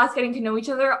like us getting to know each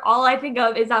other, all I think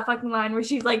of is that fucking line where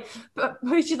she's like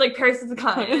Paris is a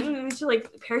cunt. She's like,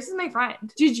 Paris is my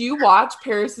friend. Did you watch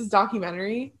Paris's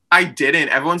documentary? I didn't.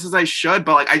 Everyone says I should,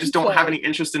 but like I just don't have any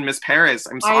interest in Miss Paris.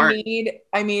 I'm sorry.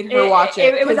 I made her watch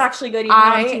it. It was actually good. Even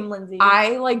on Team Lindsay.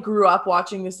 I like grew up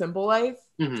watching The Simple Life,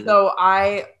 so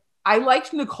I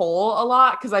liked Nicole a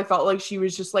lot because I felt like she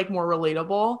was just like more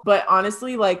relatable. But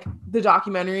honestly, like the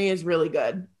documentary is really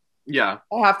good. Yeah,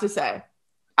 I have to say.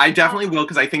 I definitely will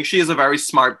because I think she is a very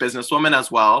smart businesswoman as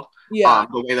well. Yeah.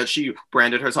 The way that she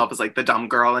branded herself as like the dumb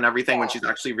girl and everything when she's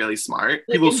actually really smart.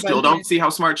 Like, people still don't see how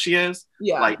smart she is.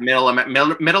 Yeah. Like middle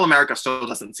America still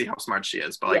doesn't see how smart she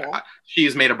is. But like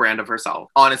she's made a brand of herself.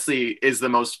 Honestly, is the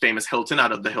most famous Hilton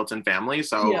out of the Hilton family.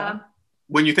 So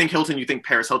when you think Hilton, you think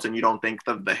Paris Hilton. You don't think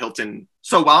the Hilton.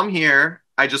 So while I'm here,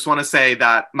 I just want to say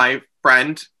that my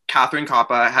friend Catherine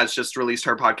Coppa has just released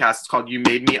her podcast. It's called You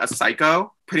Made Me a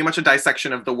Psycho. Pretty much a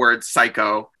dissection of the word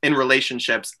psycho in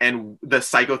relationships and the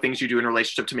psycho things you do in a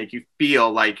relationship to make you feel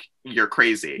like you're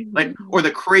crazy. Like, or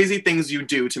the crazy things you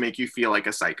do to make you feel like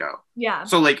a psycho. Yeah.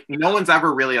 So like no one's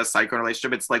ever really a psycho in a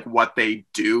relationship. It's like what they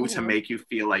do to make you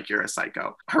feel like you're a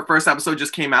psycho. Her first episode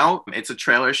just came out. It's a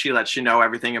trailer. She lets you know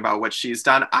everything about what she's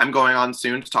done. I'm going on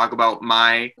soon to talk about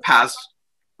my past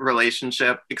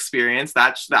relationship experience.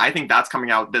 I think that's coming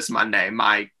out this Monday,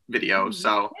 my video.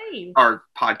 So our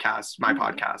podcast, my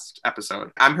podcast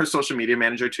episode. I'm her social media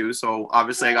manager too, so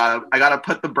obviously I gotta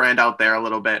put the brand out there a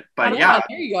little bit. But there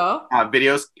you go. Not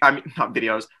videos.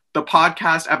 The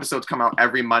podcast episodes come out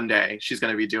every Monday. She's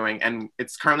going to be doing, and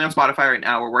it's currently on Spotify right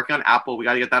now. We're working on Apple. We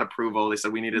got to get that approval. They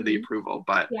said we needed the approval,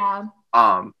 but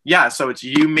so it's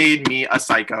You Made Me a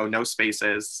Psycho, no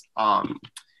spaces.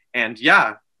 And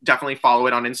definitely follow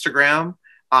it on Instagram.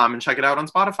 And check it out on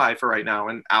Spotify for right now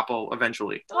and Apple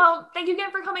eventually. Well, thank you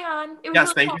again for coming on. It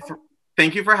was really fun.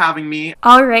 Thank you for having me.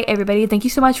 All right, everybody. Thank you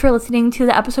so much for listening to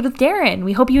the episode with Darren.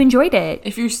 We hope you enjoyed it.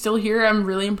 If you're still here, I'm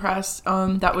really impressed.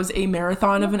 That was a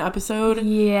marathon of an episode.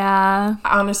 Yeah.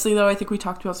 Honestly, though, I think we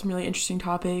talked about some really interesting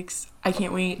topics. I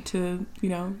can't wait to,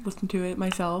 listen to it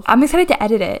myself. I'm excited to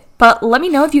edit it. But let me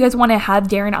know if you guys want to have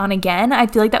Darren on again. I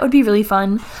feel like that would be really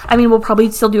fun. I mean, we'll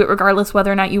probably still do it regardless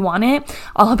whether or not you want it.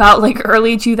 All about like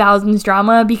early 2000s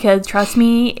drama, because trust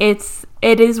me,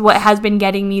 it is what has been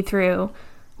getting me through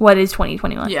what is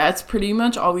 2021. Yeah, it's pretty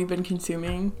much all we've been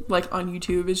consuming, like, on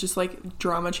YouTube. Is just, like,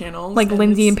 drama channels. Like,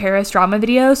 Lindsay and Paris drama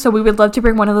videos. So we would love to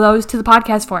bring one of those to the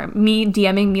podcast form. Me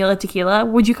DMing Mila Tequila.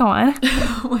 Would you come on?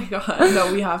 Oh, my God.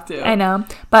 No, we have to. I know.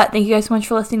 But thank you guys so much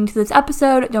for listening to this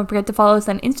episode. Don't forget to follow us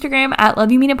on Instagram at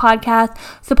Love You Mean It Podcast.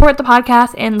 Support the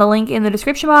podcast and the link in the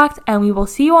description box. And we will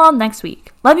see you all next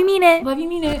week. Love you, mean it. Love you,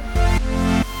 mean it.